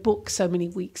first. So they book so many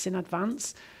weeks in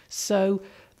advance. So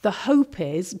the hope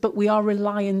is, but we are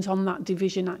reliant on that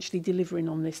division actually delivering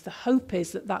on this, the hope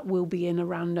is that that will be in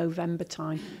around November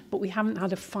time, but we haven't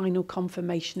had a final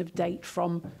confirmation of date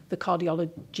from the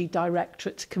cardiology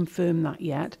directorate to confirm that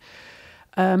yet.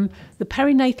 The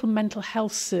perinatal mental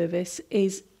health service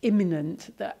is imminent.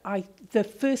 The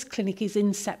first clinic is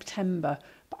in September,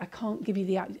 but I can't give you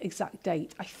the exact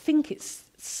date. I think it's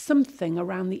something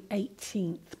around the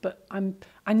 18th, but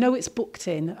I know it's booked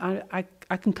in.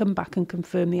 I can come back and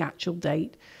confirm the actual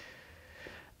date.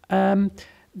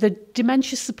 The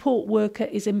dementia support worker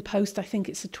is in post. I think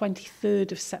it's the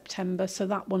 23rd of September, so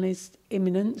that one is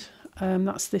imminent.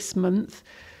 That's this month.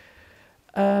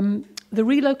 The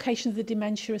relocation of the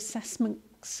dementia assessment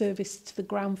service to the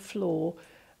ground floor,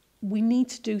 we need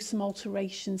to do some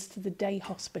alterations to the day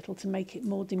hospital to make it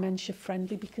more dementia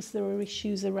friendly, because there are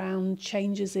issues around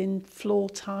changes in floor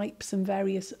types and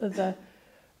various other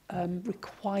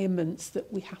requirements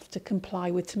that we have to comply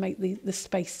with to make the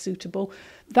space suitable.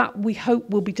 That we hope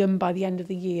will be done by the end of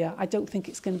the year. I don't think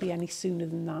it's going to be any sooner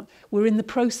than that. We're in the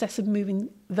process of moving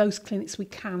those clinics we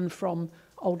can from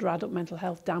older adult mental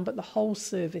health down, but the whole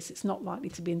service, it's not likely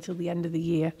to be until the end of the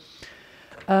year.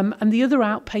 And the other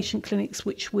outpatient clinics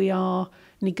which we are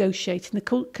negotiating,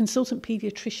 the consultant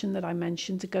paediatrician that I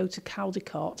mentioned to go to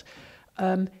Caldicot,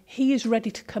 he is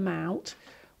ready to come out.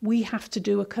 We have to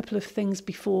do a couple of things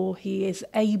before he is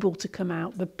able to come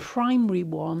out. The primary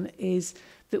one is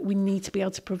that we need to be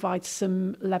able to provide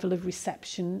some level of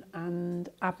reception and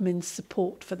admin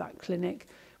support for that clinic,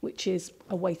 which is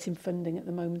awaiting funding at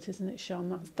the moment, isn't it,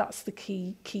 Sean? That's the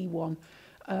key one.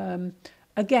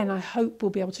 Again, I hope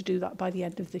we'll be able to do that by the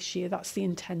end of this year. That's the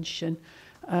intention.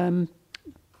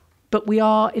 But we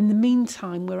are, in the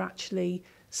meantime, we're actually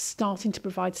starting to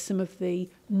provide some of the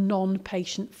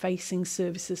non-patient facing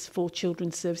services for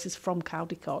children's services from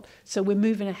Caldicot. So we're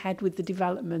moving ahead with the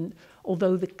development,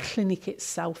 although the clinic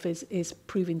itself is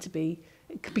proving to be,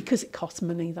 because it costs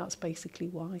money, that's basically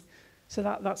why. So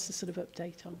that's the sort of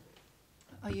update on.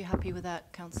 Are you happy with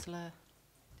that, Councillor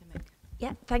Dimmick?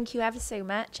 Yeah, thank you ever so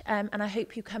much. And I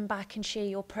hope you come back and share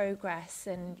your progress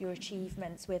and your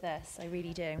achievements with us. I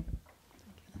really do.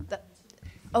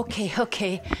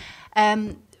 Okay.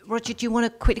 Roger, do you want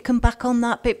to quickly come back on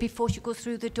that bit before she goes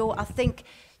through the door? I think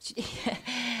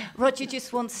Roger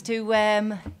just wants to...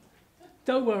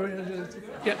 Don't worry.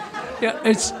 Yeah.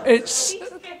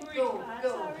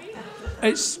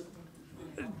 It's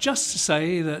just to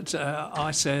say that I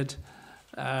said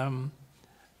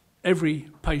every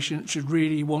patient should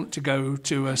really want to go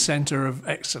to a centre of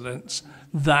excellence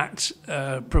that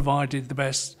provided the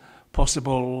best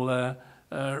possible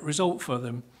result for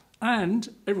them. And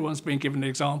everyone's been given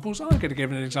examples. I'm going to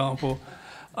give an example.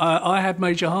 I had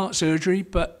major heart surgery,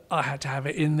 but I had to have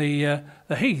it in the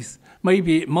Heath.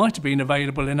 Maybe it might have been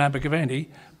available in Abergavenny,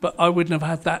 but I wouldn't have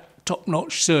had that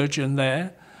top-notch surgeon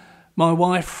there. my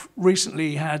wife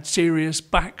recently had serious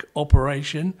back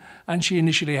operation, and she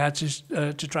initially had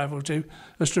to travel to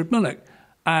Ystrad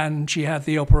and she had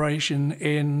the operation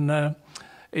in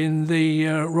the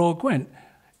Royal Gwent.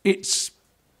 It's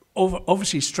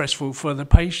obviously stressful for the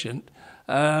patient,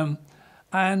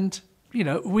 and you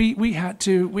know we had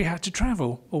to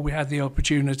travel, or we had the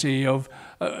opportunity of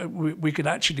we could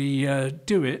actually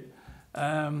do it,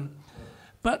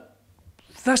 but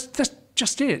that's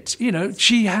just it. You know,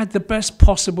 she had the best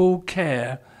possible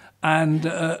care and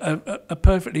a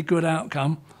perfectly good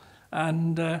outcome,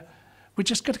 and we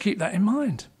just got to keep that in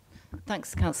mind.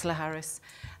 Thanks, Councillor Harris.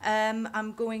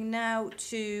 I'm going now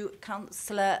to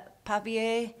Councillor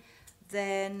Pavier,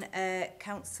 then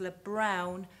Councillor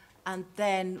Brown, and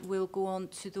then we'll go on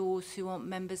to those who aren't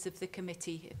members of the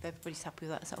committee, if everybody's happy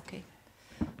with that. Is that okay?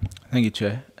 Thank you,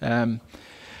 Chair.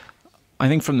 I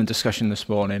think from the discussion this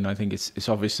morning, I think it's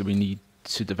obvious that we need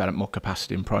to develop more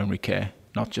capacity in primary care,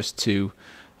 not just to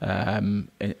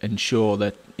ensure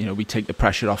that we take the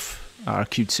pressure off our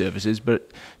acute services,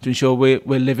 but to ensure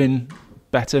we're living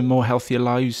better, more healthier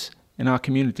lives in our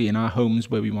community, in our homes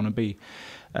where we want to be.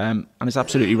 And it's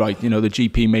absolutely right. The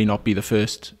GP may not be the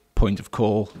first point of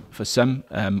call for some.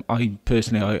 I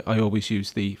personally, I always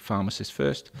use the pharmacist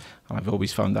first, and I've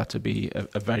always found that to be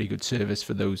a very good service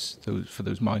for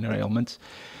those minor ailments.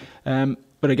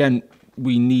 But again,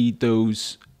 we need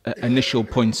those initial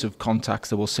points of contacts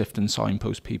that will sift and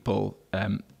signpost people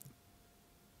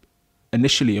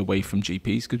initially away from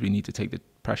GPs, because we need to take the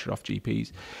pressure off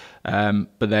GPs.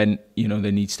 But then,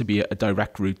 there needs to be a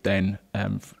direct route then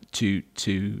to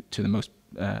the most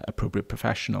appropriate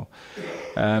professional.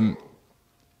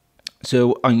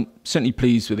 So I'm certainly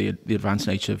pleased with the advanced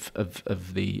nature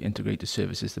of the integrated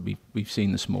services that we've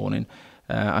seen this morning.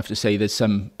 I have to say there's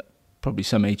probably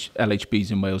some LHBs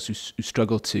in Wales who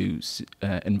struggle to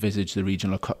envisage the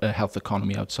regional health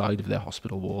economy outside of their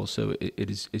hospital walls. So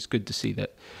it's good to see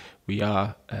that we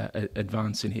are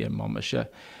advancing here in Monmouthshire.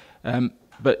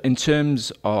 But in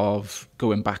terms of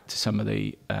going back to some of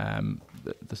the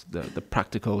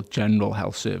practical general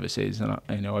health services, and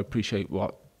I appreciate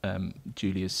what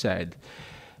Julie has said,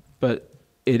 but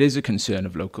it is a concern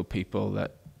of local people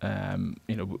that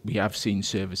we have seen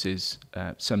services,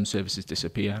 some services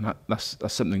disappear, and that's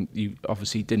something you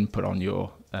obviously didn't put on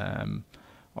your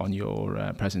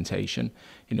presentation.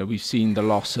 We've seen the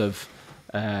loss of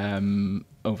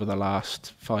over the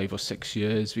last 5 or 6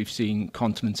 years. We've seen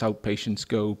continence outpatients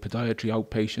go, podiatry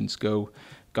outpatients go,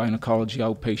 gynecology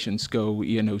outpatients go,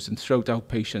 ear, nose and throat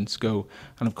outpatients go,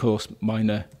 and of course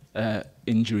minor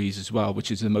injuries as well, which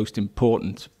is the most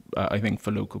important, I think, for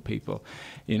local people.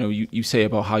 You say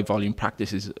about high volume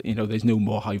practices, there's no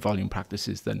more high volume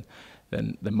practices than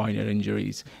the minor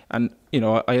injuries. And,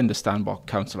 I understand what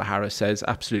Councillor Harris says,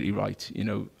 absolutely right.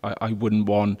 I wouldn't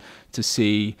want to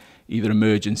see either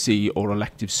emergency or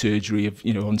elective surgery of,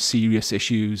 on serious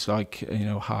issues like,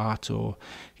 heart, or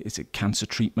is it cancer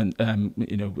treatment,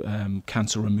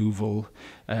 cancer removal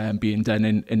being done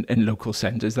in local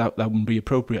centres. That wouldn't be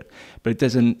appropriate. But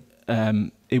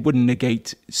it wouldn't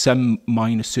negate some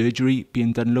minor surgery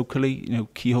being done locally,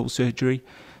 keyhole surgery.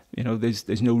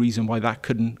 There's no reason why that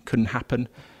couldn't happen.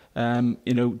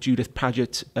 Judith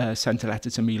Paget sent a letter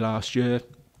to me last year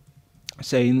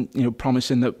saying,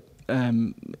 promising that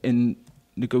in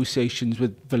negotiations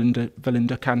with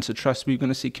Valinda Cancer Trust, we're going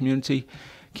to see community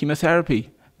chemotherapy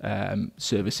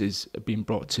services being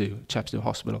brought to Chepstow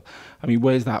Hospital. I mean,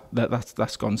 where's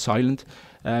that's gone silent?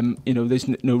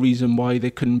 There's no reason why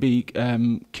there couldn't be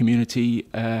community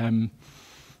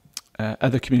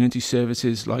other community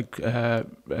services like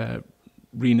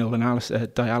renal analysis,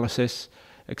 dialysis,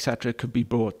 etc., could be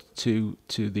brought to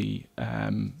the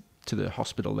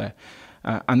hospital there.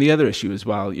 And the other issue as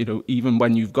well, even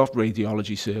when you've got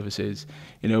radiology services,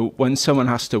 when someone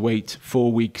has to wait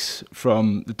 4 weeks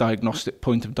from the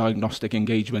point of diagnostic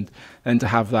engagement, then to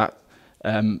have that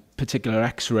particular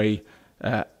X-ray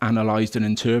analysed and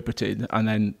interpreted, and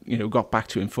then got back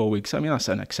to in 4 weeks. I mean, that's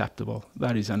unacceptable.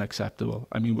 That is unacceptable.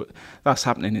 I mean, that's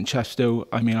happening in Chepstow.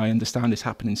 I mean, I understand it's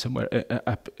happening somewhere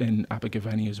up in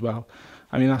Abergavenny as well.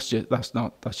 I mean, that's just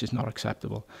not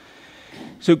acceptable.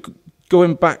 So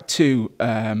going back to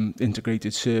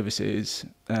integrated services,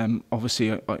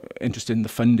 obviously interested in the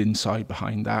funding side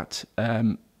behind that.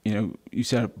 You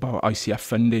said about ICF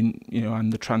funding,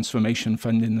 and the transformation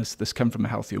funding that's come from a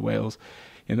Healthier Wales.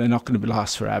 They're not going to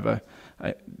last forever.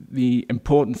 The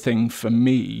important thing for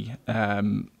me,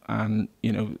 and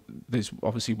there's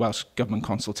obviously Welsh Government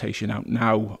consultation out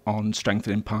now on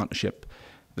strengthening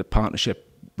the partnership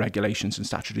regulations and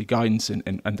statutory guidance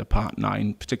under Part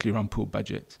 9, particularly around pool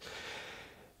budgets.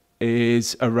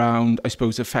 is around, I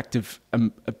suppose, effective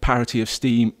parity of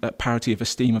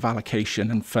esteem of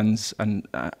allocation and funds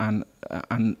and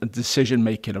decision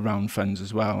making around funds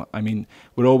as well. I mean,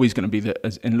 we're always going to be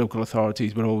as in local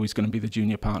authorities, we're always going to be the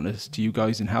junior partners to you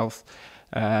guys in health,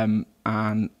 and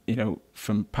you know,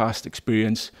 from past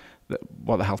experience,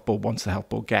 what the health board wants, the health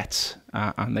board gets,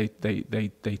 and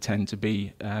they tend to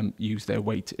be use their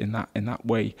weight in that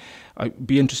way. I'd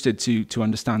be interested to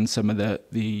understand some of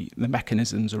the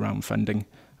mechanisms around funding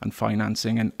and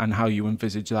financing and how you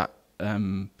envisage that.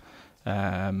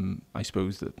 I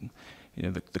suppose that, you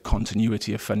know, the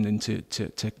continuity of funding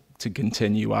to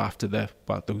continue after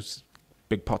those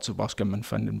big pots of Welsh Government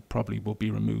funding probably will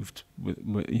be removed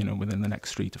within the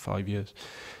next 3 to 5 years.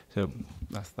 So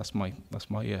that's my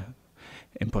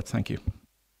input. Thank you.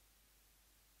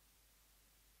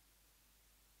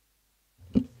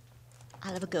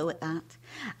 I'll have a go at that.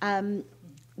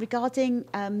 Regarding,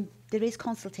 there is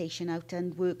consultation out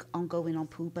and work ongoing on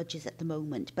pool budgets at the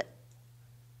moment, but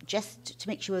just to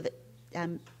make sure that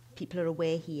people are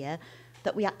aware here,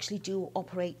 that we actually do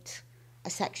operate a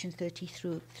Section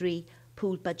 33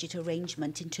 pooled budget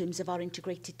arrangement in terms of our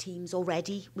integrated teams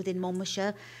already within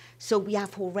Monmouthshire. So we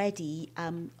have already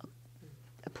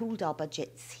pooled our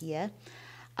budgets here.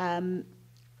 I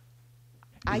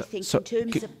think in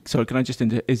terms of... Sorry, can I just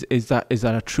is that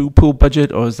a true pool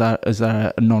budget, or is that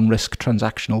a non-risk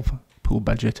transactional pool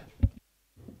budget?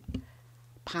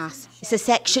 Pass. It's a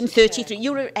Section 33.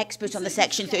 You're an expert on the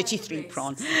Section 33,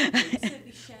 Pron.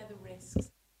 Certainly share the risks.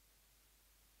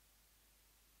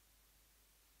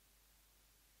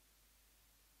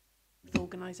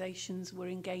 Organisations were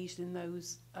engaged in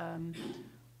those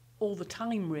all the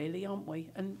time, really, aren't we?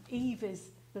 And Eve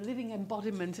is the living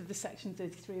embodiment of the Section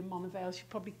 33 in Monavale. She'll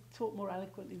probably talk more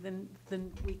eloquently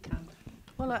than we can.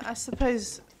 Well, I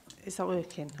suppose, is that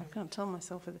working? I can't tell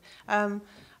myself.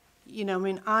 You know, I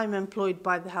mean, I'm employed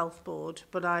by the Health Board,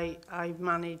 but I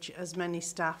manage as many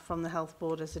staff from the Health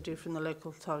Board as I do from the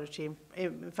local authority.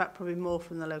 In fact, probably more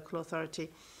from the local authority.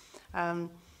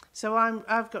 So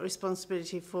I've got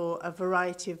responsibility for a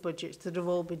variety of budgets that have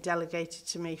all been delegated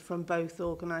to me from both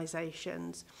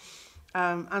organisations.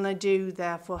 And I do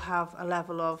therefore have a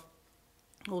level of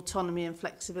autonomy and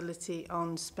flexibility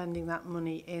on spending that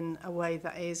money in a way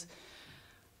that is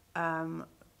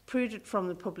prudent from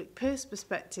the public purse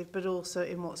perspective, but also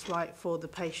in what's right for the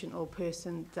patient or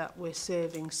person that we're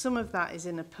serving. Some of that is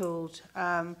in a pooled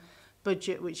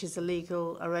budget, which is a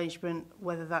legal arrangement,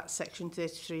 whether that's Section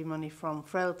 33 money from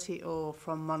Frailty or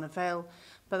from Monavale,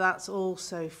 but that's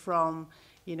also from,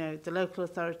 you know, the local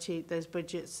authority. Those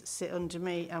budgets sit under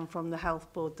me, and from the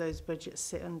Health Board, those budgets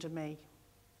sit under me.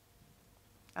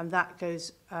 And that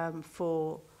goes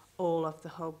for all of the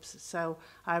hubs. So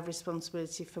I have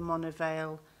responsibility for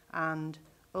Monavale and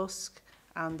Usk,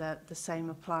 and the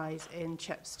same applies in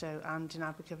Chepstow and in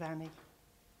Abergavenny.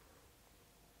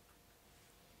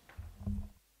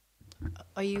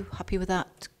 Are you happy with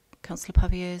that, Councillor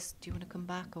Paviers? Do you want to come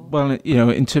back? Or? Well, you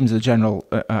know, in terms of the general,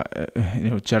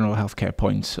 general healthcare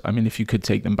points, I mean, if you could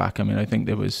take them back, I mean, I think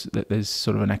there's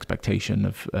sort of an expectation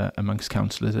of amongst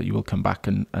councillors that you will come back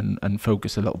and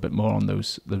focus a little bit more on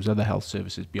those other health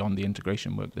services beyond the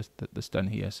integration work that's done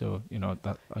here. So, you know,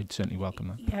 that I'd certainly welcome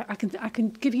that. Yeah, I can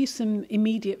give you some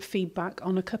immediate feedback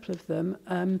on a couple of them.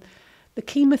 The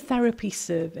chemotherapy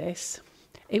service.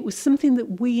 It was something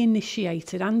that we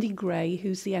initiated. Andy Gray,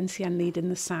 who's the NCN lead in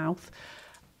the South,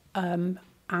 and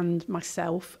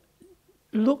myself,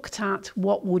 looked at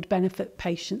what would benefit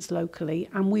patients locally,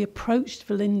 and we approached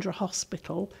Velindre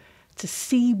Hospital to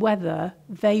see whether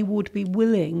they would be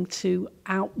willing to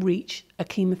outreach a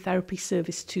chemotherapy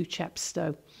service to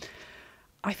Chepstow.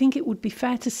 I think it would be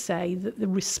fair to say that the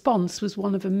response was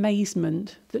one of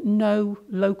amazement, that no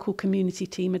local community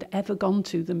team had ever gone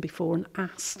to them before and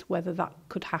asked whether that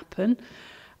could happen.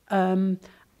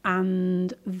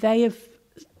 And they have,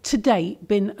 to date,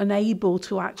 been unable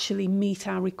to actually meet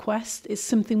our request. It's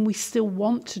something we still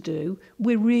want to do.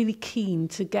 We're really keen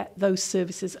to get those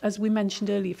services, as we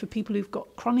mentioned earlier, for people who've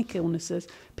got chronic illnesses,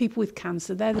 people with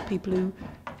cancer. They're the people who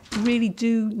really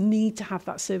do need to have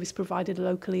that service provided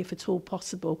locally if at all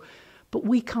possible. But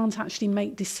we can't actually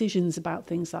make decisions about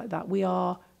things like that. We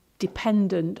are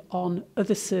dependent on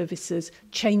other services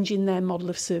changing their model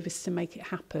of service to make it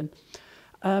happen.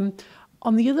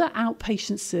 On the other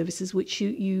outpatient services, which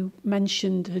you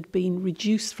mentioned had been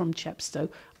reduced from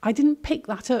Chepstow, I didn't pick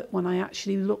that up when I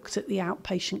actually looked at the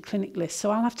outpatient clinic list.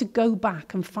 So I'll have to go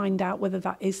back and find out whether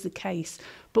that is the case.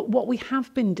 But what we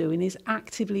have been doing is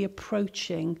actively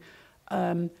approaching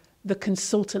the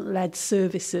consultant-led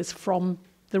services from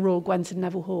the Royal Gwent and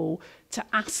Neville Hall, to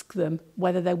ask them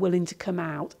whether they're willing to come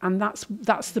out. And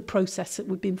that's the process that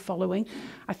we've been following.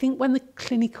 I think when the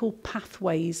clinical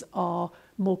pathways are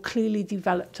more clearly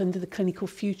developed under the Clinical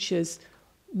Futures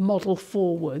model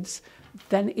forwards,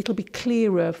 then it'll be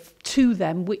clearer to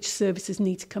them which services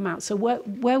need to come out. So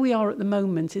where we are at the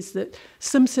moment is that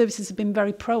some services have been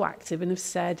very proactive and have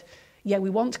said, yeah, we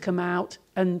want to come out,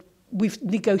 and we've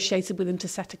negotiated with them to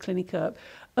set a clinic up.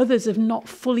 Others have not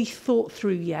fully thought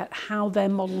through yet how their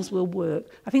models will work.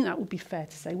 I think that would be fair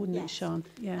to say, wouldn't it, Sian?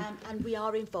 Yeah. And we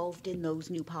are involved in those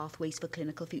new pathways for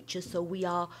clinical futures, so we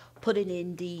are putting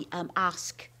in the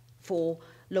ask for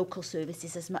local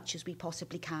services as much as we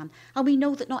possibly can. And we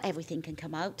know that not everything can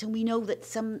come out, and we know that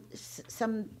some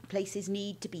places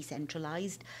need to be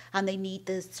centralised, and they need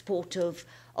the support of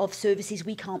services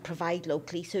we can't provide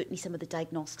locally, certainly some of the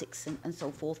diagnostics and so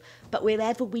forth. But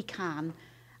wherever we can,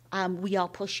 we are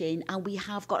pushing, and we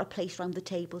have got a place around the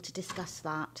table to discuss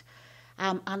that,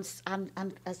 and as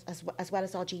well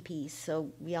as our GPs. So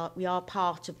we are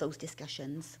part of those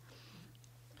discussions.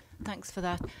 Thanks for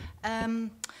that.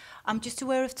 I'm just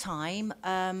aware of time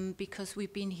because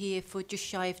we've been here for just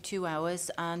shy of 2 hours,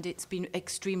 and it's been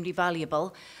extremely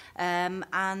valuable.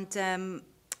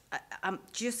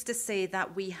 Just to say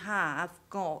that we have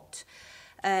got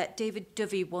David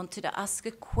Dovey wanted to ask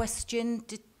a question.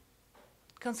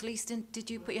 Councillor Easton,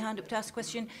 did you put your hand up to ask a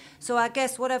question? So I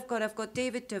guess what I've got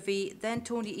David Dovey, then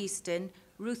Tony Easton,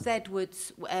 Ruth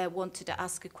Edwards wanted to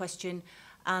ask a question,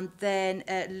 and then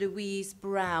Louise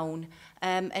Brown.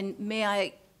 And may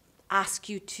I ask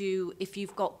you to, if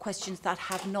you've got questions that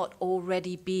have not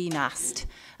already been asked,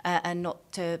 and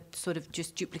not to sort of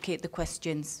just duplicate the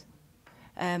questions.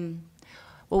 Well,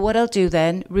 what I'll do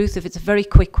then, Ruth, if it's a very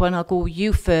quick one, I'll go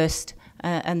you first,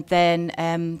 and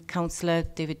then Councillor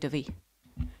David Dovey.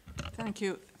 Thank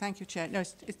you, Chair. No,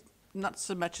 it's not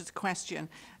so much as a question.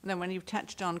 And then when you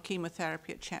touched on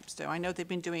chemotherapy at Chepstow, I know they've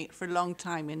been doing it for a long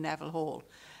time in Neville Hall,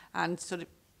 and sort of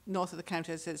north of the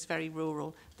county, as it's very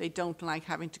rural. They don't like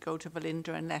having to go to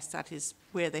Velindre unless that is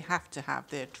where they have to have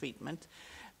their treatment.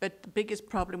 But the biggest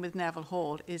problem with Neville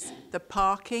Hall is the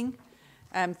parking.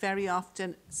 Very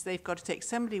often they've got to take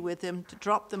somebody with them to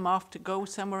drop them off to go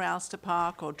somewhere else to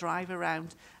park or drive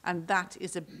around, and that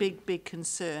is a big, big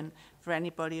concern for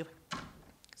anybody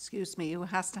who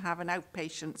has to have an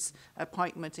outpatient's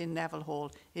appointment in Neville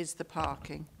Hall, is the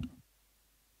parking.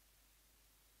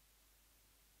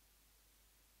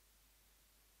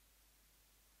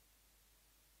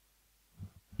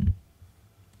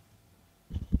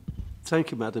 Thank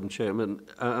you, Madam Chairman.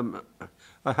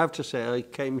 I have to say I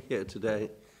came here today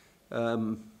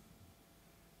with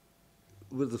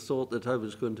the thought that I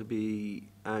was going to be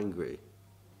angry,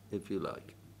 if you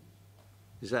like.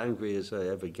 As angry as I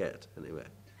ever get, anyway.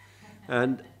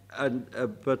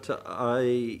 But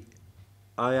I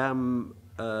am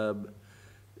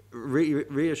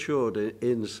reassured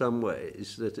in some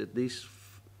ways that at least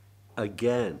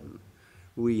again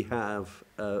we have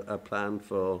a plan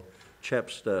for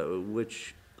Chepstow,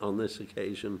 which on this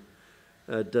occasion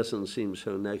doesn't seem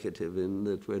so negative in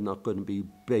that we're not going to be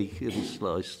bacon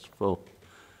sliced for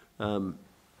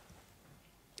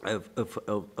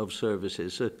of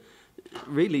services. So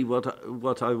really,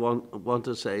 what I want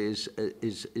to say is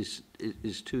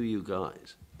to you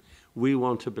guys, we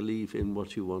want to believe in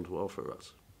what you want to offer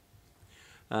us,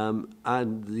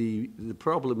 and the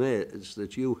problem is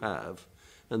that you have,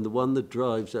 and the one that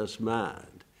drives us mad,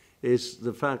 is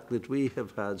the fact that we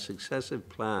have had successive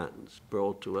plans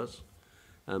brought to us,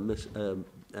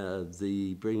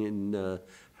 the bringing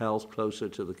health closer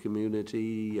to the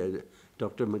community.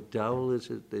 Dr. McDowell,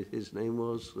 his name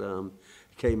was,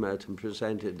 came out and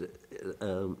presented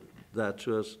that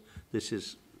to us. This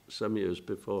is some years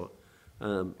before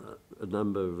a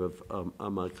number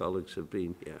of my colleagues have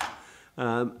been here.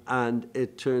 And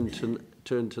it turned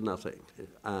to nothing.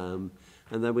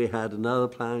 And then we had another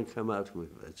plan come out, we've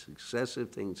had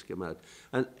successive things come out.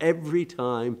 And every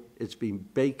time it's been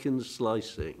bacon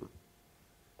slicing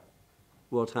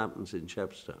what happens in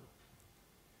Chepstow.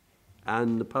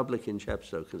 And the public in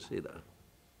Chepstow can see that.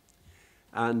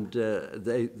 And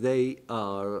they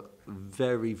are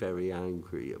very, very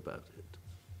angry about it.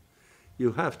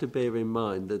 You have to bear in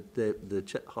mind that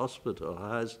the hospital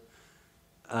has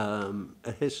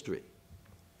a history.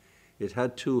 It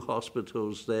had 2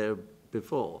 hospitals there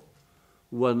before.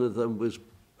 One of them was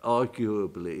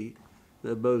arguably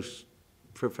the most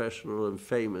professional and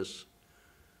famous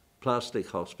plastic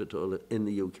hospital in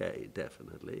the UK,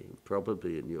 definitely,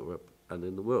 probably in Europe and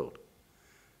in the world.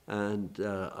 And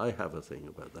I have a thing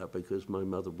about that because my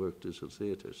mother worked as a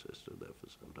theatre sister there for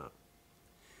some time.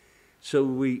 So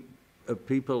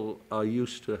people are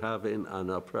used to having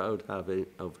and are proud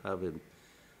of having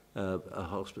a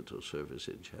hospital service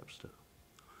in Chepstow.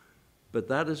 But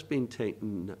that has been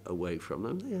taken away from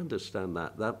them. They understand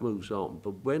that. That moves on.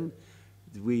 But when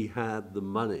we had the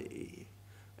money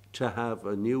to have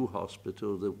a new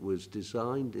hospital that was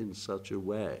designed in such a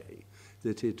way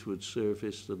that it would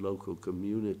service the local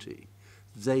community,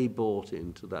 they bought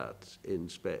into that in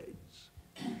spades.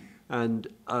 And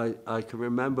I can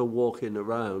remember walking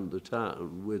around the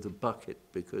town with a bucket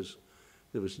because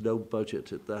there was no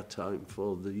budget at that time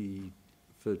for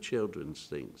children's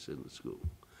things in the school.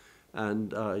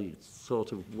 And I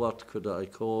thought of what could I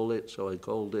call it, so I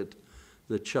called it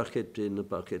the Chuck It in a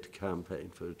Bucket campaign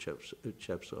for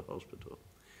Chepstow Hospital.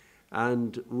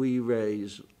 And we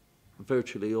raised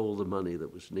virtually all the money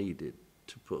that was needed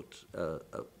to put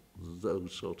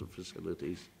those sort of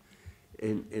facilities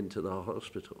into the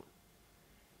hospital.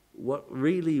 What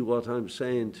I'm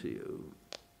saying to you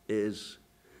is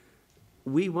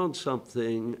we want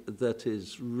something that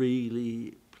is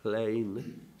really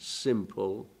plain,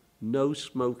 simple, no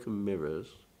smoke and mirrors.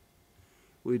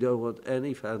 We don't want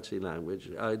any fancy language.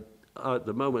 At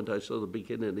the moment I saw the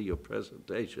beginning of your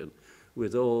presentation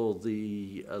with all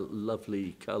the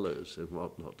lovely colours and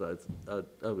whatnot,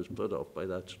 I was put off by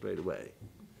that straight away.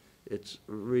 It's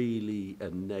really a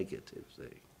negative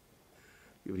thing.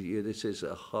 This is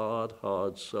a hard,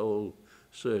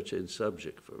 soul-searching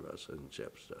subject for us in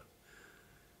Chepstow.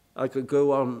 I could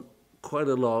go on quite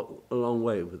a long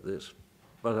way with this,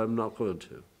 but I'm not going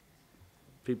to.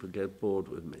 People get bored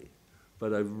with me.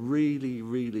 But I really,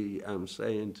 really am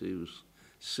saying to you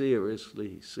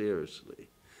seriously,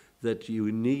 that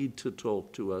you need to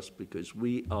talk to us because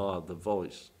we are the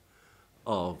voice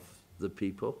of the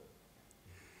people.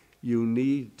 You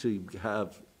need to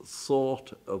have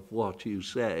thought of what you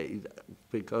say,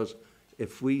 because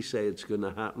if we say it's going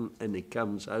to happen and it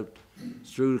comes out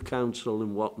through the council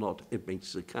and whatnot, it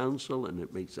makes the council and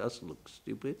it makes us look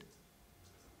stupid.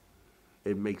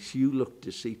 It makes you look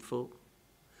deceitful.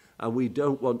 And we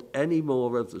don't want any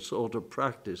more of the sort of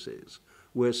practices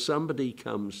where somebody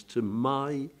comes to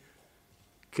my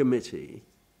committee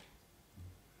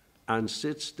and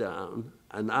sits down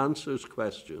and answers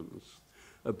questions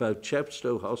about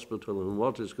Chepstow Hospital and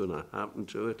what is going to happen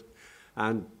to it,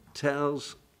 and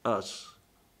tells us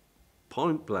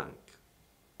point blank,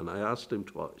 and I asked him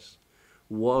twice,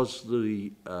 was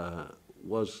the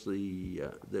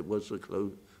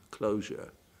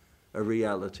closure a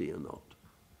reality or not?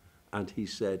 And he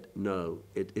said, no,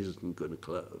 it isn't going to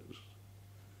close.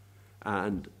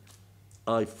 And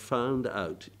I found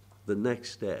out the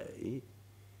next day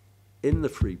in the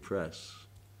Free Press,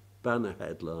 banner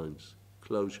headlines,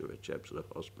 closure at Chepstow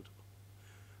Hospital,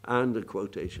 and a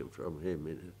quotation from him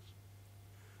in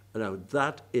it. Now,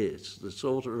 that is the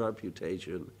sort of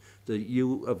reputation that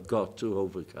you have got to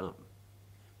overcome.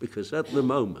 Because at the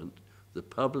moment, the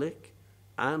public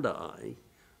and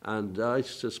I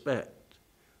suspect,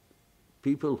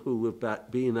 people who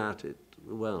have been at it,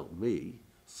 well, me,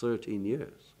 13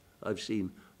 years, I've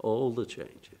seen all the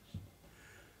changes.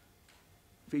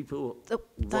 People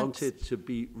want it to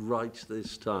be right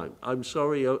this time. I'm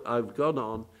sorry I've gone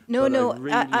on, but I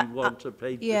really want to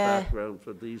paint the background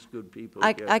for these good people.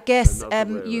 I guess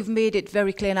you've made it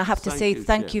very clear, and I have to say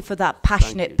thank you for that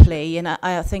passionate plea, and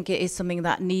I think it is something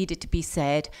that needed to be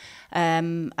said.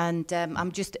 I'm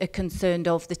just concerned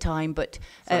of the time, but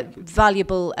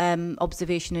valuable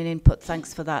observation and input.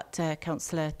 Thanks for that,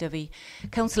 Councillor Dovey.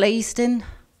 Councillor Easton.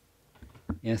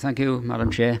 Yeah, thank you, Madam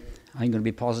Chair. I'm going to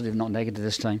be positive, not negative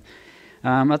this time.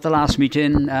 At the last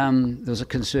meeting, there was a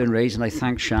concern raised, and I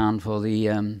thank Sian for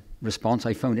the response.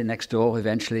 I found it next door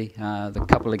eventually. The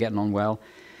couple are getting on well.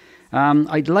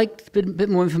 I'd like a bit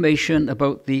more information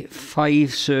about the 5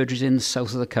 surgeries in the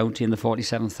south of the county and the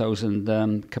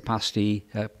 47,000 capacity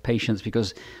patients,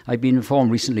 because I've been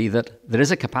informed recently that there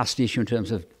is a capacity issue in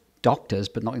terms of doctors,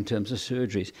 but not in terms of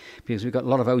surgeries, because we've got a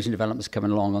lot of housing developments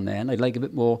coming along on there, and I'd like a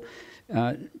bit more,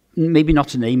 maybe not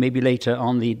today, maybe later,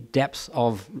 on the depth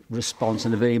of response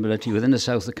and availability within the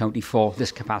south of the county for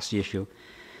this capacity issue.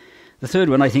 The third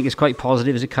one I think is quite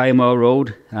positive is at Kyle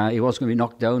Road. It was going to be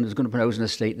knocked down. It was going to put a housing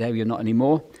estate there. We are not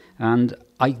anymore. And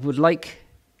I would like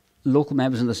local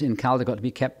members in Caldecott to be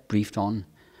kept briefed on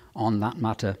that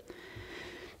matter.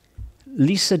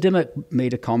 Lisa Dimmock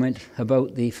made a comment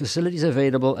about the facilities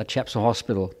available at Chepstow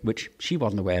Hospital, which she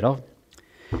wasn't aware of.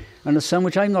 And there's some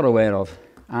which I'm not aware of.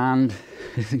 And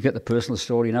you get the personal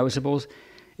story now, I suppose,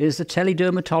 is the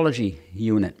teledermatology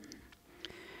unit.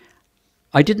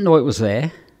 I didn't know it was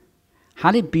there.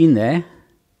 Had it been there,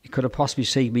 it could have possibly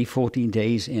saved me 14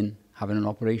 days in having an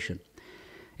operation.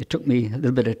 It took me a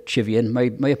little bit of chivying.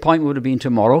 My appointment would have been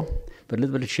tomorrow, but a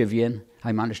little bit of chivying,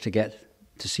 I managed to get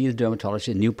to see the dermatologist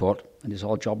in Newport, and his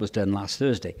whole job was done last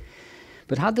Thursday.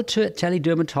 But had the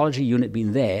teledermatology unit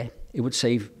been there, it would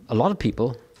save a lot of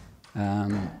people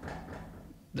the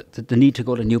need to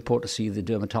go to Newport to see the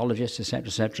dermatologist, etc.,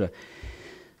 etc.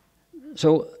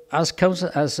 So, as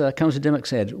Councillor Dimmock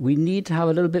said, we need to have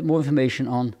a little bit more information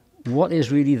on what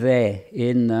is really there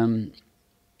in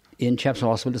Chepstow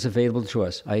Hospital that's available to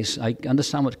us. I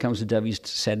understand what Councillor Davies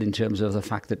said in terms of the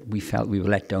fact that we felt we were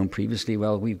let down previously.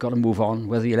 Well, we've got to move on.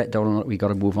 Whether you're let down or not, we've got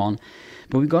to move on.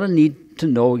 But we've got to need to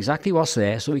know exactly what's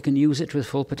there so we can use it to its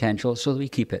full potential so that we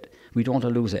keep it. We don't want to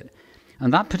lose it.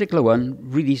 And that particular one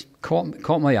really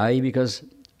caught my eye because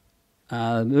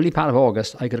early part of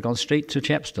August, I could have gone straight to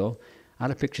Chepstow, had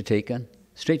a picture taken,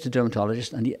 straight to the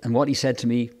dermatologist, and what he said to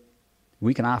me a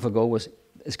week and a half ago was,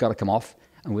 it's got to come off,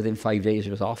 and within 5 days it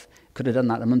was off. Could have done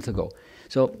that a month ago.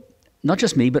 So not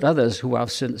just me, but others who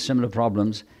have similar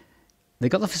problems, they've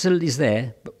got the facilities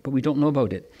there, but we don't know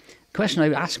about it. The question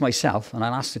I ask myself, and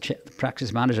I'll ask the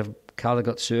practice manager of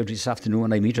Caldicot Surgery this afternoon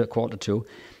when I meet her at 1:45,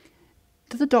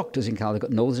 do the doctors in Caldicot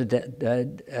know there's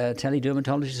a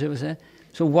teledermatology service there?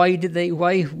 So why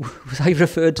was I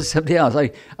referred to somebody else?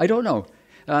 I don't know.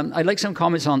 I'd like some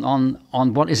comments on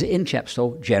what is in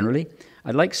Chepstow generally.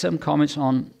 I'd like some comments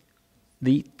on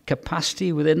the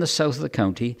capacity within the south of the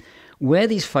county, where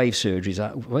these 5 surgeries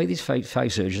are, where these five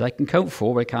surgeries, I can count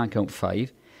 4, but I can't count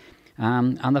 5.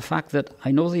 And the fact that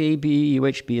I know the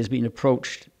ABUHB has been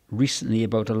approached recently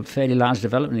about a fairly large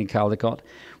development in Caldicot,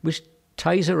 which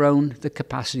ties around the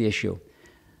capacity issue.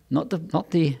 Not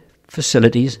the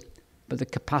facilities, but the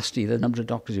capacity, the number of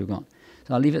doctors you've got.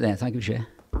 So I'll leave it there. Thank you, Chair.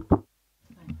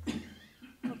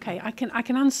 Okay, I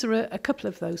can answer a couple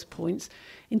of those points.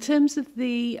 In terms of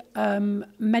the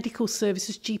medical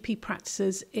services, GP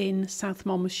practices in South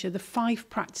Monmouthshire, the 5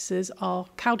 practices are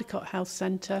Caldicot Health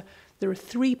Centre. There are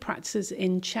 3 practices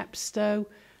in Chepstow,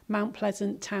 Mount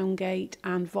Pleasant, Towngate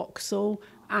and Vauxhall,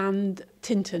 and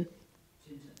Tintern.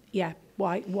 Yeah,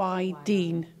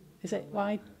 Wydene. Is it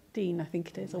Wydene, I think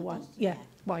it is, or what? Yeah,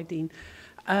 Wydene.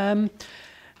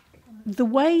 The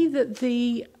way that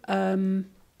the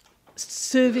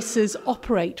services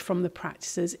operate from the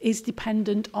practices is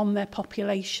dependent on their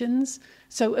populations.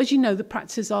 So, as you know, the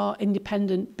practices are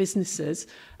independent businesses,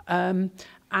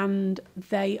 and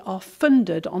they are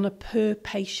funded on a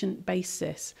per-patient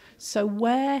basis. So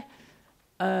where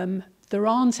there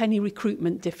aren't any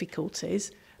recruitment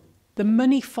difficulties, the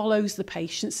money follows the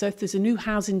patient. So if there's a new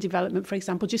housing development, for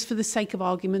example, just for the sake of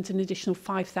argument, an additional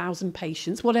 5,000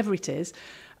 patients, whatever it is,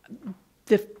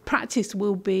 the practice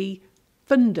will be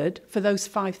funded for those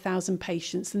 5,000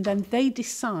 patients, and then they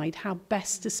decide how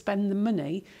best to spend the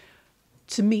money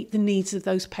to meet the needs of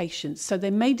those patients. So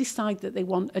they may decide that they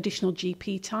want additional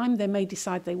GP time, they may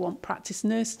decide they want practice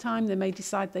nurse time, they may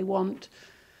decide they want,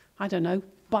 I don't know,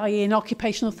 buy-in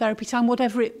occupational therapy time,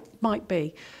 whatever it might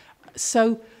be.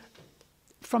 So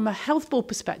from a health board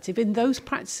perspective, in those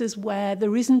practices where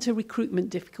there isn't a recruitment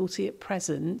difficulty at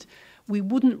present, we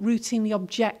wouldn't routinely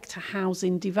object to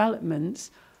housing developments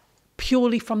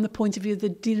purely from the point of view of the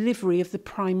delivery of the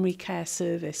primary care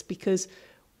service, because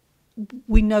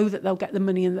we know that they'll get the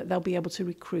money and that they'll be able to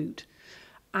recruit.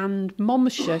 And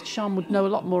Monmouthshire, Sian would know a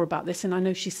lot more about this, and I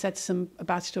know she said some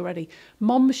about it already.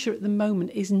 Monmouthshire at the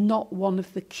moment is not one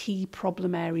of the key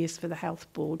problem areas for the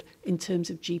health board in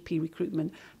terms of GP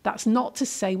recruitment. That's not to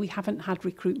say we haven't had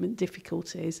recruitment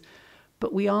difficulties,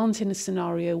 but we aren't in a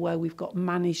scenario where we've got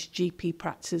managed GP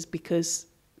practices because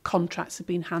contracts have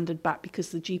been handed back because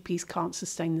the GPs can't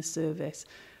sustain the service.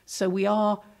 So we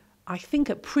are, I think,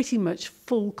 at pretty much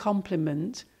full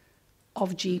complement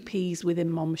of GPs within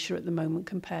Monmouthshire at the moment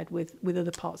compared with other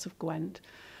parts of Gwent.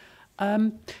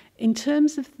 In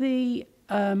terms of the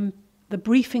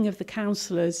briefing of the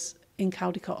councillors in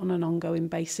Caldicot on an ongoing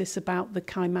basis about the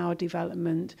Kaimauer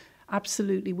development,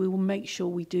 absolutely, we will make sure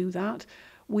we do that.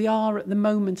 We are at the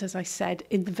moment, as I said,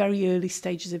 in the very early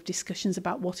stages of discussions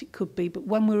about what it could be, but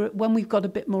when we've got a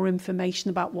bit more information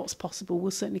about what's possible,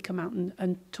 we'll certainly come out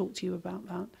and talk to you about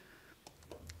that.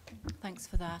 Thanks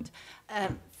for that.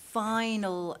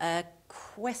 Final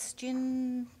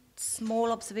question,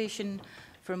 small observation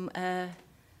from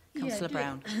Councillor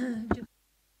Brown.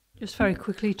 Just very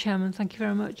quickly, Chairman, thank you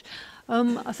very much.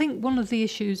 I think one of the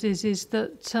issues is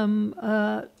that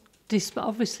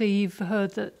obviously you've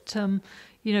heard that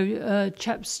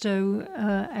Chepstow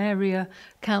area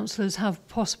councillors have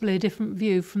possibly a different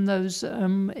view from those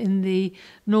in the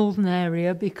northern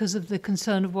area because of the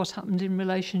concern of what happened in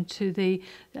relation to the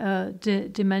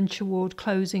dementia ward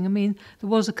closing. I mean, there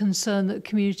was a concern that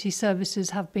community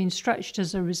services have been stretched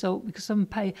as a result because a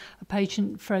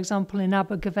patient, for example, in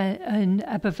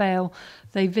Abervale,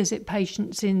 they visit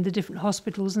patients in the different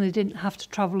hospitals and they didn't have to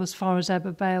travel as far as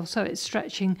Abervale, so it's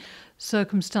stretching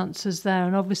circumstances there.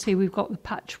 And obviously we've got the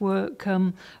patchwork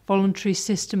voluntary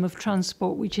system of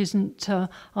transport, which isn't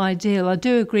ideal. I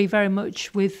do agree very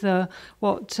much with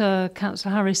what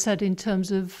Councillor Harris said in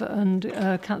terms of, and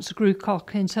Councillor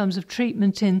Grewcock, in terms of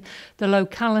treatment in the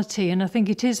locality, and I think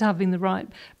it is having the right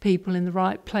people in the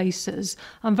right places.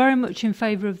 I'm very much in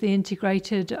favour of the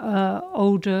integrated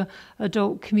older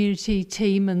adult community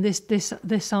team and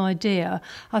this idea.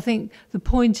 I think the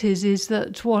point is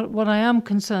that what I am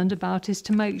concerned about is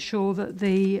to make sure that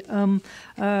the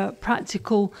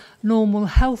practical normal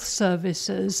health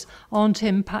services aren't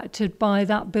impacted by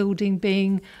that building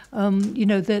being,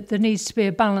 that there needs to be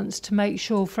a balance to make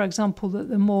sure, for example, that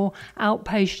the more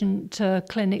outpatient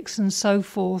clinics and so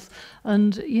forth,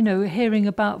 and, hearing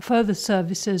about further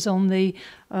services on the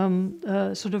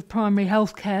sort of primary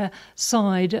healthcare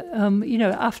side,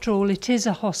 after all, it is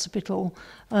a hospital,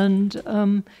 and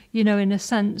in a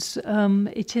sense,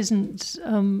 it isn't,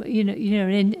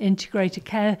 an integrated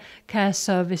care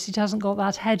service. It hasn't got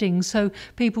that heading, so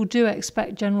people do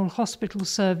expect general hospital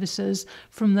services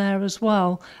from there as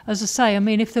well. As I say, I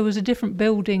mean, if there was a different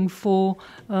building for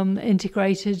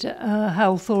integrated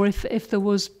health, or if there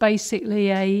was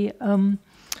basically a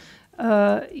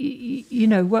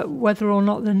whether or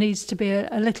not there needs to be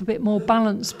a little bit more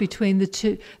balance between the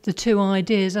two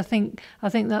ideas. I think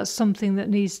that's something that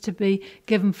needs to be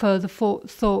given further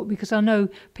thought, because I know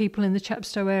people in the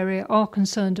Chepstow area are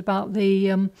concerned about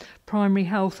the primary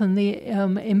health and the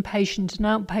inpatient and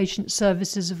outpatient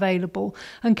services available.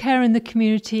 And care in the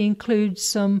community includes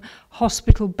some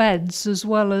hospital beds as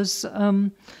well as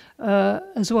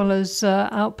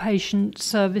outpatient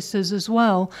services as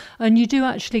well. And you do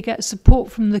actually get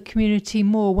support from the community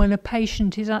more when a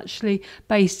patient is actually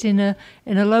based in a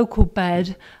local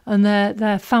bed and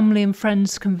their family and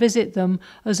friends can visit them,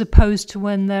 as opposed to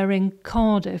when they're in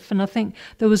Cardiff. And I think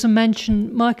there was a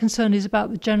mention, my concern is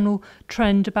about the general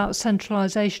trend about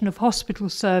centralisation of hospital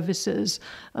services,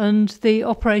 and the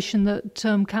operation that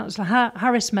Councillor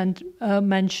Harris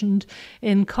mentioned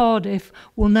in Cardiff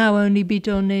will now only be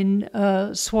done in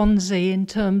Swansea, in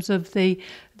terms of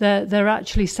they're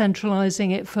actually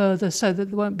centralising it further so that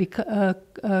there won't be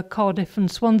Cardiff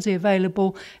and Swansea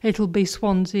available. It'll be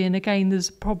Swansea, and again there's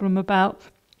a problem about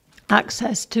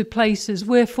access to places.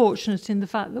 We're fortunate in the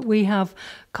fact that we have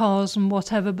cars and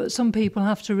whatever, but some people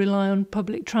have to rely on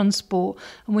public transport,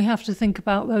 and we have to think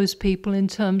about those people in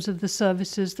terms of the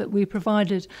services that we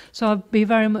provided. So I'd be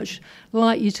very much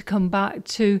like you to come back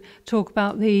to talk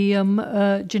about the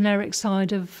generic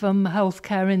side of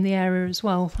healthcare in the area as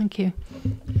well. Thank you.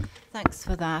 Thanks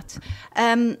for that.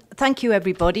 Thank you,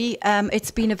 everybody.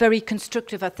 It's been a very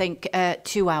constructive, I think,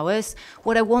 2 hours.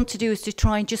 What I want to do is to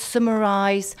try and just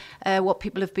summarise what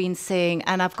people have been saying.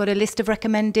 And I've got a list of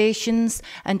recommendations,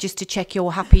 and just to check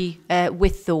you're happy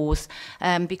with those.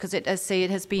 Because it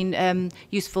has been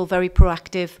useful, very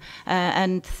proactive.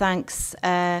 And thanks,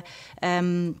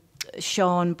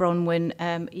 Sean,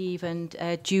 Bronwyn, Eve and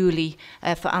Julie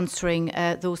for answering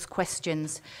those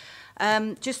questions.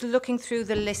 Just looking through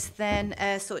the list then,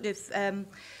 there's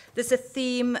a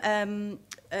theme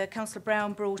Councillor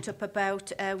Brown brought up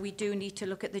about we do need to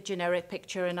look at the generic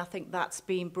picture, and I think that's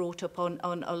been brought up on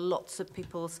lots of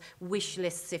people's wish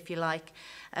lists, if you like,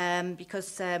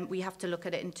 because we have to look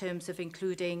at it in terms of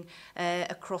including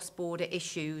cross-border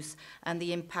issues and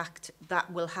the impact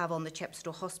that will have on the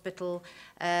Chepstow Hospital.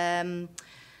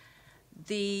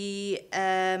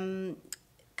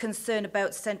 Concern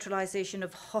about centralisation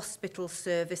of hospital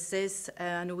services.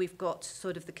 I know we've got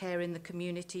sort of the care in the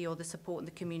community or the support in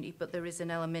the community, but there is an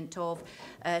element of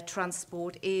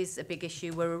transport is a big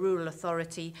issue. We're a rural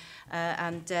authority,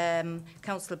 and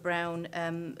Councillor Brown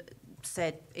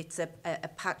said it's a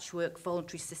patchwork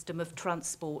voluntary system of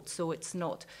transport, so it's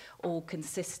not all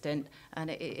consistent, and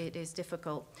it is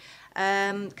difficult.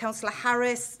 Councillor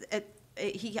Harris,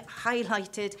 he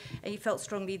highlighted, he felt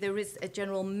strongly, there is a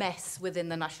general mess within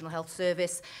the National Health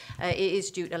Service. It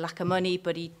is due to lack of money,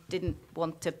 but he didn't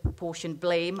want to portion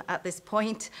blame at this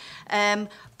point.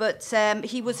 But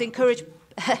he was encouraged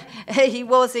he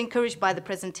was encouraged by the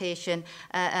presentation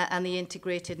and the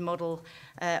integrated model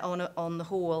on the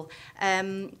whole.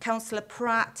 Councillor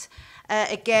Pratt,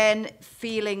 again,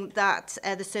 feeling that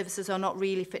the services are not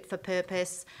really fit for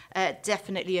purpose.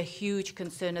 Definitely a huge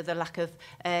concern of the lack of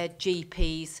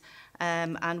GPs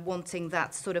and wanting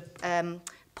that sort of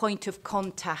point of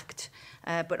contact.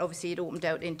 But obviously it opened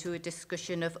out into a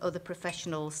discussion of other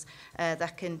professionals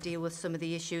that can deal with some of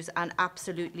the issues, and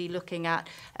absolutely looking at,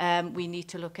 we need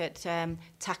to look at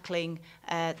tackling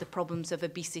the problems of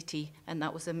obesity, and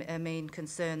that was a main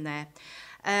concern there.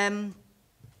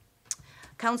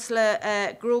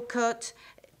 Councillor Grocott,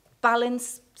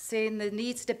 balance, saying there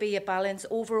needs to be a balance,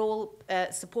 overall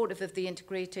supportive of the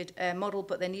integrated model,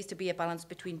 but there needs to be a balance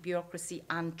between bureaucracy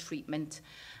and treatment.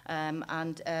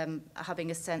 And having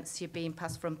a sense you're being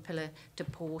passed from pillar to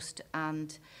post,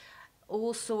 and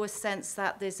also a sense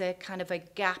that there's a kind of a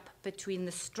gap between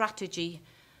the strategy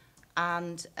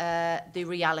and the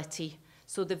reality.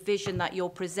 So the vision that you're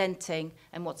presenting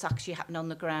and what's actually happening on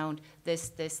the ground,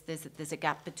 there's a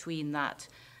gap between that.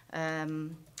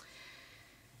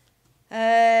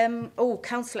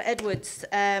 Councillor Edwards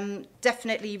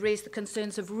definitely raised the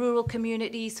concerns of rural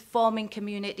communities, farming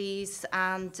communities,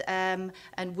 and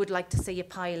would like to see a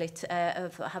pilot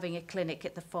of having a clinic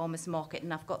at the farmers market,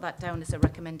 and I've got that down as a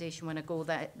recommendation when I go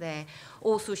there.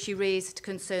 Also, she raised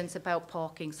concerns about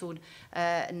parking, so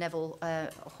Neville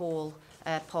Hall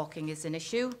parking is an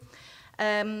issue.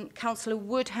 Councillor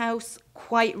Woodhouse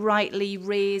quite rightly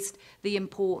raised the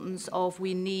importance of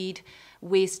we need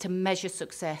ways to measure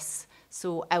success.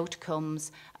 So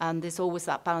outcomes, and there's always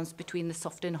that balance between the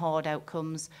soft and hard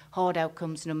outcomes. Hard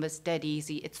outcomes numbers dead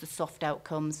easy, it's the soft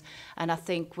outcomes. And I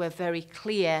think we're very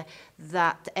clear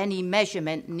that any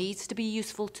measurement needs to be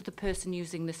useful to the person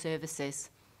using the services,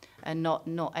 and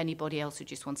not anybody else who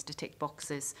just wants to tick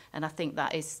boxes. And I think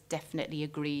that is definitely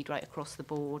agreed right across the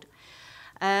board.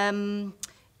 In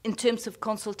terms of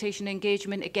consultation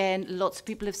engagement, again, lots of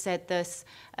people have said this.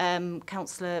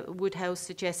 Councillor Woodhouse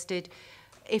suggested,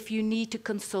 if you need to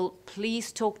consult,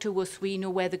 please talk to us. We know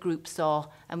where the groups are,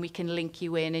 and we can link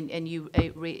you in, and you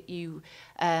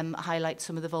highlight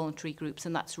some of the voluntary groups,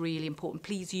 and that's really important.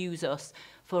 Please use us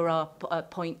for our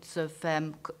points of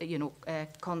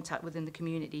contact within the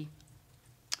community.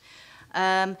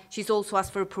 She's also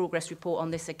asked for a progress report on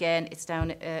this. Again, it's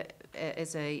down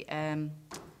as an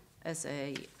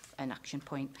action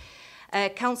point.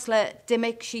 Councillor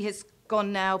Dimmick, she has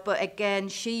gone now, but again,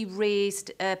 she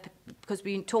raised, because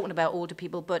we've been talking about older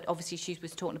people, but obviously she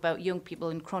was talking about young people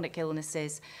and chronic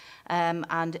illnesses,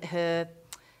 and her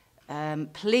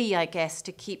plea, I guess,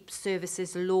 to keep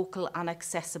services local and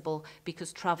accessible,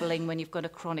 because travelling when you've got a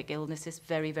chronic illness is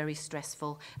very, very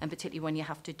stressful, and particularly when you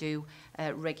have to do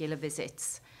regular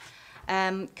visits.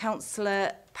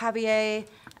 Councillor Pavier,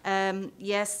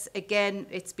 yes, again,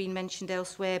 it's been mentioned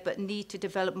elsewhere, but need to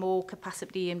develop more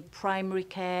capacity in primary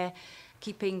care,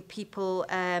 keeping people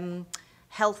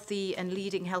healthy and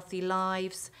leading healthy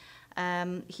lives.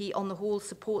 He, on the whole,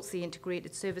 supports the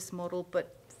integrated service model,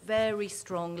 but very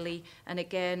strongly, and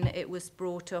again, it was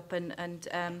brought up, and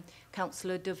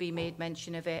Councillor Dovey made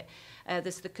mention of it.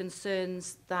 There's the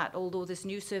concerns that, although there's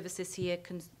new services here,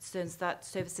 concerns that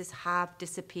services have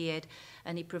disappeared,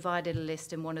 and he provided a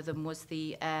list, and one of them was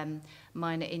the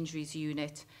minor injuries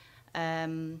unit.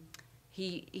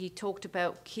 He talked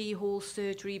about keyhole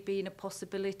surgery being a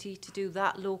possibility to do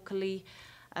that locally.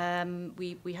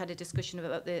 We had a discussion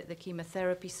about the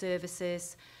chemotherapy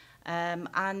services.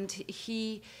 And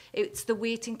it's the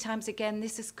waiting times again.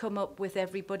 This has come up with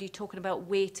everybody talking about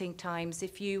waiting times.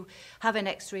 If you have an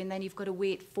x-ray and then you've got to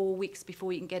wait 4 weeks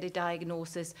before you can get a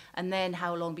diagnosis, and then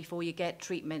how long before you get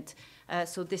treatment.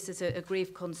 So this is a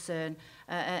grave concern,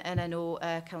 and I know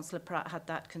Councillor Pratt had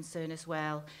that concern as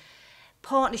well.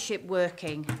 Partnership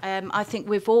working. I think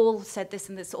we've all said this,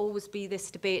 and there's always be this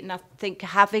debate, and I think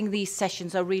having these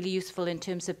sessions are really useful in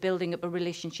terms of building up a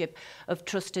relationship of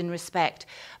trust and respect.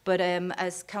 But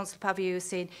as Councillor Pavier was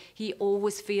saying, he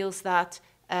always feels that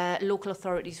local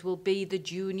authorities will be the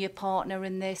junior partner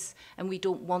in this, and we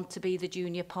don't want to be the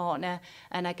junior partner.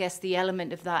 And I guess the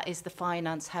element of that is the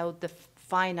finance, how the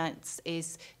finance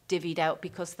is divvied out,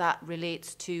 because that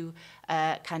relates to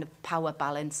kind of power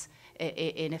balance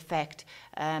in effect.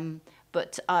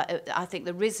 But I think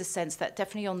there is a sense that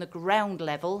definitely on the ground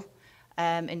level,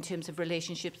 in terms of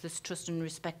relationships, there's trust and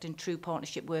respect and true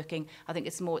partnership working. I think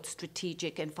it's more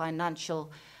strategic and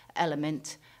financial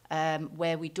element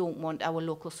where we don't want our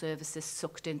local services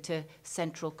sucked into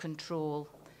central control.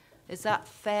 Is that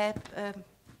fair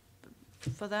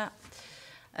for that?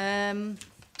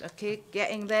 Okay,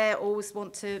 getting there. Always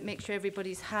want to make sure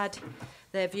everybody's had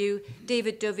their view.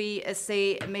 David Dovey, as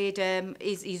say, made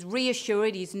he's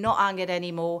reassured, he's not angered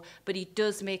anymore, but he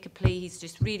does make a plea. He's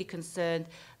just really concerned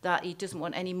that he doesn't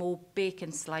want any more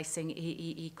bacon slicing,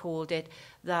 he called it,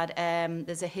 that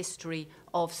there's a history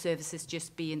of services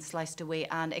just being sliced away,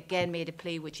 and again made a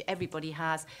plea, which everybody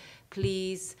has.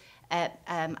 Please,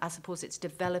 I suppose it's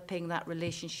developing that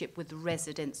relationship with the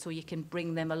residents so you can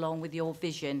bring them along with your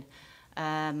vision.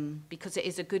 Because it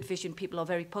is a good vision. People are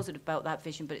very positive about that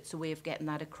vision, but it's a way of getting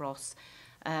that across.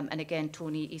 And again,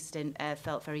 Tony Easton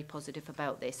felt very positive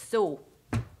about this. So,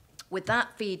 with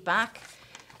that feedback,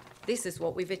 this is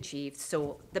what we've achieved.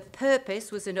 So, the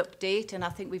purpose was an update, and I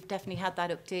think we've definitely had that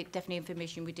update, definitely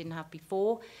information we didn't have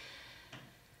before.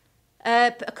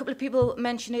 A couple of people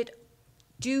mentioned it.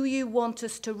 Do you want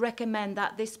us to recommend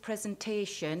that this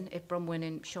presentation, if Bronwyn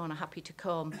and Sean are happy to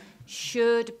come,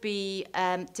 should be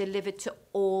delivered to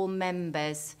all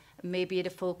members, maybe at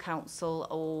a full council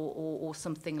or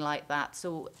something like that?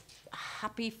 So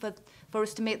happy for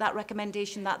us to make that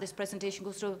recommendation that this presentation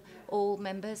goes to all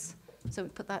members? So we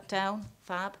put that down,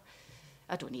 fab.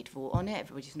 I don't need to vote on it,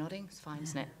 everybody's nodding, it's fine,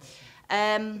 isn't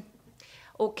it?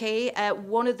 Okay,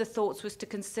 one of the thoughts was to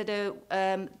consider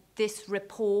this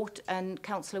report, and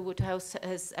Councillor Woodhouse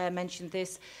has mentioned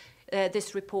this,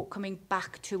 this report coming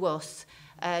back to us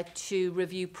to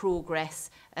review progress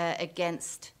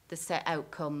against the set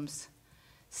outcomes.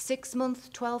 6 months,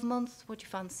 12 months, what do you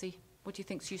fancy? What do you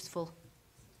think's useful?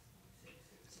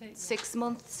 6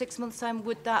 months, 6 months time,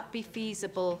 would that be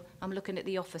feasible? I'm looking at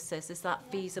the officers, is that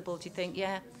feasible, do you think?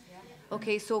 Yeah?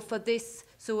 Okay, so for this,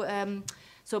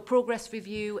 so progress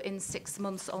review in 6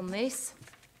 months on this.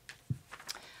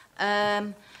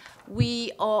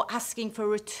 We are asking for a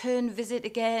return visit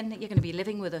again. You're going to be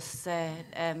living with us,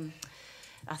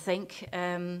 I think.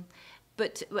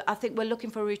 But I think we're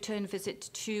looking for a return visit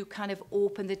to kind of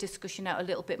open the discussion out a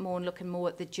little bit more and looking more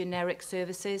at the generic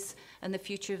services and the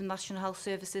future of National Health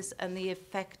Services and the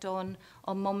effect on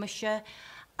Monmouthshire.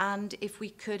 And if we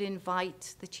could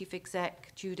invite the Chief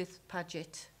Exec, Judith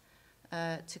Paget,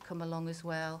 to come along as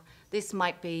well. This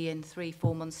might be in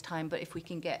 3-4 months' time, but if we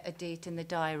can get a date in the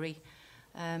diary.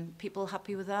 People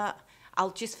happy with that?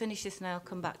 I'll just finish this now.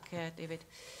 Come back, David.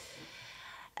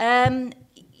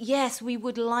 Yes, we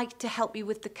would like to help you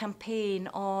with the campaign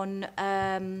on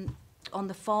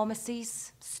the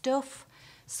pharmacies stuff.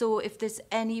 So if there's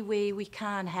any way we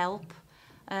can help,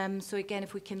 so again,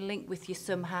 if we can link with you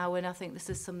somehow, and I think this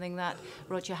is something that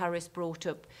Roger Harris brought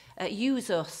up, use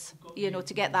us,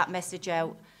 to get that message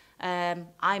out.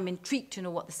 I'm intrigued to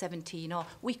know what the 17 are.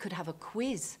 We could have a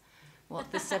quiz,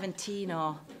 what the 17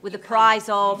 are, with a prize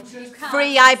of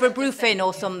free ibuprofen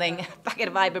or something, a packet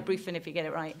of ibuprofen if you get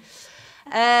it right.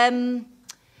 And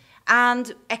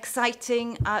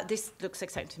exciting, this looks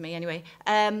exciting to me anyway,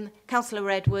 Councillor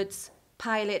Edwards,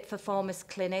 pilot for Farmers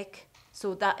Clinic.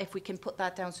 So that if we can put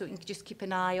that down so we can just keep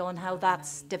an eye on how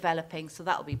that's developing. So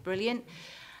that'll be brilliant.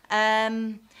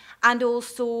 And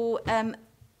also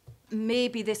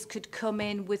maybe this could come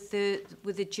in with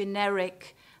the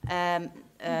generic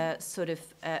sort of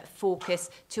focus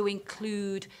to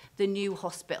include the new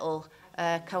hospital,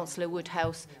 Councillor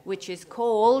Woodhouse, which is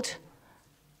called...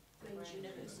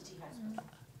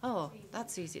 Oh,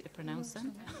 that's easy to pronounce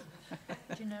then.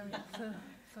 Generic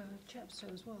for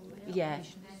Chepstow as well. Yeah,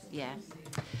 yeah.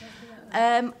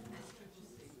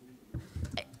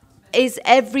 Is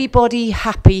everybody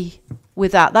happy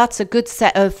with that? That's a good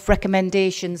set of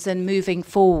recommendations and moving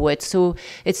forward. So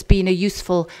it's been a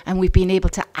useful, and we've been able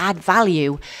to add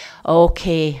value.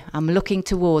 Okay, I'm looking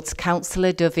towards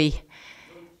Councillor Dovey.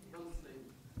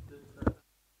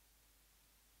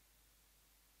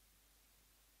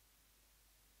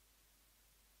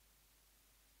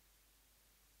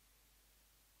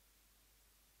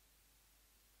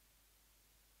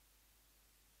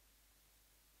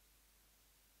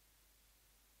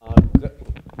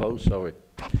 Oh, sorry.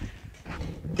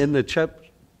 In the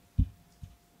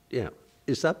yeah,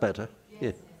 is that better?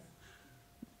 Yeah.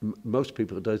 Most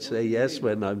people don't say yes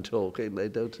when I'm talking. They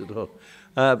don't at all.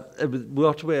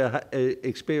 What we're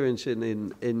experiencing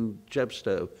in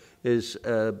Chepstow is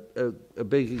a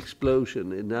big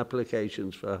explosion in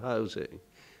applications for housing,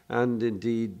 and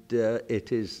indeed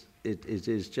it is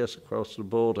just across the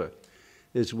border,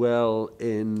 as well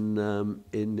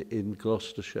in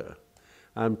Gloucestershire.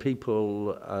 And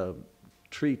people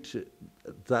treat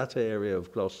that area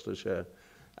of Gloucestershire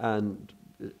and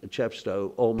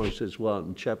Chepstow almost as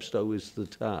one. Chepstow is the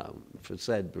town for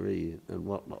Sedbury and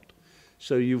whatnot.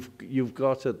 So you've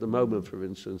got at the moment, for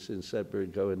instance, in Sedbury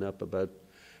going up about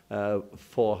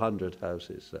 400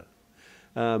 houses there.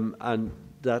 And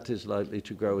that is likely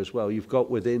to grow as well. You've got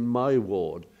within my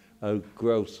ward a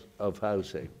growth of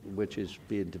housing, which is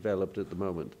being developed at the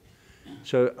moment.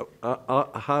 So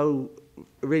how,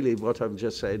 really what I'm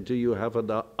just saying, do you have an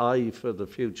eye for the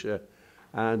future,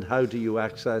 and how do you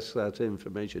access that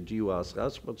information? Do you ask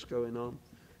us what's going on?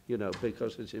 You know,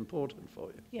 because it's important for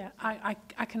you. Yeah, I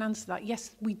can answer that.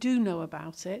 Yes, we do know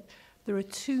about it. There are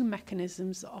two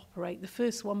mechanisms that operate. The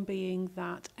first one being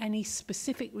that any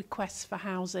specific requests for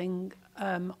housing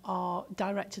are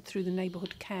directed through the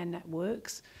neighbourhood care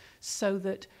networks, so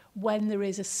that when there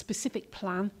is a specific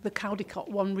plan, the Caldecott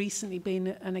one recently being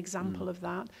an example of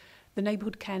that, the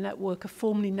neighbourhood care network are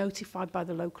formally notified by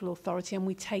the local authority, and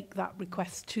we take that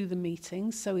request to the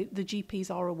meetings, so the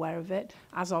GPs are aware of it,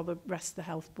 as are the rest of the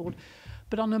health board.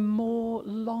 But on a more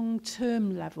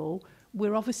long-term level,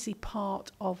 we're obviously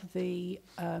part of the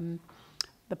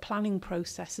planning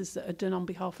processes that are done on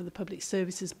behalf of the Public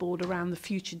Services Board around the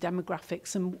future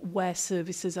demographics and where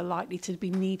services are likely to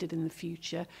be needed in the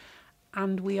future.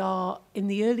 And we are in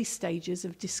the early stages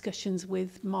of discussions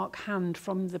with Mark Hand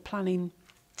from the planning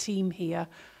team here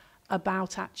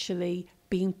about actually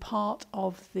being part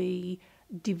of the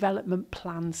development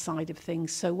plan side of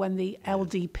things. So when the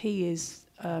LDP is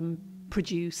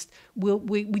produced,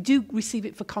 we do receive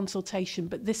it for consultation,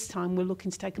 but this time we're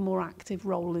looking to take a more active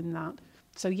role in that.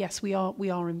 So yes, we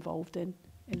are involved in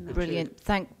that. Brilliant.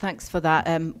 Thanks for that.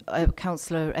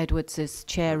 Councillor Edwards is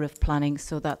chair of planning,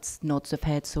 so that's nods of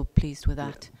head, so pleased with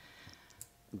that.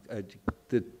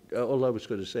 All I was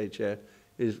going to say, Chair,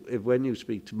 is if when you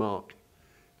speak to Mark,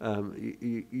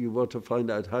 you want to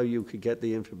find out how you could get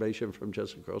the information from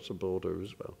just across the border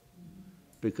as well,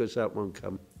 because that won't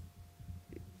come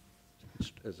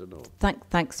as a norm.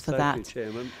 Thanks for that. Thank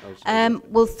you, Chairman.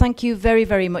 Well, thank you very,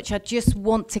 very much. I just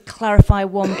want to clarify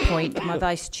one point. My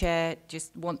Vice Chair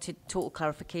just wanted total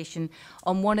clarification.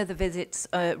 On one of the visits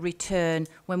return,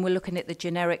 when we're looking at the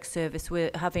generic service, we're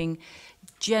having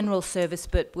general service,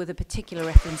 but with a particular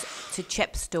reference to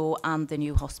Chepstow and the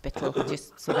new hospital,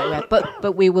 just so that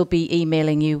but we will be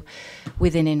emailing you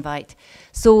with an invite.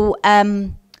 So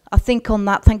I think on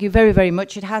that, thank you very, very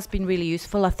much. It has been really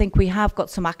useful. I think we have got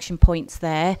some action points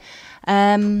there.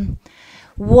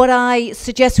 What I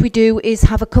suggest we do is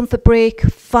have a comfort break,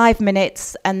 5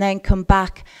 minutes, and then come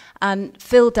back. And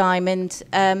Phil Diamond,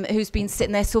 who's been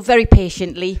sitting there so very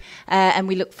patiently, and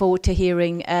we look forward to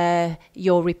hearing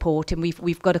your report. And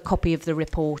we've got a copy of the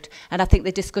report. And I think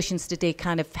the discussions today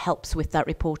kind of helps with that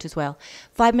report as well.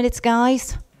 5 minutes,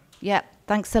 guys. Yeah,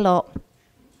 thanks a lot.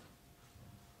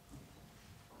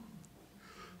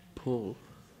 Paul,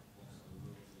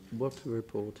 what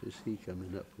report is he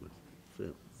coming up with,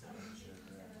 Phil?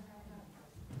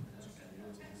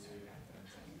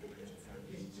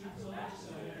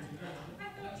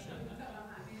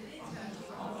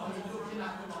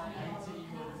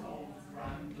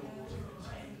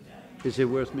 Is it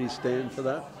worth me staying for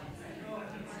that?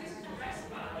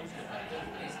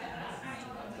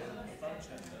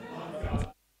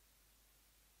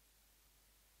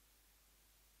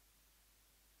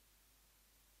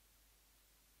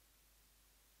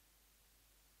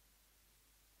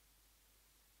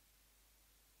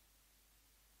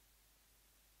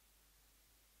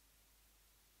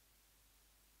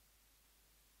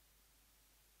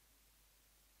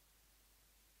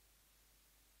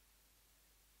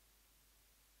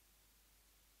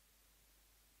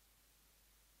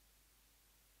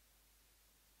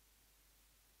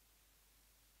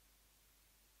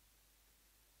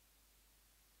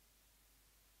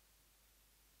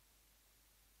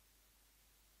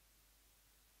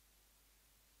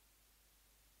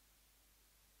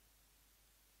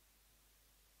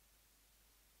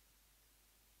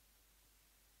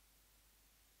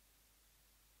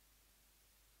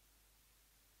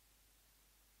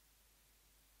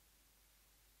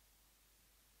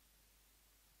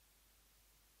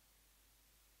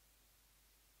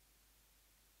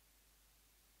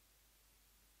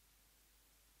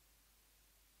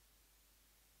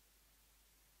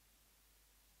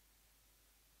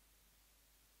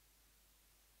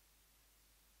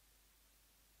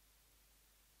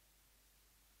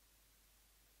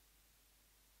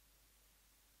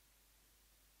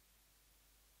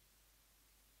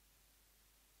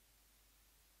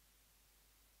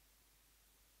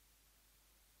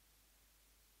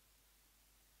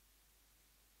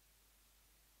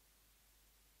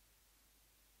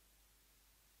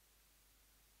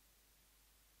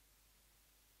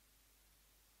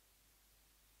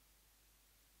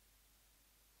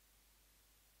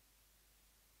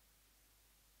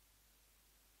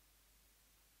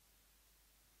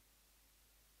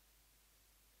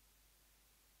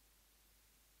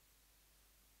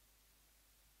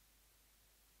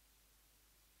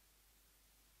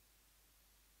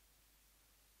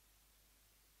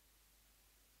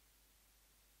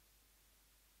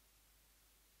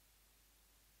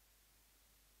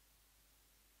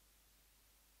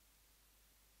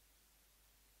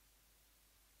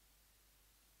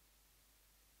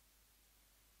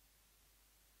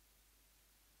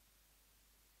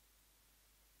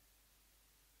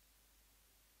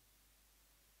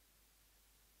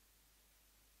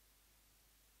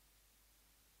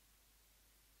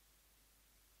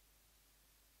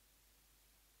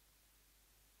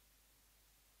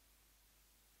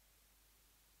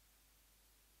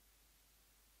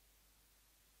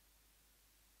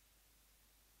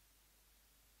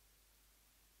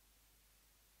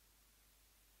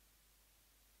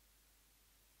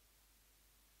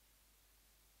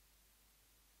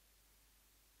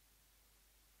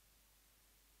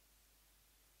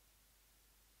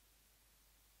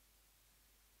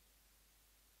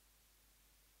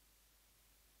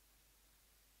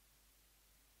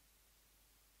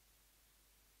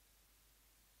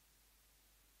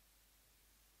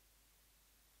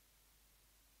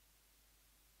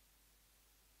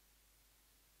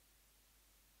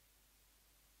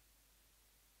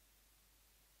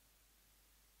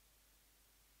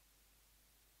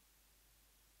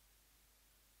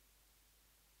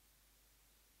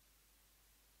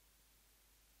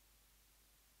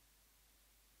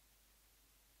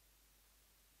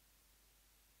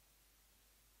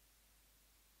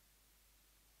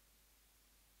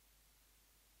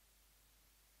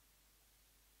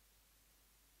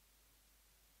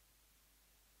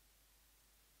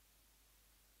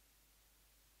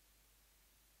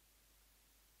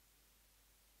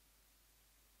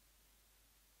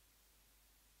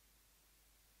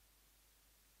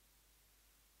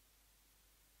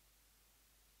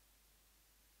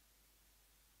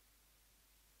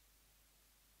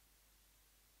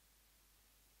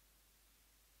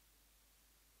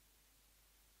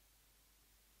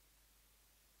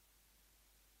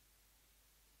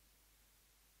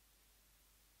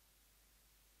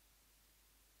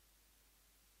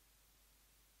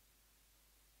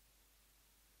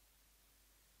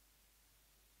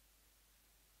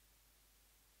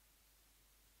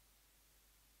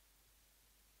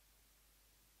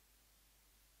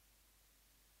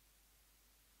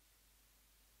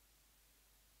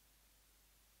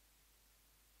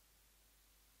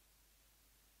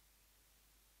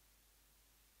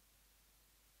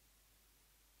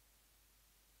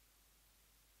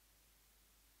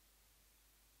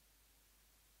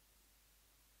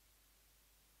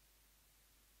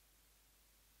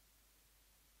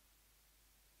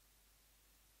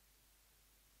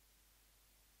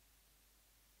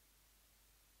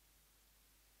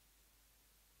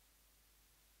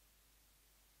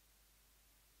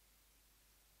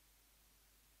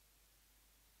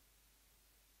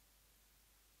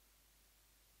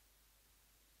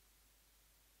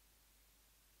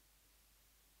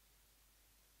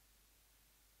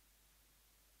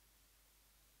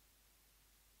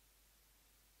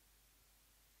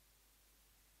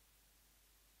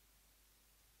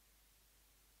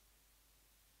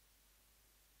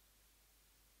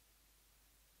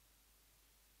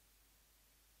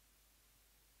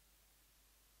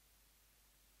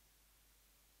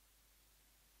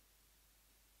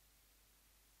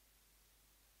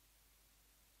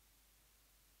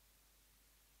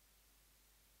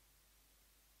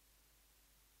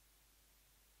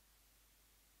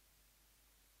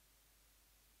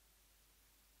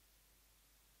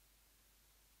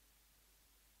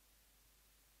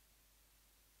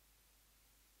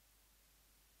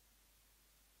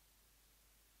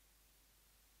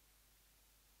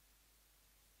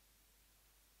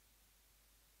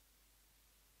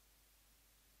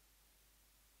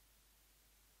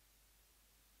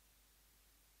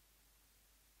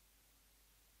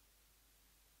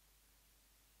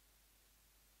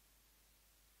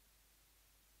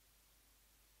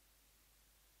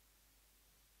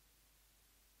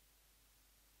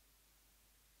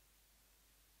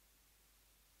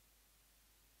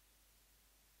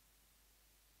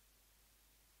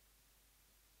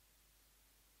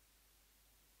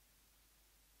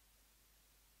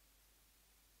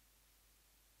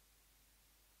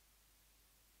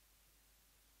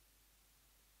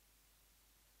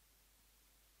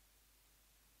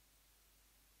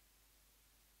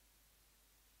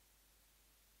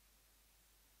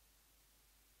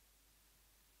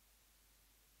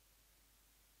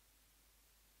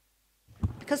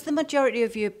 because the majority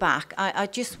of you are back, I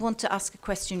just want to ask a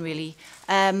question, really,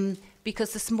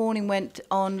 because this morning went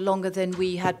on longer than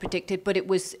we had predicted, but it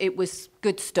was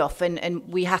good stuff, and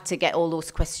we had to get all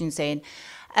those questions in.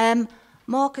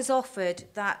 Mark has offered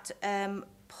that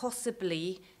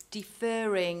possibly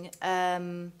deferring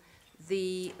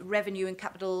the revenue and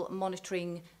capital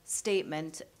monitoring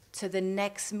statement to the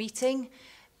next meeting,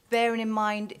 bearing in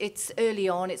mind it's early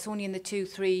on, it's only in the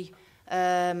 2-3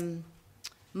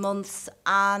 months,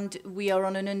 and we are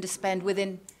on an underspend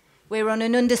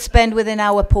within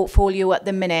our portfolio at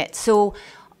the minute. So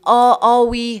are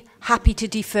we happy to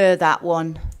defer that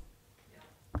one?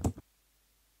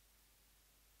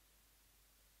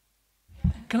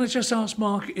 Can I just ask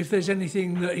Mark if there's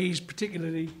anything that he's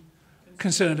particularly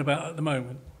concerned about at the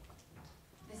moment?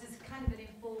 This is kind of an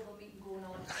informal meeting going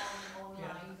on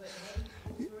online, but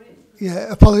hey, go for it.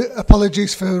 Yeah,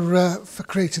 apologies for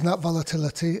creating that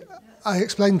volatility. I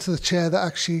explained to the chair that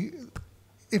actually,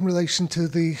 in relation to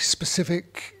the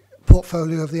specific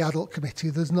portfolio of the adult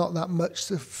committee, there's not that much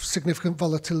of significant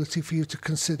volatility for you to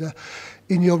consider.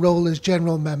 In your role as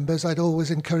general members, I'd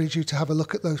always encourage you to have a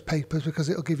look at those papers because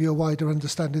it'll give you a wider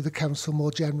understanding of the council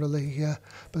more generally.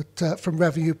 But from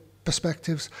revenue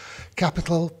perspectives,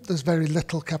 capital, there's very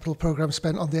little capital programme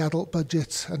spent on the adult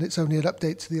budget, and it's only an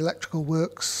update to the electrical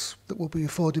works that will be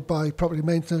afforded by property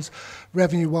maintenance.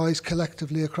 Revenue-wise,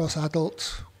 collectively across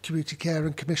adult, community care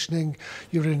and commissioning,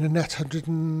 you're in a net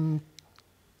 174k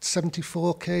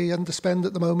underspend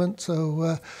at the moment,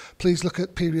 so please look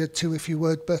at period 2 if you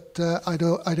would, but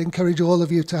I'd encourage all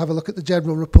of you to have a look at the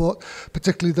general report,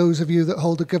 particularly those of you that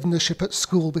hold a governorship at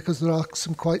school, because there are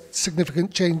some quite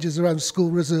significant changes around school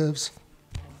reserves.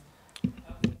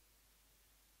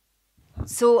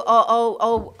 So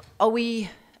are we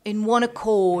in one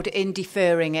accord in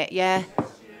deferring it, yeah?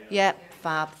 Yeah,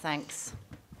 fab, thanks.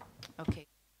 Okay.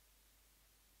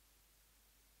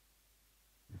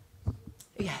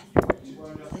 Yeah.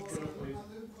 Thanks.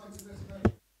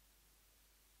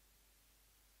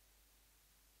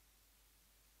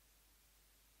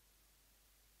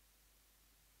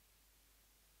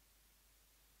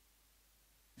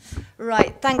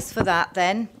 Right, thanks for that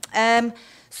then.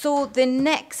 So the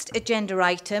next agenda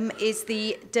item is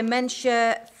the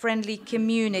Dementia Friendly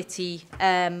Community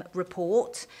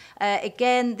report.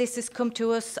 Again, this has come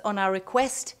to us on our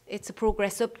request. It's a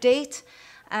progress update.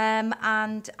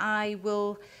 And I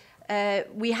will,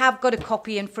 we have got a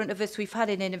copy in front of us. We've had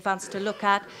it in advance to look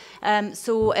at.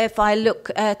 So if I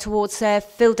look towards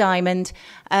Phil Diamond,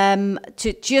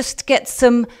 to just get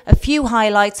a few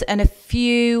highlights and a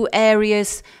few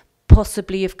areas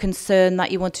possibly of concern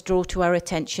that you want to draw to our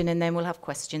attention, and then we'll have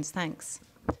questions. Thanks.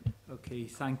 Okay,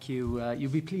 thank you.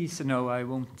 You'll be pleased to know I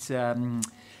won't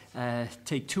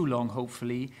take too long,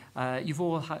 hopefully. You've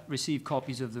all received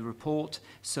copies of the report,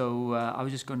 so I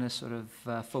was just going to sort of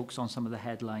focus on some of the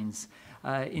headlines.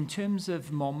 In terms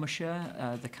of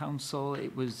Monmouthshire, the council,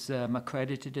 it was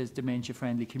accredited as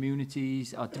dementia-friendly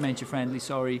communities, dementia-friendly,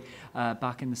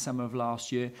 back in the summer of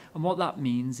last year. And what that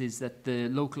means is that the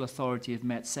local authority have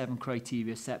met 7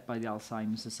 criteria set by the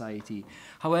Alzheimer's Society.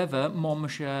 However,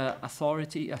 Monmouthshire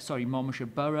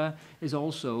Borough is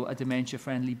also a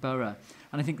dementia-friendly borough.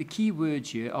 And I think the key words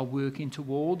here are working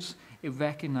towards. It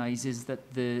recognises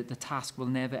that the task will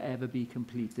never, ever be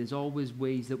complete. There's always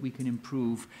ways that we can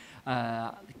improve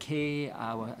care,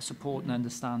 our support and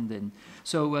understanding.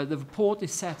 So the report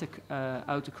is set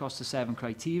out across the 7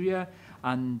 criteria.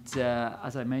 And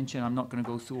as I mentioned, I'm not going to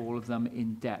go through all of them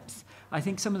in depth. I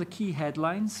think some of the key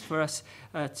headlines for us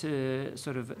to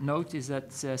sort of note is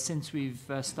that since we've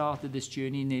started this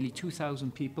journey, nearly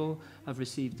 2,000 people have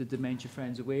received the Dementia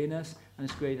Friends awareness. And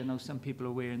it's great, I know some people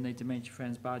are wearing their Dementia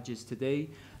Friends badges today.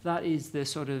 That is the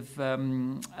sort of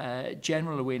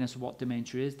general awareness of what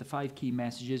dementia is, the 5 key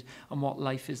messages, and what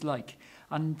life is like.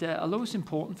 And although it's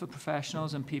important for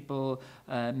professionals and people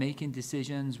making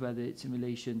decisions, whether it's in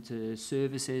relation to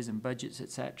services and budgets,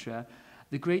 etc.,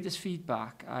 the greatest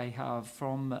feedback I have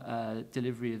from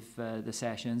delivery of the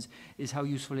sessions is how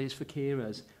useful it is for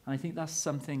carers. And I think that's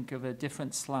something of a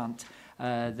different slant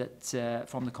that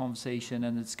from the conversation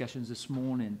and the discussions this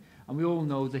morning. And we all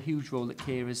know the huge role that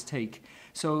carers take.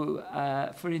 So,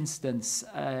 for instance,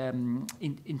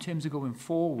 in terms of going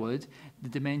forward, the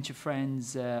Dementia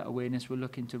Friends awareness, we're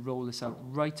looking to roll this out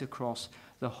right across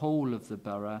the whole of the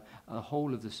borough, the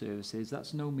whole of the services.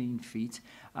 That's no mean feat.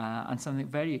 And something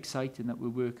very exciting that we're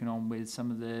working on with some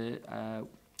of the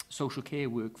social care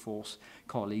workforce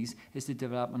colleagues is to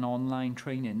develop an online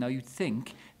training. Now, you'd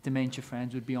think Dementia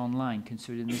Friends would be online,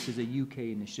 considering this is a UK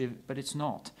initiative, but it's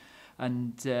not.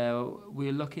 And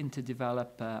we're looking to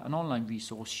develop an online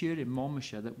resource here in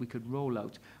Monmouthshire that we could roll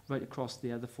out right across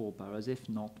the other 4 boroughs, if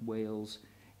not Wales,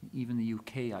 even the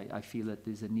UK. I feel that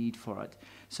there's a need for it.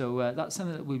 So that's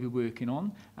something that we'll be working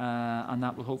on, and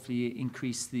that will hopefully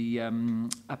increase the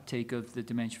uptake of the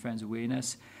Dementia Friends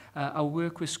awareness. Our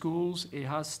work with schools, it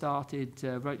has started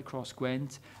right across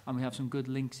Gwent, and we have some good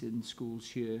links in schools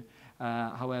here.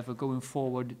 However, going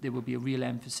forward, there will be a real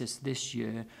emphasis this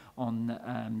year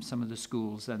on some of the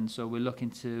schools, and so we're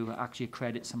looking to actually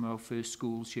accredit some of our first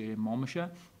schools here in Monmouthshire.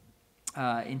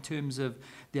 In terms of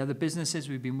the other businesses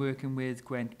we've been working with,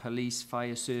 Gwent Police,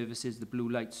 Fire Services, the Blue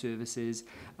Light Services,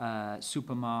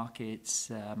 supermarkets,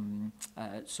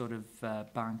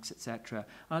 banks, etc.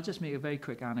 I'll just make a very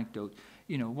quick anecdote.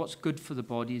 You know, what's good for the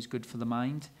body is good for the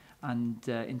mind. And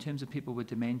in terms of people with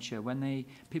dementia, when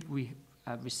people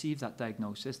receive that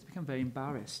diagnosis, they become very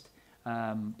embarrassed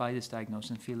by this diagnosis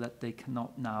and feel that they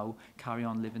cannot now carry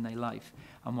on living their life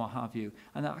and what have you.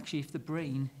 And actually, if the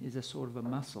brain is a sort of a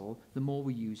muscle, the more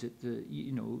we use it, the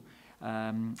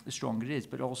stronger it is.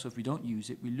 But also, if we don't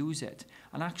use it, we lose it.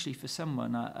 And actually, for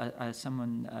someone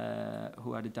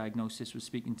who had a diagnosis was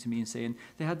speaking to me and saying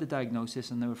they had the diagnosis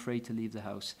and they were afraid to leave the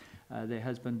house. Their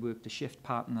husband worked a shift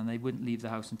pattern and they wouldn't leave the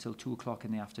house until 2 o'clock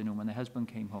in the afternoon when their husband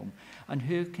came home. And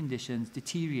her conditions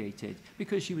deteriorated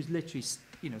because she was literally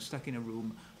stuck in a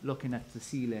room looking at the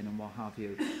ceiling and what have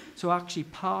you. So actually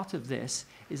part of this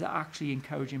is actually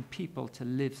encouraging people to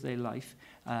live their life,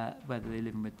 whether they're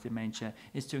living with dementia,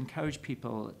 is to encourage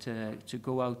people to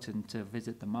go out and to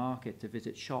visit the market, to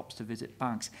visit shops, to visit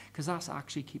banks, because that's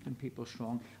actually keeping people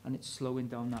strong and it's slowing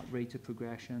down that rate of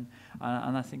progression.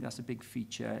 And I think that's a big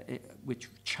feature which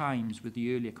chimes with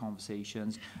the earlier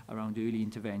conversations around early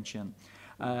intervention.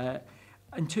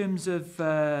 In terms of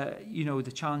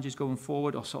the challenges going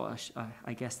forward, or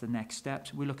I guess the next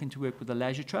steps, we're looking to work with the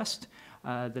Leisure Trust.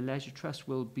 The Leisure Trust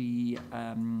will be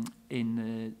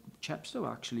in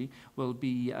Chepstow, actually, will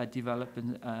be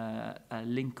developing a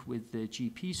link with the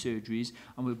GP surgeries,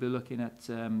 and we'll be looking at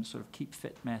keep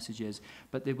fit messages.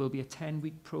 But there will be a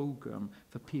 10-week program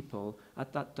for people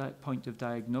at that point of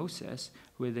diagnosis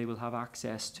where they will have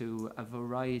access to a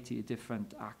variety of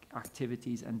different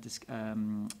activities and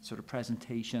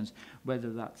presentations,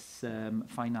 whether that's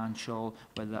financial,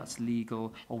 whether that's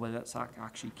legal, or whether that's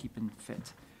actually keeping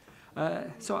fit.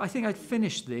 So I think I'd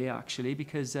finish there, actually,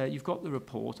 because you've got the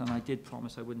report, and I did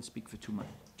promise I wouldn't speak for too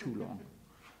long.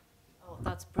 Oh,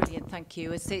 that's brilliant, thank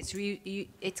you.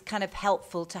 It's kind of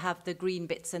helpful to have the green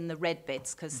bits and the red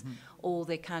bits, because all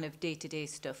the kind of day-to-day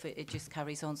stuff, it just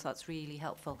carries on, so that's really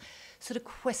helpful. Sort of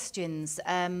questions.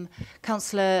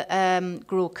 Councillor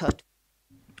Grocott.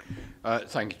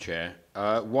 Thank you, Chair.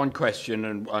 One question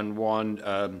and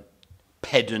one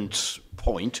pedant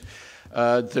point.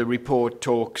 The report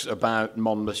talks about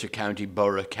Monmouthshire County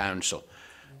Borough Council.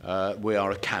 We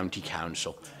are a county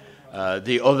council.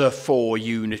 The other 4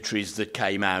 unitaries that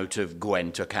came out of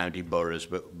Gwent are county boroughs,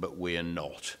 but we are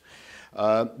not.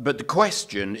 But the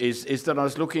question is that I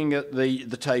was looking at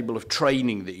the table of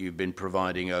training that you've been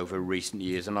providing over recent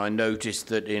years, and I noticed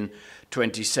that in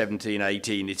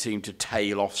 2017-18 it seemed to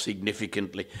tail off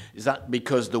significantly. Is that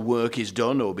because the work is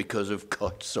done, or because of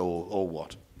cuts, or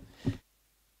what?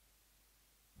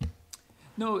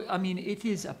 No, I mean, it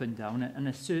is up and down, and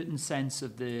a certain sense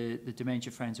of the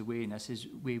Dementia Friends awareness is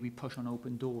where we push on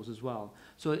open doors as well.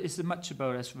 So it's much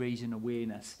about us raising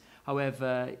awareness.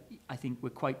 However, I think we're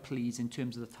quite pleased in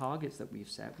terms of the targets that we've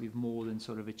set. We've more than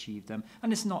achieved them.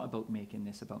 And it's not about making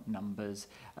this about numbers,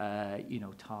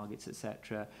 targets,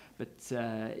 etc. But,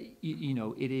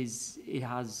 it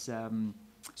has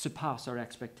surpassed our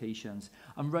expectations.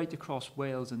 And right across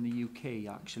Wales and the UK,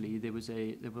 actually, there was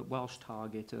a Welsh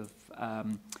target of,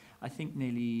 I think,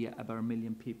 nearly about 1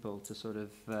 million people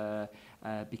to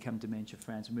become Dementia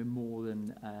Friends. And we're more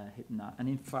than hitting that. And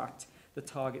in fact, the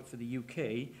target for the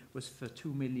UK was for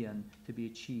 2 million to be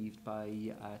achieved by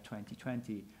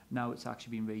 2020. Now it's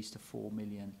actually been raised to 4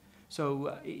 million.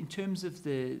 So in terms of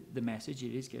the message,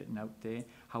 it is getting out there.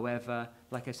 However,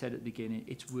 like I said at the beginning,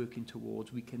 it's working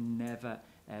towards. We can never,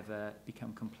 ever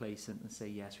become complacent and say,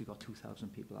 yes, we've got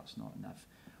 2,000 people, that's not enough.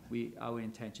 Our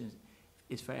intention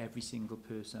is for every single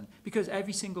person, because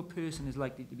every single person is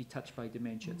likely to be touched by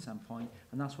dementia at some point,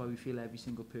 and that's why we feel every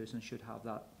single person should have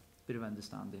that bit of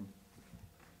understanding.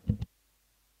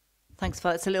 Thanks for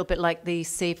that. It's a little bit like the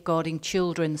safeguarding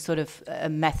children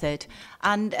method.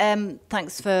 And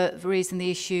thanks for raising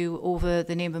the issue over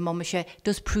the name of Monmouthshire. It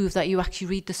does prove that you actually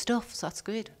read the stuff, so that's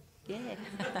good.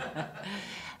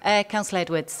 Yeah. Councillor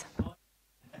Edwards.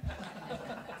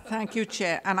 Thank you,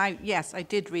 Chair. And I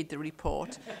did read the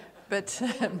report, but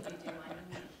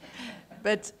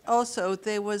But also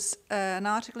there was an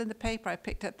article in the paper I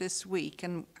picked up this week,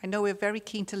 and I know we're very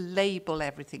keen to label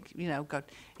everything. You know, got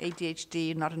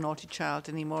ADHD, not a naughty child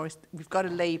anymore. We've got a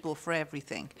label for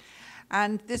everything.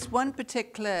 And this one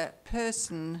particular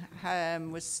person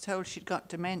was told she'd got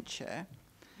dementia,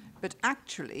 but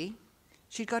actually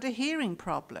she'd got a hearing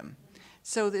problem.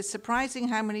 So it's surprising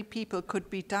how many people could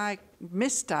be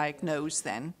misdiagnosed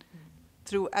then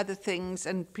through other things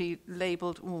and be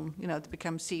labelled, you know, they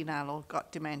become senile or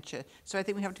got dementia. So I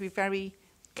think we have to be very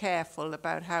careful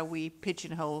about how we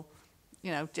pigeonhole,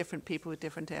 you know, different people with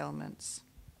different ailments.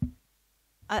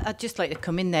 I'd just like to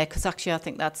come in there because actually I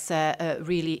think that's a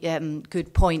really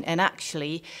good point, and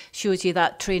actually shows you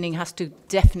that training has to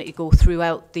definitely go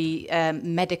throughout the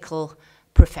medical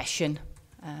profession,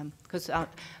 because I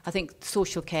think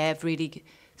social care have really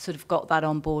sort of got that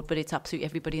on board, but it's absolutely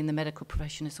everybody in the medical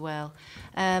profession as well.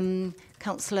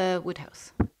 Councillor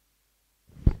Woodhouse.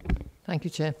 Thank you,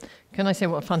 Chair. Can I say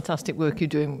what fantastic work you're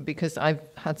doing? Because I've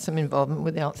had some involvement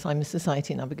with the Alzheimer's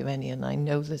Society in Abergavenny, and I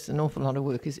know there's an awful lot of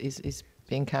work is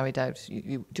being carried out.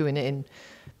 You're doing it in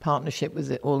partnership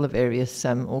with all the various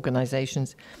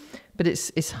organisations. But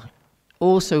it's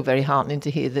also very heartening to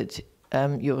hear that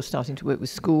you're starting to work with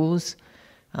schools.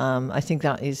 I think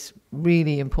that is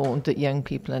really important that young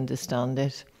people understand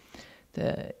it.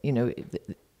 You know,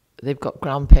 they've got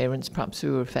grandparents perhaps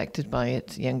who are affected by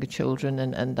it, younger children,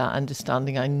 and that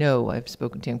understanding. I know I've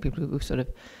spoken to young people who sort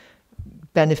of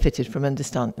benefited from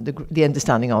the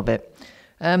understanding of it.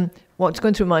 What's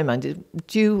going through my mind is,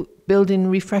 do you build in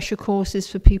refresher courses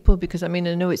for people? Because I mean,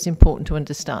 I know it's important to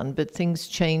understand, but things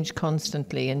change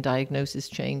constantly and diagnosis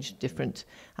change, different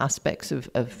aspects of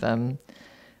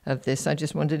this. I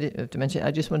just wondered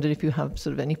if you have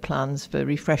sort of any plans for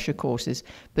refresher courses.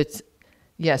 But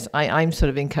yes, I'm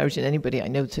sort of encouraging anybody I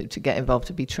know to get involved,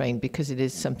 to be trained, because it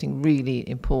is something really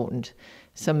important.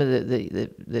 Some of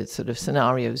the sort of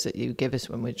scenarios that you give us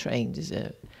when we're trained is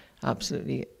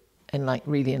absolutely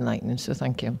really enlightening. So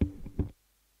thank you.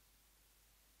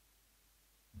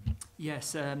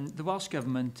 Yes, the Welsh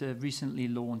Government recently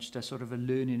launched a sort of a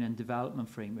learning and development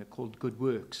framework called Good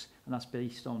Works, and that's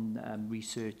based on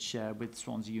research with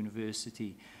Swansea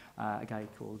University, a guy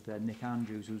called Nick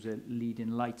Andrews, who's a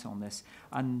leading light on this.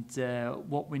 And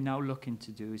what we're now looking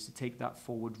to do is to take that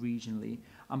forward regionally,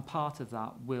 and part of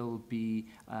that will be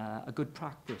a good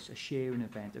practice, a sharing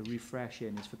event, a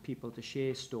refreshing, is for people to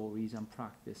share stories and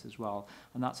practice as well,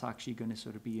 and that's actually going to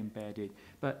sort of be embedded.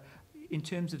 But in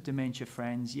terms of Dementia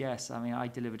Friends, yes, I mean, I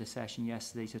delivered a session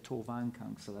yesterday to Torfaen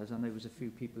councillors, and there was a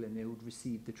few people in there who'd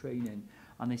received the training,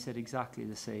 and they said exactly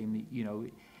the same. You know,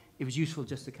 it was useful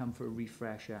just to come for a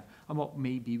refresher. And what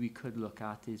maybe we could look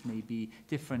at is maybe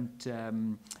different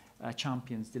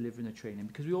champions delivering the training,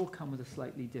 because we all come with a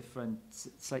slightly different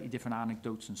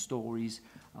anecdotes and stories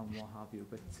and what have you.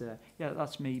 But yeah,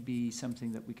 that's maybe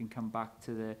something that we can come back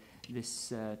to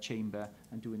this chamber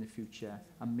and do in the future,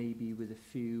 and maybe with a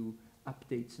few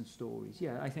updates and stories.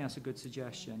 Yeah, I think that's a good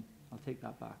suggestion. I'll take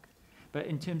that back. But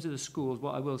in terms of the schools,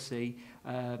 what I will say,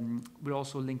 we're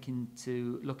also looking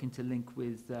to link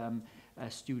with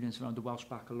students around the Welsh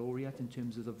Baccalaureate in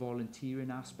terms of the volunteering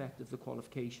aspect of the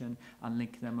qualification, and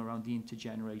link them around the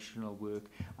intergenerational work.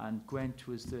 And Gwent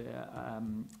was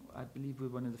I believe we're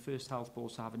one of the first health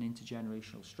boards to have an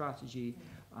intergenerational strategy,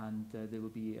 and there will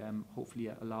be hopefully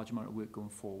a large amount of work going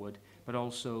forward. But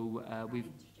also we've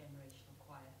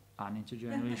an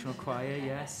intergenerational choir,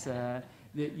 yes.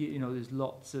 You know, there's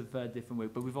lots of different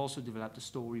work, but we've also developed a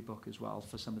storybook as well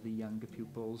for some of the younger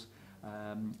pupils,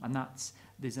 and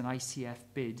there's an ICF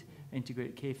bid,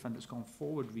 Integrated Care Fund, that's gone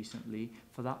forward recently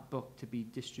for that book to be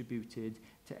distributed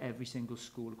to every single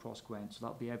school across Gwent. So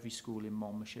that'll be every school in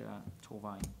Monmouthshire,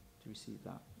 Torfaen, to receive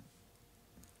that.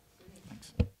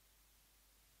 Thanks.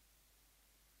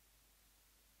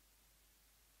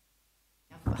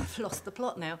 I've lost the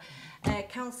plot now.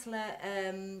 Councillor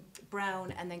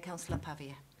Brown and then Councillor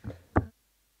Pavia.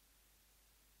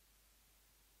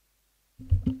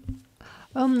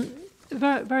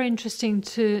 Very, very interesting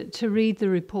to read the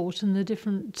report and the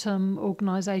different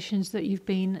organisations that you've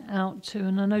been out to,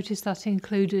 and I noticed that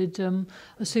included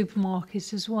a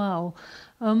supermarket as well.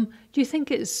 Do you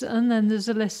think and then there's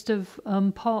a list of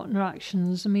partner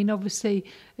actions. I mean, obviously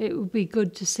it would be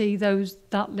good to see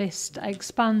that list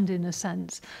expand in a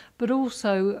sense, but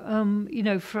also, you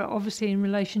know, for obviously in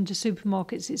relation to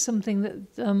supermarkets, it's something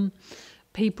that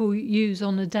people use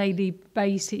on a daily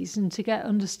basis, and to get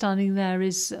understanding there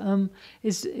is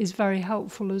very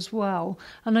helpful as well.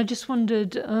 And I just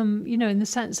wondered, you know, in the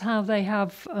sense how they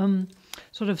have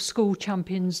sort of school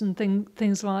champions and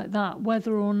things like that,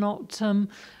 whether or not the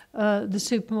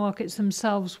supermarkets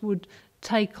themselves would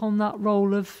take on that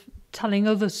role of telling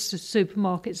other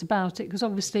supermarkets about it, because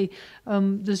obviously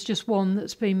there's just one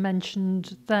that's been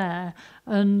mentioned there,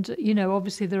 and you know,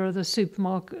 obviously there are other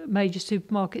major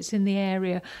supermarkets in the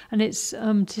area, and it's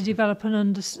to develop an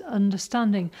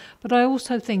understanding. But I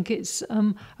also think it's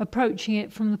approaching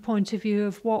it from the point of view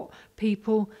of what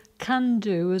people can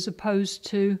do as opposed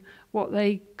to what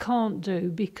they can't do,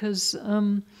 because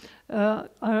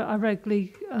I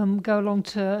regularly go along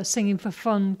to a Singing for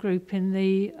Fun group in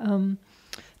the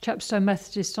Chepstow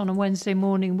Methodist on a Wednesday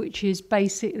morning, which is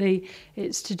basically,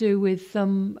 it's to do with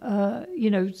you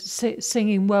know,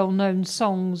 singing well-known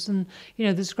songs, and you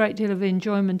know, there's a great deal of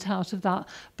enjoyment out of that.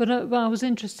 But I was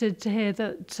interested to hear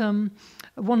that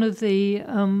one of the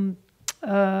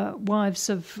wives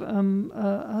of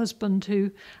a husband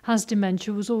who has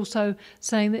dementia was also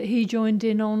saying that he joined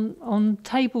in on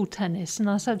table tennis, and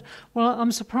I said, well,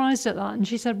 I'm surprised at that, and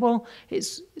she said, well,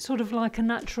 it's sort of like a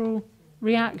natural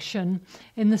reaction,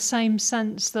 in the same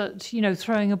sense that, you know,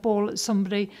 throwing a ball at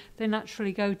somebody, they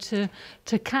naturally go to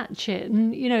catch it.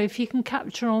 And you know, if you can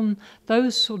capture on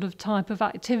those sort of type of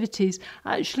activities,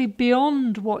 actually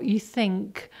beyond what you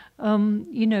think,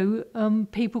 you know,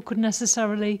 people could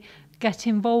necessarily get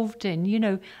involved in, you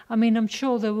know, I mean, I'm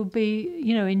sure there will be,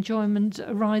 you know, enjoyment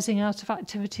arising out of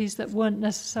activities that weren't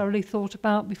necessarily thought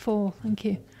about before. Thank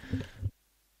you.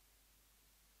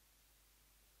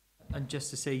 And just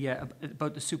to say, yeah,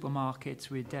 about the supermarkets,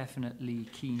 we're definitely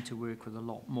keen to work with a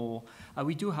lot more.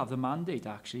 We do have the mandate,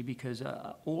 actually, because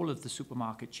all of the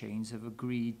supermarket chains have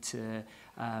agreed to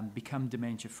become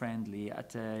dementia-friendly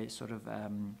at a sort of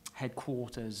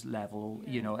headquarters level,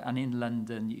 you know, and in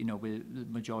London, you know, where the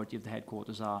majority of the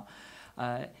headquarters are.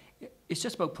 It's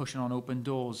just about pushing on open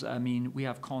doors. I mean, we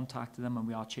have contacted them and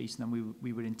we are chasing them.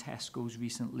 We were in Tesco's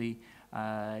recently,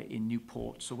 in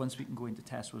Newport. So once we can go into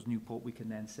Tesco's Newport, we can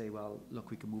then say, well, look,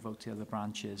 we can move out to other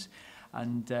branches.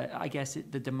 And I guess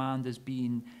the demand has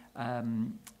been,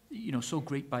 you know, so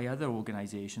great by other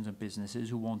organisations and businesses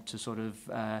who want to sort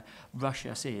of rush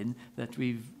us in, that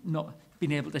we've not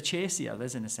been able to chase the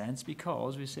others in a sense,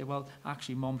 because we say, well,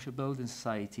 actually Monmouthshire Building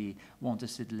Society want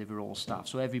us to deliver all staff.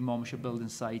 So every Monmouthshire Building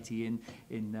Society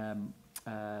in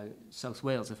South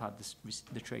Wales have had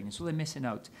the training, so they're missing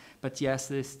out. But yes,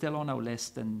 they're still on our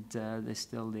list, and they're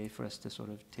still there for us to sort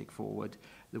of take forward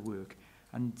the work.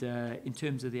 And in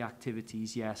terms of the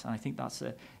activities, yes, and I think that's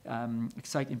an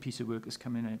exciting piece of work that's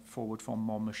coming forward from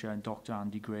Monmouthshire and Dr.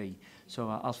 Andy Gray. So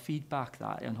I'll feed back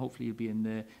that, and hopefully it'll be in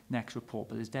the next report.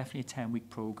 But there's definitely a 10-week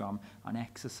programme, and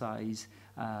exercise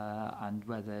and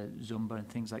whether Zumba and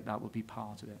things like that will be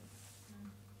part of it.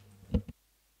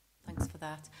 Thanks for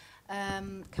that.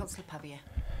 Councillor Pavia.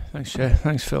 Thanks, Chair.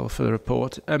 Thanks, Phil, for the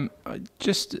report. I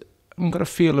haven't got a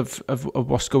feel of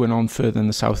what's going on further in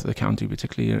the south of the county,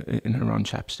 particularly in and around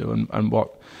Chepstow, and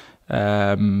what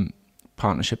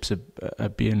partnerships are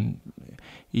being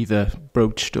either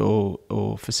broached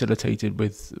or facilitated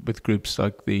with groups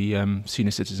like the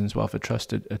Senior Citizens Welfare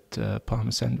Trust at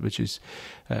Palmer Centre, which is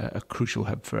a crucial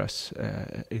hub for us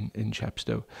in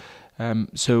Chepstow.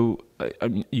 So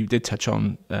you did touch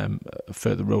on a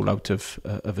further rollout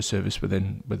of a service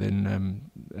within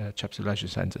Chepstow Leisure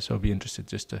Centre, so I'd be interested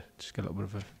just to get a little bit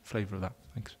of a flavour of that.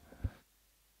 Thanks.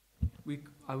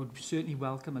 I would certainly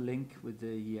welcome a link with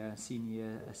the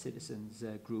senior citizens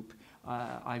group.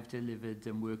 I've delivered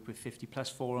and worked with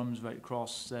 50+ forums right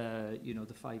across, you know,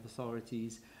 the 5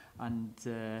 authorities, and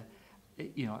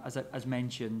you know, as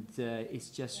mentioned,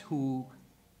 it's just who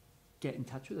get in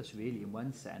touch with us, really, in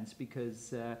one sense,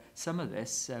 because some of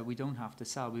this we don't have to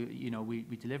sell.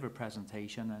 We deliver a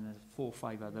presentation, and 4 or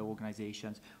 5 other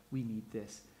organisations, we need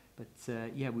this.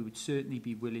 But yeah, we would certainly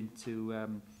be willing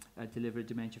to deliver a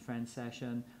Dementia Friends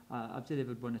session. I've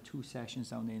delivered 1 or 2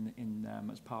 sessions down in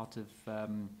as part of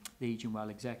the Ageing Well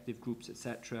executive groups,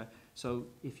 etc. So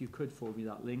if you could forward me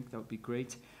that link, that would be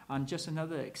great. And just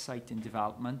another exciting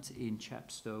development in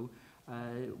Chepstow.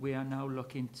 We are now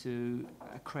looking to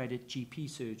accredit GP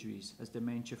surgeries as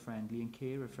dementia friendly and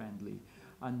carer friendly,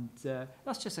 and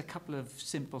that's just a couple of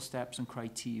simple steps and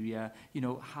criteria. You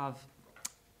know, have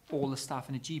all the staff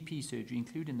in a GP surgery,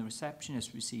 including the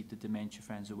receptionist, receive the Dementia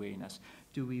Friends awareness?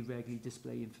 Do we regularly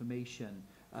display information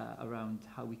around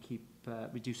how we keep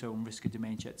reduce our own risk of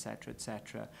dementia, etc.,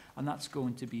 etc.? And that's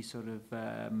going to be sort of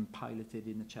piloted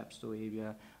in the Chepstow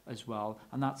area as well.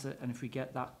 And that's and if we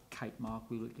get that kite mark,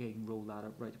 we'll again roll that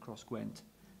out right across Gwent.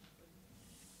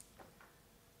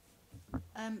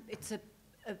 It's a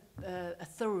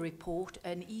thorough report,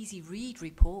 an easy read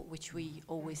report, which we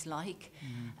always like.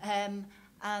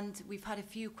 And we've had a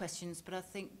few questions, but I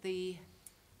think the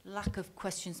lack of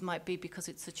questions might be because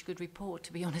it's such a good report,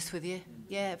 to be honest with you.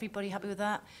 Yeah, everybody happy with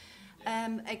that?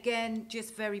 Again,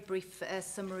 just very brief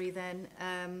summary then.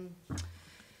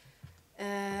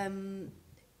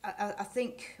 I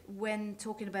think when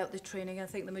talking about the training, I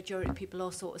think the majority of people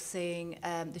are sort of saying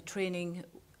the training,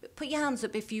 put your hands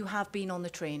up if you have been on the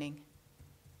training.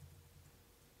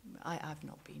 I've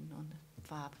not been on the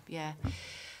fab, yeah.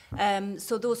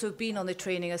 So those who have been on the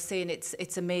training are saying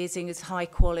it's amazing, it's high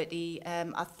quality.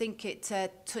 I think it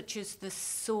touches the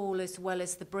soul as well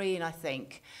as the brain, I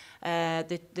think,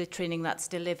 the training that's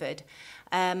delivered.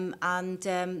 And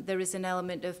there is an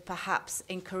element of perhaps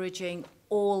encouraging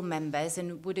all members,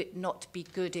 and would it not be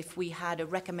good if we had a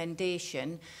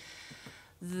recommendation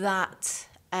that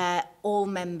all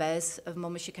members of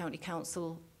Monmouthshire County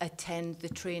Council attend the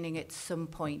training at some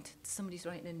point? Somebody's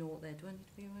writing a note there. Do I need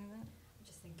to be aware of that? I'm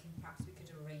just thinking perhaps we could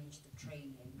arrange the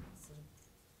training sort of,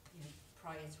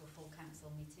 prior to a full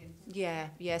council meeting.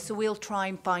 Yeah. So we'll try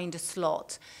and find a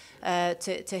slot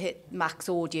to hit max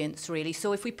audience, really.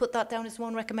 So if we put that down as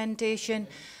one recommendation,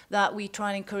 that we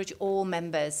try and encourage all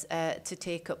members to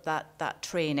take up that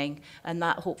training, and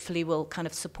that hopefully will kind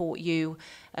of support you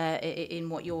in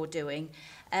what you're doing.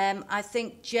 I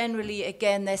think generally,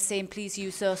 again, they're saying please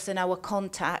use us and our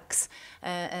contacts,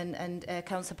 and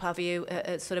Councillor Pavio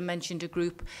sort of mentioned a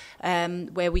group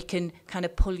where we can kind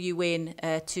of pull you in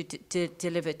to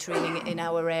deliver training in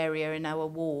our area, in our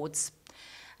wards.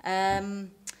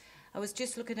 I was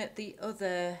just looking at the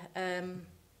other...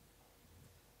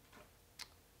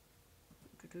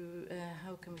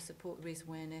 how can we support raise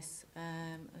awareness?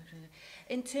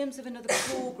 In terms of another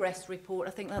progress report,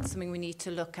 I think that's something we need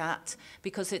to look at,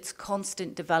 because it's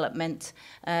constant development,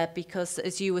 because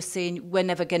as you were saying, we're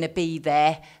never going to be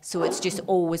there, so it's just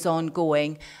always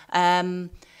ongoing.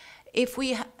 If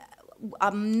we,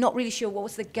 I'm not really sure what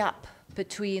was the gap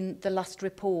between the last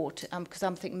report, because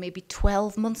I'm thinking maybe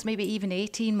 12 months, maybe even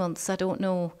 18 months, I don't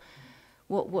know.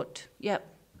 Yeah.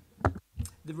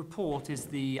 The report is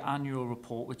the annual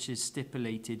report, which is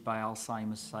stipulated by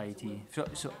Alzheimer's Society.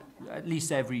 So at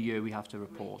least every year we have to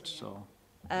report. So.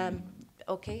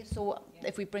 Okay, so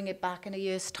if we bring it back in a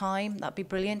year's time, that'd be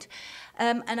brilliant.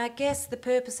 And I guess the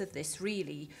purpose of this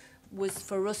really was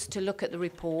for us to look at the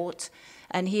report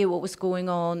and hear what was going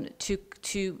on,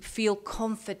 to feel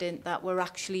confident that we're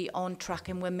actually on track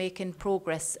and we're making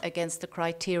progress against the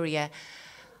criteria.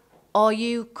 Are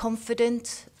you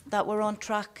confident that we're on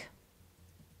track?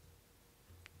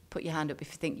 Put your hand up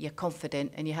if you think you're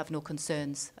confident and you have no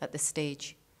concerns at this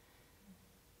stage.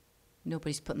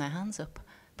 Nobody's putting their hands up.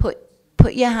 Put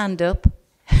your hand up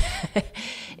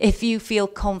if you feel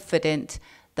confident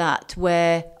that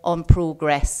we're on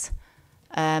progress,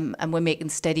 and we're making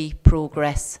steady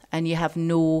progress, and you have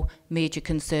no major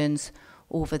concerns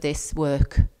over this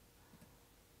work.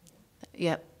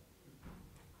 Yep.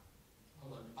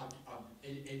 Hold on.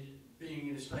 Being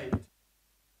in a state.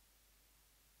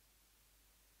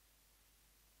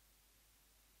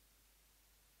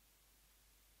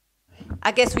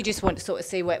 I guess we just want to sort of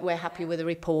say we're happy with the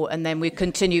report, and then we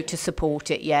continue to support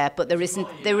it. Yeah, but there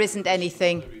isn't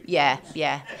anything.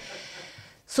 Yeah.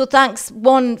 So thanks,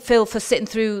 Phil, for sitting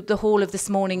through the whole of this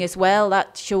morning as well.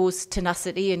 That shows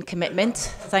tenacity and commitment.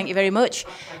 Thank you very much.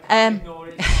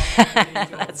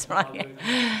 That's right.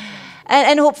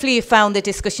 And hopefully you found the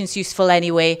discussions useful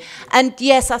anyway. And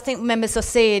yes, I think members are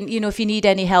saying, if you need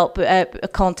any help,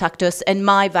 contact us. And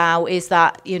my vow is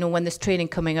that, when there's training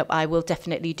coming up, I will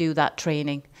definitely do that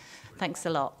training. Thanks a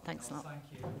lot. Thanks a lot. Thank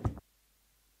you.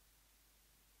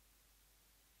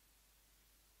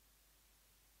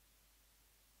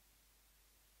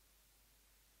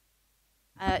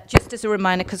 Just as a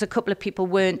reminder, because a couple of people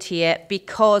weren't here,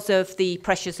 because of the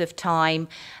pressures of time,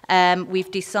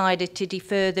 we've decided to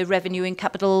defer the revenue and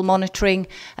capital monitoring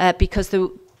because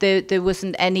there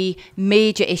wasn't any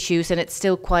major issues, and it's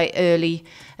still quite early.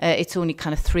 It's only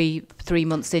kind of three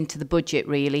months into the budget,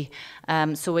 really.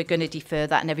 So we're going to defer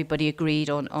that, and everybody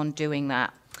agreed on doing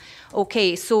that.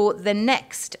 Okay, so the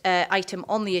next item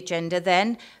on the agenda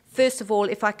then. First of all,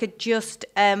 if I could just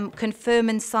confirm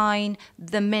and sign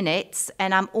the minutes,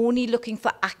 and I'm only looking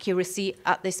for accuracy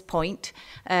at this point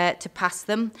to pass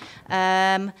them.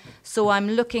 So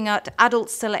I'm looking at Adult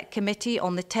Select Committee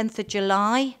on the 10th of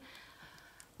July.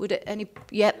 Would it any?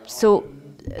 Yep. So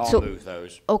I'll move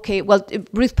those. Okay. Well,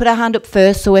 Ruth put her hand up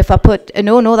first. So if I put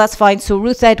no, that's fine. So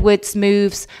Ruth Edwards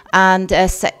moves, and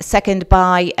second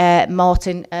by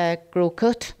Martin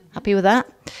Grocott. Happy with that?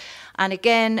 And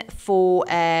again, for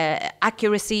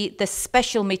accuracy, the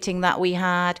special meeting that we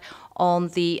had on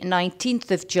the 19th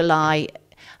of July,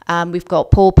 We've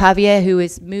got Paul Pavier, who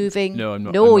is moving. No, I'm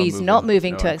not. No, I'm he's moving. not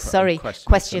moving No, to I'm it. Sorry,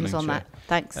 questions on Chair. that.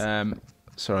 Thanks.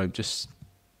 Sorry, I'm just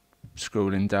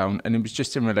scrolling down, and it was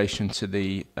just in relation to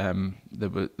the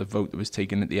vote that was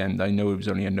taken at the end. I know it was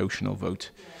only a notional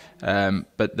vote,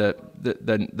 but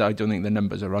I don't think the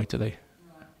numbers are right, are they?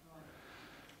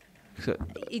 So,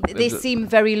 They seem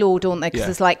very low, don't they? Because Yeah.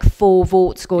 there's like 4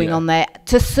 votes going on there.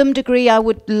 To some degree, I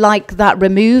would like that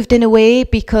removed in a way,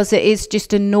 because it is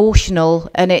just a notional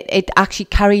and it actually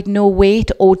carried no weight.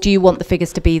 Or do you want the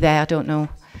figures to be there? I don't know.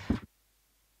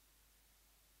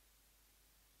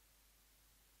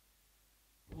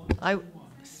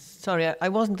 Sorry, I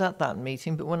wasn't at that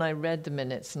meeting, but when I read the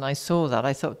minutes and I saw that,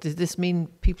 I thought, does this mean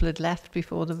people had left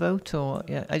before the vote? Or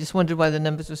yeah, I just wondered why the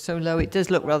numbers were so low. It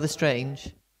does look rather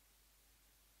strange.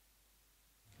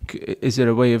 is there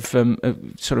a way of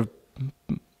sort of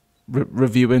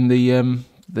reviewing the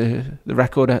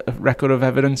record of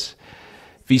evidence?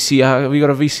 VCR, have we got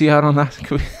a VCR on that?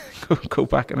 Can we go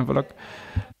back and have a look?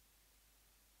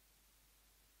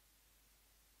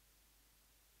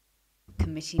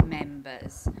 Committee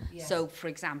members. Yes. So, for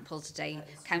example, today,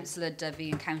 Councillor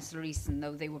Dovey and Councillor Easton,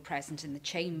 though they were present in the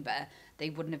chamber,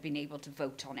 they wouldn't have been able to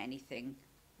vote on anything.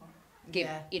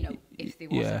 If there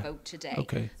was a vote today.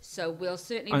 Okay. So we'll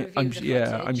certainly review the footage.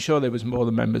 Yeah, I'm sure there was more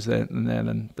than members there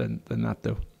than that,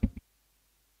 though.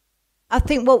 I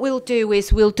think what we'll do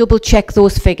is we'll double check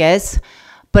those figures,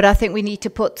 but I think we need to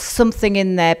put something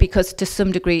in there, because to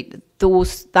some degree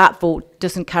that vote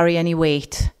doesn't carry any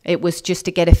weight. It was just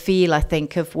to get a feel, I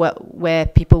think, of where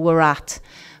people were at.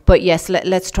 But yes,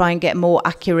 let's try and get a more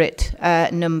accurate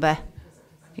number.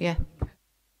 Yeah.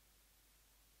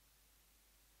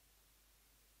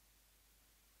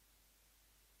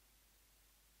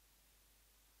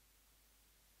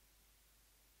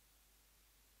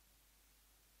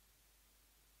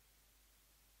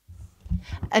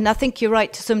 And I think you're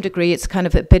right to some degree. It's kind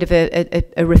of a bit of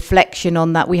a reflection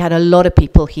on that. We had a lot of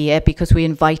people here because we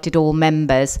invited all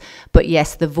members. But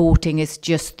yes, the voting is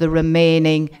just the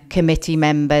remaining committee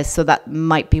members. So that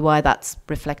might be why that's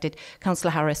reflected.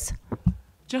 Councillor Harris.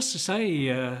 Just to say,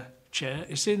 Chair,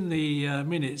 it's in the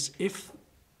minutes, if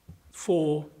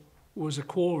 4 was a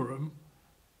quorum,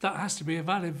 that has to be a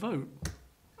valid vote.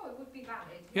 Oh, it would be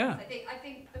valid. Yeah. I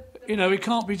think it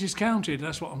can't be discounted.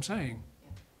 That's what I'm saying.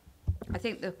 I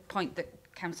think the point that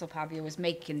Councillor Pavia was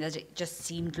making, that it just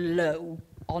seemed low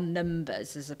on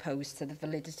numbers as opposed to the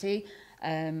validity.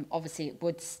 Obviously, it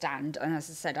would stand, and as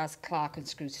I said, as clerk and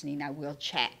scrutiny now, we'll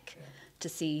check to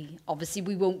see. Obviously,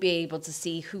 we won't be able to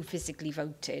see who physically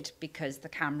voted because the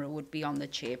camera would be on the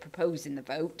chair proposing the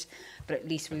vote, but at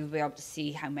least we will be able to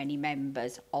see how many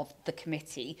members of the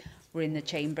committee were in the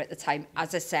chamber at the time.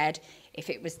 As I said, if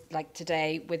it was like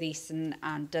today with Easton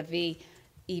and Dovey,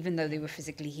 even though they were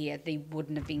physically here, they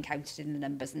wouldn't have been counted in the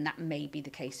numbers, and that may be the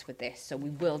case with this. So we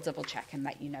will double check and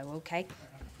let you know, okay?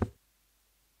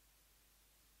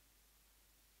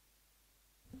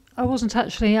 I wasn't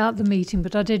actually at the meeting,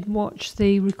 but I did watch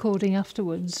the recording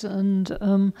afterwards, and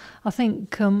I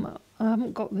think I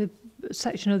haven't got the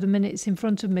section of the minutes in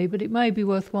front of me, but it may be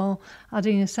worthwhile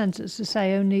adding a sentence to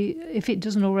say only, if it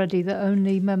doesn't already, that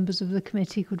only members of the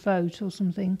committee could vote or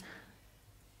something.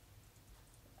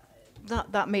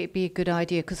 That may be a good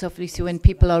idea, because obviously when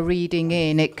people are reading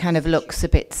in, it kind of looks a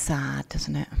bit sad,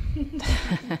 doesn't it?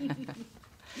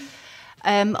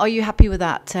 Are you happy with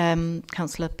that,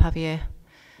 Councillor Pavier?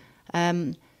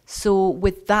 So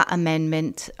with that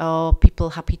amendment, are people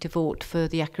happy to vote for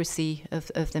the accuracy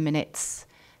of the minutes?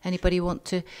 Anybody want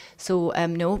to? So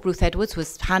no, Ruth Edwards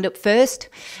was hand up first,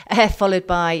 followed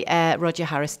by Roger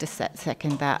Harris to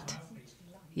second that.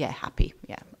 Yeah, happy.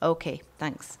 Yeah, okay,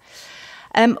 thanks.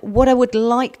 What I would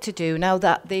like to do, now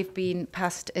that they've been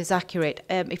passed as accurate,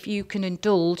 if you can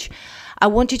indulge, I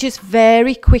want to just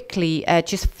very quickly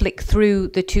just flick through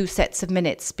the 2 sets of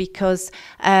minutes, because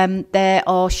there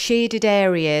are shaded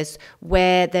areas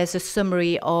where there's a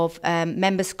summary of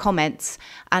members' comments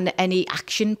and any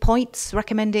action points,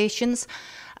 recommendations.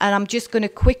 And I'm just going to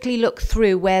quickly look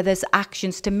through where there's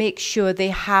actions to make sure they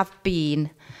have been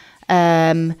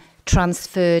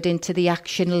transferred into the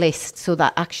action list, so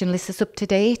that action list is up to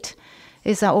date.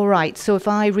 Is that all right? So if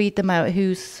I read them out,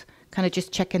 who's kind of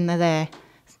just checking they're there?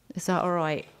 Is that all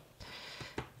right?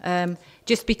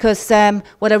 Just because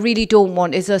what I really don't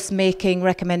want is us making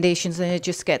recommendations and it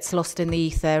just gets lost in the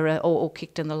ether or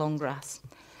kicked in the long grass.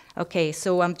 Okay,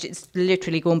 so I'm just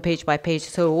literally going page by page.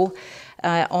 So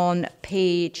on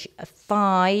page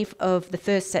 5 of the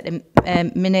first set of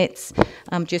minutes,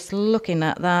 I'm just looking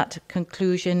at that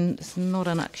conclusion. There's not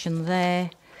an action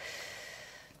there.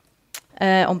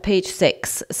 on page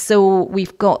 6. So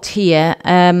we've got here,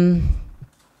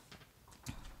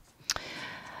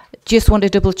 just want to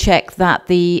double check that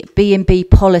the B&B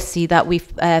policy that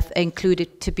we've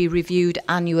included to be reviewed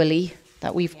annually,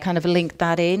 that we've kind of linked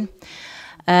that in.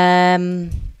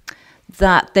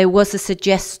 That there was a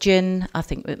suggestion, I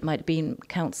think it might have been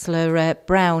Councillor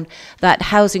Brown, that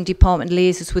Housing Department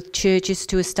liaises with churches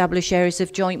to establish areas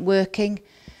of joint working.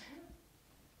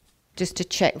 Just to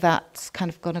check that's kind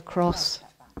of gone across.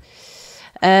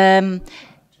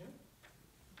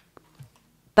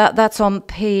 That's on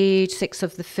page 6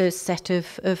 of the first set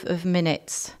of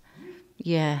minutes.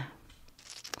 Yeah.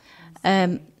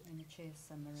 In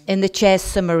the chair's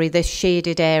summary, the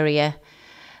shaded area.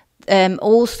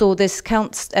 Also, there's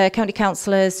county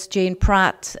councillors Jane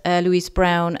Pratt, Louise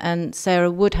Brown and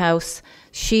Sarah Woodhouse,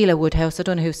 Sheila Woodhouse, I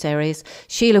don't know who Sarah is,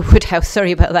 Sheila Woodhouse,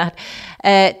 sorry about that,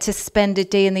 to spend a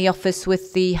day in the office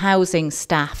with the housing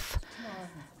staff.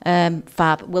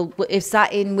 Fab. Well, is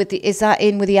that in with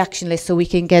the action list so we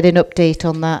can get an update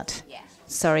on that? Yeah.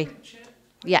 Sorry.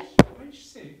 Yeah.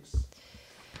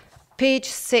 Page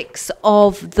 6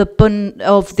 of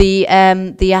the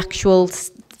actual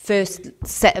first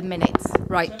set of minutes.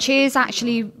 Right, Chair's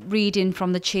actually reading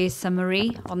from the Chair's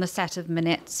summary on the set of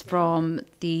minutes from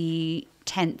the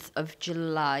 10th of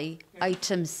July,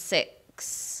 item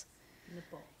 6,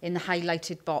 in the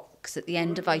highlighted box at the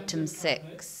end of item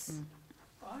 6.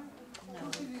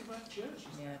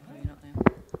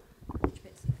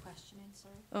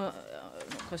 Not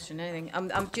questioning anything.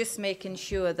 I'm just making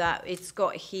sure that it's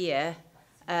got here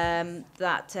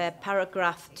that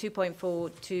paragraph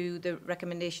 2.4 to the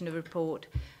recommendation of report,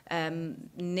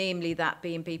 namely that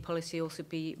B&B policy also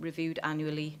be reviewed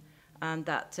annually, and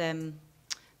that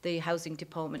the housing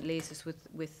department liaises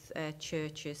with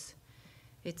churches.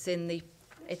 It's in the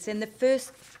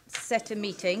first set of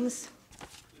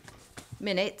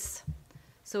minutes.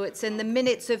 So it's in the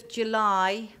minutes of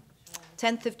July,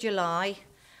 10th of July,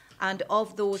 and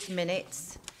of those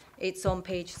minutes, it's on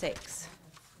page 6.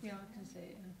 Yeah, I can see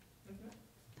it.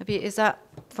 Is that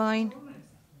fine?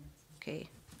 Okay.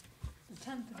 The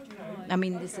 10th of July. I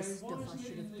mean, this is stuff I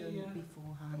should have done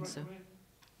beforehand, so.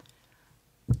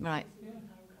 Right.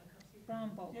 Brown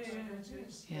box.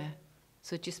 Yeah.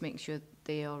 So just make sure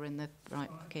they are in the right.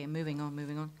 Okay, moving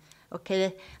on.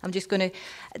 Okay, I'm just going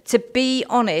to be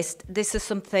honest, this is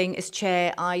something as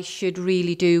chair I should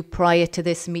really do prior to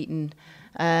this meeting.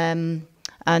 And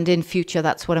in future,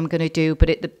 that's what I'm going to do. But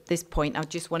at this point, I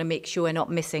just want to make sure we're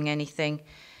not missing anything.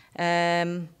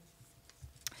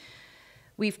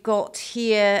 We've got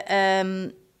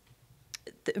here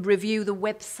review the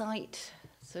website.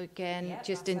 So again,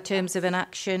 just in terms of an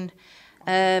action.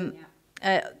 There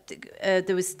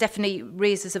was definitely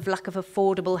raises of lack of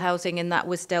affordable housing, and that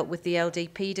was dealt with the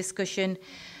LDP discussion.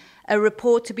 A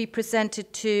report to be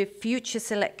presented to future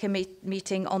select committee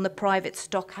meeting on the private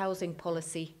stock housing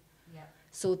policy. Yeah.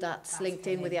 So that's linked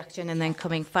in with the action and then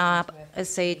coming fab. As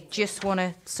I say, just want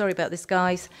to, sorry about this,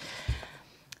 guys.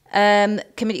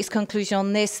 Committee's conclusion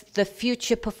on this, the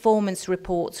future performance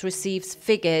reports receives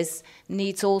figures,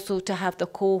 needs also to have the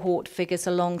cohort figures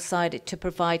alongside it to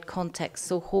provide context.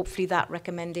 So hopefully that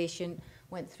recommendation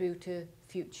went through to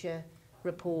future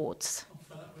reports.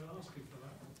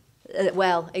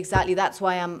 Well, exactly. That's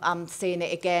why I'm saying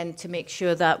it again, to make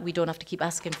sure that we don't have to keep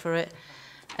asking for it.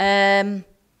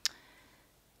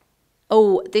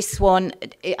 Oh, this one,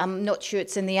 I'm not sure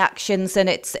it's in the actions, and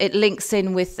it links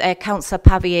in with Councillor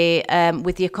Pavier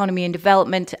with the economy and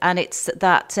development, and it's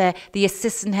that the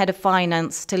Assistant Head of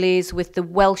Finance to liaise with the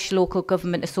Welsh Local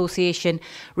Government Association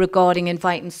regarding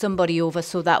inviting somebody over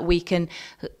so that we can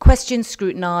question,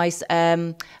 scrutinise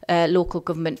local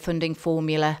government funding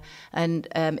formula. And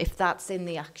if that's in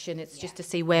the action, it's just to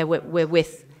see where we're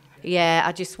with. Yeah,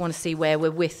 I just want to see where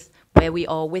we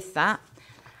are with that.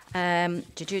 And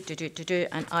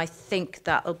I think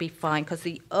that'll be fine, because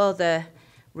the other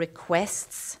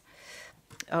requests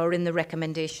are in the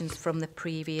recommendations from the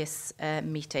previous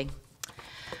meeting.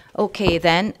 Okay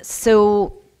then,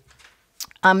 so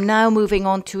I'm now moving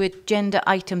on to agenda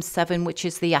item 7, which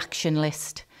is the action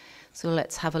list. So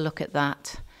let's have a look at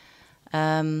that.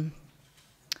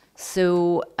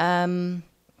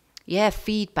 Yeah,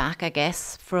 feedback, I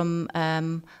guess, from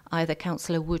either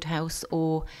Councillor Woodhouse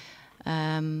or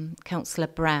Councillor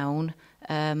Brown,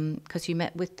 because you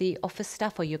met with the office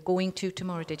staff, or you're going to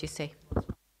tomorrow, did you say?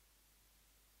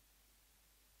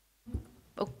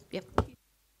 Oh, yep.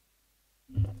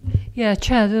 Yeah,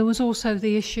 Chair, there was also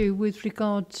the issue with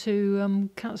regard to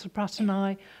Councillor Pratt and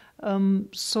I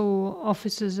saw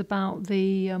officers about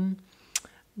the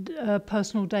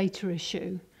personal data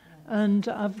issue. and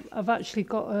I've actually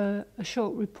got a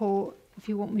short report, if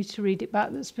you want me to read it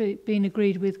back, that's been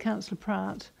agreed with Councillor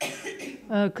Pratt,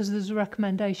 because there's a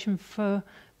recommendation for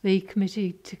the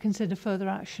committee to consider further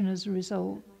action as a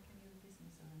result.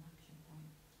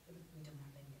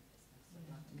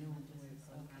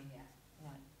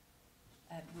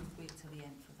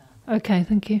 Okay,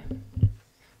 thank you.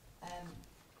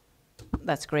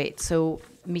 That's great. So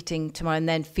meeting tomorrow and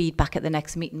then feedback at the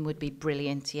next meeting would be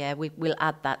brilliant. Yeah, we'll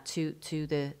add that to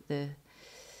the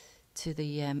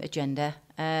agenda.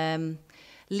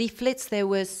 Leaflets. There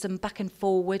was some back and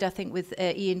forward, I think, with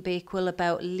Ian Bakewell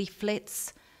about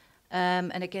leaflets.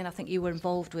 And again, I think you were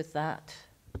involved with that.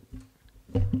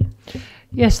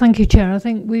 Yes, thank you, Chair. I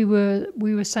think we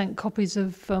were sent copies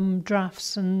of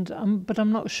drafts, and but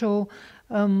I'm not sure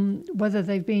whether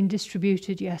they've been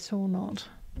distributed yet or not.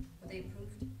 Were they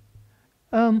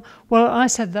approved? Well, I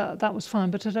said that was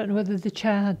fine, but I don't know whether the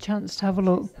Chair had a chance to have a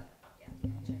look.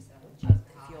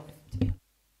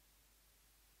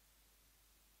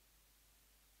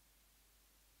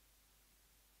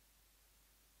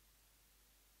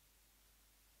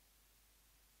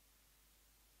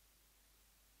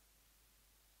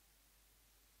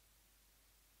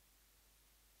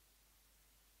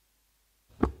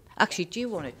 Actually, do you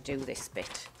want to do this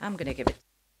bit? I'm going to give it.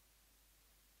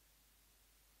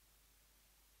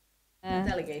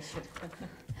 Delegation.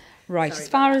 Right, Sorry as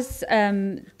far as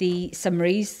the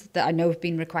summaries that I know have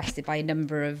been requested by a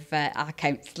number of our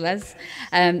councillors,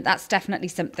 that's definitely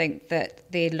something that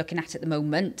they're looking at the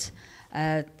moment.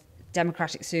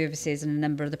 Democratic Services and a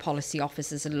number of the policy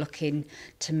officers are looking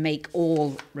to make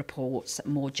all reports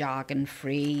more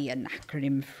jargon-free and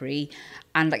acronym-free.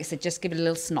 And like I said, just give it a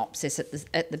little synopsis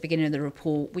at the beginning of the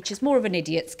report, which is more of an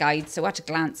idiot's guide. So at a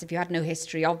glance, if you had no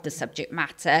history of the subject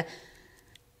matter,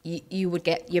 you would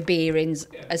get your bearings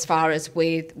as far as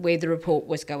where the report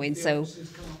was going. So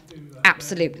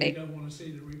absolutely.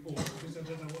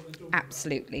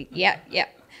 Absolutely. Yeah.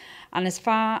 And as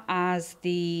far as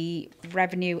the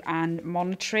revenue and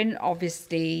monitoring,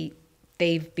 obviously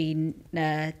they've been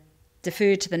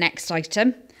deferred to the next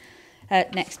item,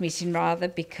 next meeting rather,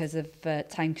 because of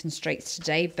time constraints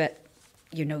today. But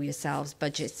you know yourselves,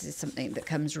 budgets is something that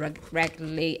comes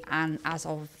regularly, and as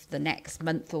of the next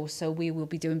month or so, we will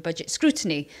be doing budget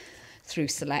scrutiny through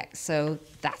Select. So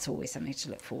that's always something to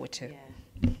look forward to.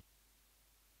 Yeah.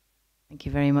 Thank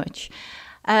you very much.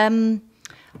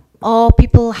 Are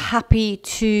people happy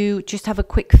to just have a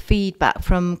quick feedback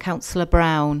from Councillor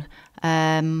Brown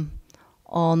on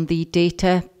the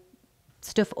data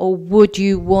stuff, or would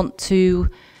you want to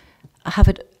have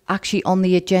it actually on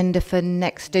the agenda for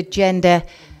next agenda?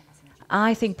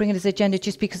 I think bring it as agenda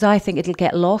just because I think it'll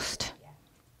get lost.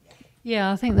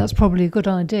 Yeah, I think that's probably a good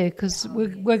idea because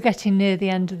we're getting near the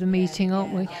end of the meeting,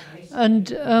 aren't we? And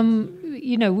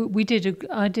you know,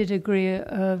 I did agree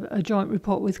a joint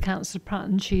report with Councillor Pratt,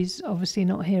 and she's obviously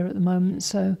not here at the moment.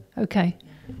 So okay.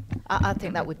 I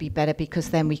think that would be better because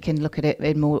then we can look at it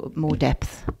in more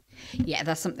depth. Yeah,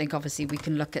 that's something obviously we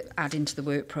can look at adding to the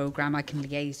work programme. I can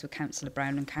liaise with Councillor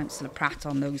Brown and Councillor Pratt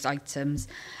on those items.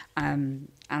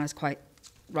 And as quite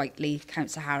rightly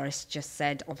Councillor Harris just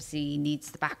said, obviously he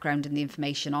needs the background and the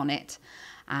information on it.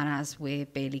 And as we're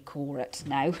barely core it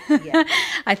now,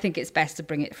 I think it's best to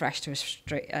bring it fresh to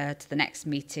the next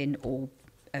meeting or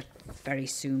a very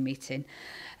soon meeting.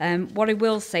 What I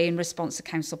will say in response to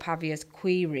Councillor Pavia's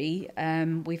query,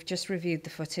 we've just reviewed the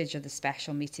footage of the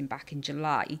special meeting back in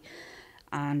July.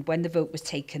 And when the vote was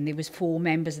taken, there was 4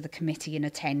 members of the committee in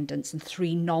attendance and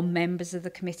 3 non-members of the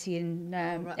committee in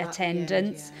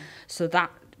attendance. So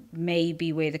that may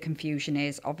be where the confusion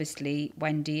is. Obviously,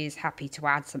 Wendy is happy to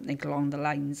add something along the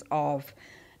lines of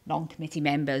non-committee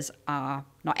members are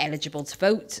not eligible to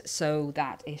vote, so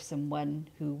that if someone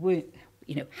who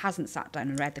hasn't sat down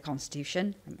and read the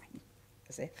Constitution,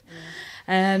 as if,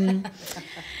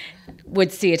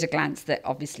 would see at a glance that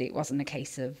obviously it wasn't a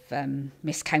case of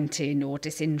miscounting or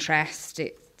disinterest.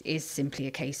 It is simply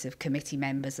a case of committee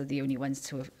members are the only ones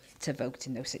to vote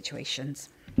in those situations.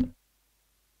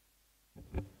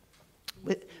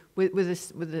 With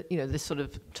this sort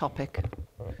of topic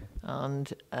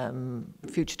and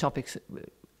future topics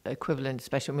equivalent,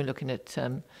 especially when we're looking at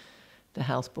the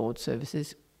health board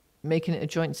services, making it a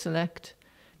joint select,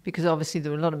 because obviously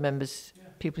there were a lot of members,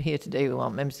 people here today who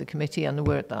aren't members of the committee and they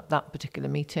were at that particular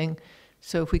meeting.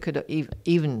 So if we could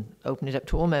even open it up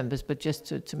to all members, but just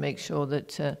to make sure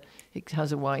that it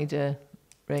has a wider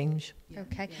range.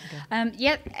 Okay. An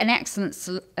excellent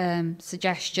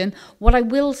suggestion. What I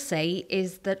will say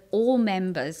is that all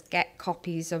members get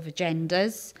copies of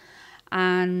agendas,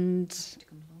 and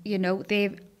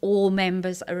all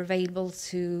members are available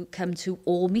to come to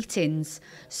all meetings.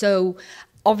 So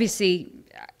obviously,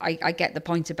 I get the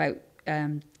point about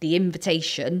the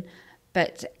invitation,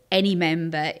 but any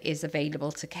member is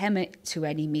available to come to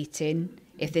any meeting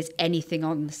if there's anything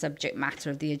on the subject matter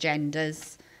of the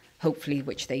agendas, hopefully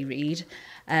which they read,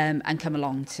 and come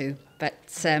along to. But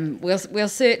we'll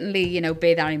certainly, you know,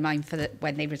 bear that in mind for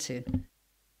when they return.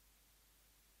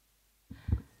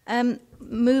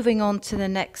 Moving on to the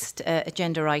next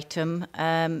agenda item,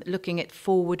 looking at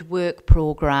forward work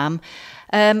programme.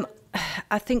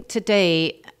 I think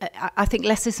today, I think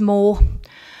less is more.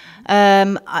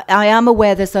 I am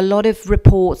aware there's a lot of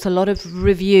reports, a lot of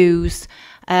reviews,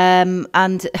 and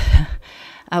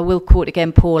I will quote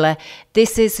again, Paula,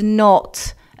 this is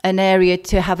not an area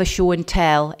to have a show and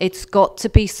tell. It's got to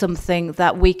be something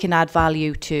that we can add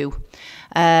value to,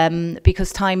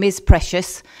 because time is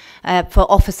precious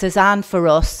for officers and for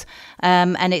us,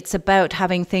 and it's about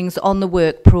having things on the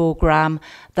work programme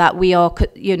that we are,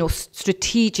 you know,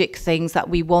 strategic things that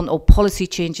we want, or policy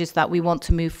changes that we want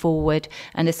to move forward,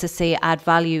 and as I say, add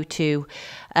value to.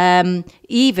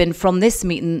 Even from this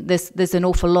meeting, there's an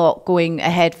awful lot going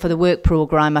ahead for the work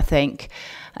programme, I think.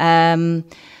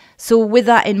 So with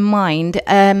that in mind,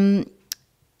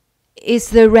 is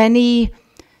there any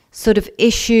sort of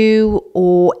issue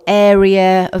or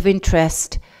area of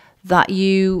interest that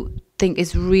you think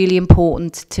is really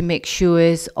important to make sure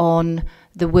is on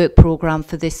the work programme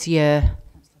for this year?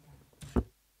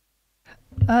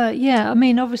 Yeah, I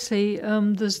mean, obviously,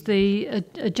 there's the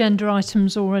agenda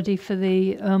items already for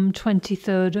the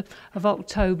 23rd of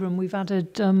October, and we've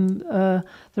added the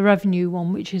revenue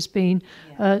one, which has been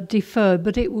deferred.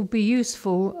 But it would be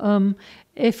useful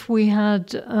if we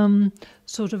had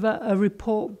sort of a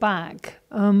report back,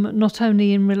 not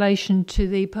only in relation to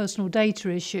the personal data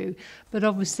issue, but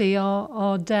obviously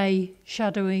our day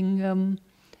shadowing.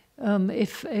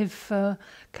 If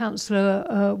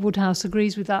Councillor Woodhouse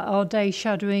agrees with that, our day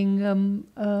shadowing,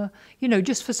 you know,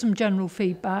 just for some general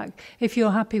feedback. If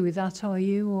you're happy with that, are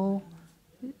you? Or,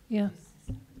 yeah.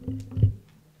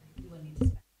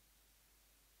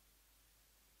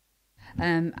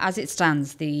 As it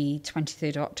stands, the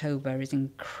 23rd of October is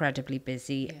incredibly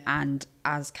busy, and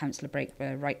as Councillor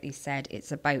Breaker rightly said,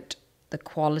 it's about the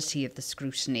quality of the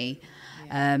scrutiny.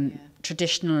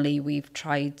 Traditionally, we've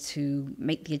tried to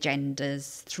make the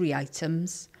agendas 3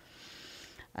 items,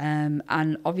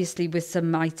 and obviously with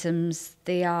some items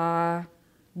they are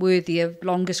worthy of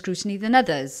longer scrutiny than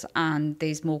others, and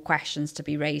there's more questions to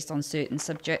be raised on certain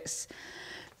subjects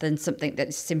than something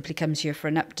that simply comes here for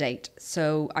an update.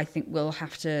 So I think we'll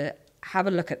have to have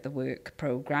a look at the work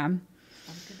programme.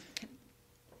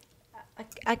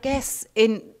 I guess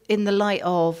in the light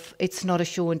of it's not a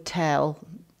show and tell,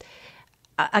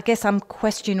 I guess I'm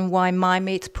questioning why My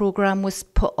Mates programme was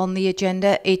put on the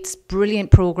agenda. It's a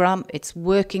brilliant programme, it's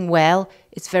working well,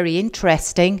 it's very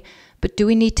interesting, but do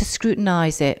we need to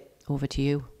scrutinise it? Over to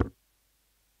you.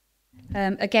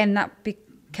 Again, that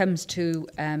comes to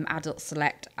Adult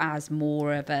Select as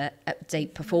more of a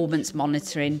update performance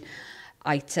monitoring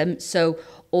item. So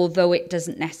although it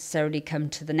doesn't necessarily come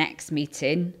to the next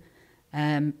meeting,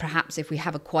 perhaps if we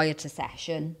have a quieter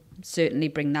session, certainly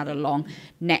bring that along.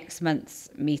 Next month's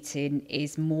meeting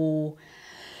is more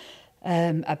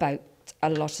about a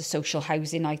lot of social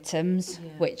housing items,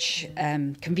 which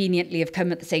conveniently have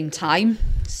come at the same time.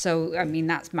 So, I mean,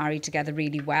 that's married together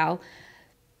really well.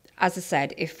 As I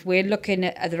said, if we're looking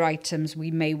at other items, we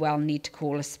may well need to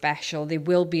call a special. There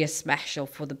will be a special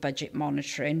for the budget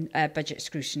monitoring, budget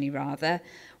scrutiny rather,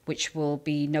 which will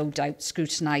be no doubt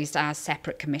scrutinised as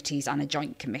separate committees and a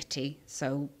joint committee.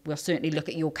 So we'll certainly look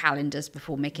at your calendars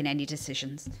before making any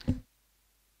decisions.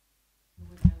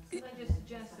 Can I just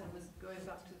suggest that was going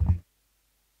back to the...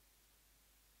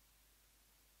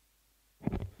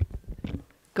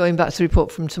 Going back to the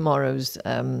report from tomorrow's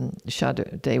shadow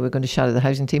day, we're going to shadow the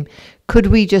housing team. Could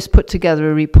we just put together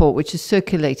a report which is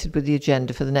circulated with the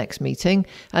agenda for the next meeting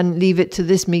and leave it to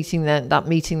this meeting then, that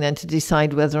meeting then, to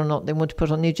decide whether or not they want to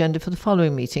put on the agenda for the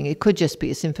following meeting? It could just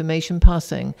be its information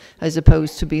passing as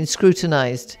opposed to being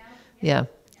scrutinised. Yeah,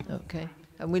 okay.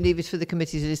 And we leave it for the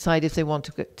committee to decide if they want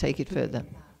to take it further.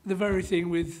 The very thing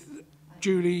with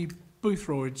Julie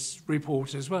Boothroyd's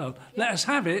report as well. Let us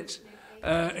have it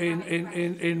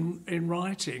in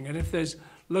writing, and if there's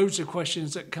loads of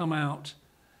questions that come out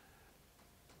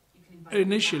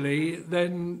initially,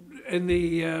 then in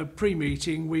the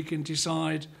pre-meeting we can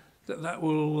decide that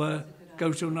will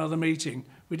go to another meeting.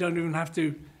 We don't even have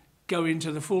to go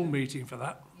into the full meeting for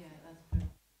that.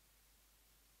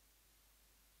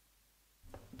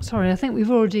 Sorry, I think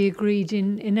we've already agreed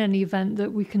in any event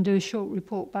that we can do a short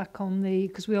report back on the,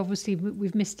 because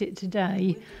we've missed it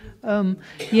today.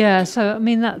 Yeah, so I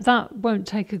mean that won't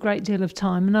take a great deal of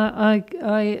time, and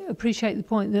I appreciate the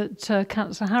point that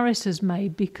Councillor Harris has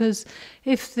made, because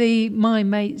if the My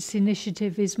Mates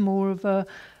initiative is more of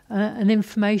an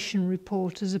information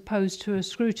report as opposed to a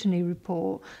scrutiny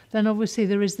report, then obviously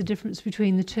there is the difference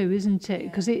between the two, isn't it?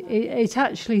 Because it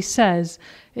actually says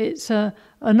it's an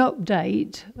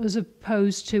update as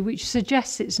opposed to, which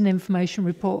suggests it's an information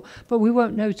report, but we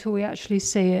won't know till we actually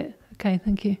see it. Okay,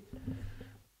 thank you.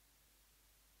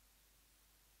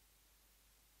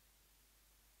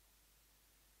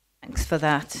 Thanks for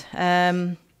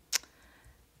that.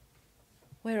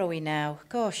 Where are we now?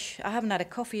 Gosh, I haven't had a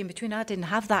coffee in between. I didn't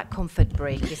have that comfort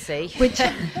break, you see.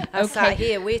 I sat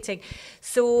here waiting.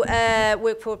 So,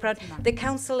 Work Forward Proud. The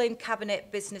Council and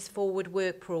Cabinet Business Forward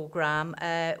Work Programme,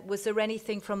 was there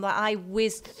anything from that? I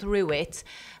whizzed through it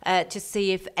to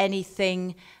see if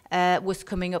anything was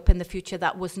coming up in the future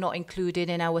that was not included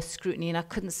in our scrutiny, and I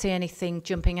couldn't see anything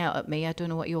jumping out at me. I don't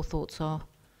know what your thoughts are.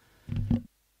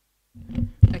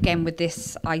 Again, with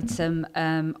this item,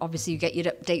 obviously you get your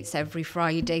updates every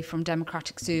Friday from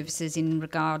Democratic Services in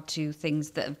regard to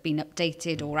things that have been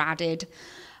updated or added.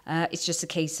 It's just a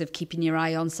case of keeping your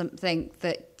eye on something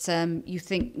that you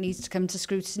think needs to come to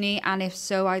scrutiny, and if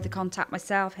so, either contact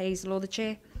myself, Hazel, or the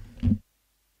Chair.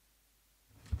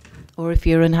 Or if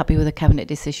you're unhappy with a Cabinet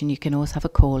decision, you can always have a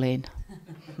call in.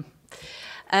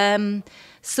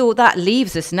 So that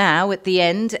leaves us now at the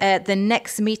end. The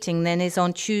next meeting then is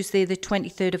on Tuesday, the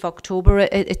 23rd of October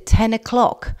at 10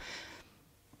 o'clock.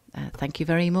 Thank you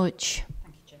very much.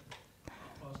 Thank you, Jim.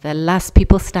 The last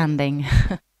people standing.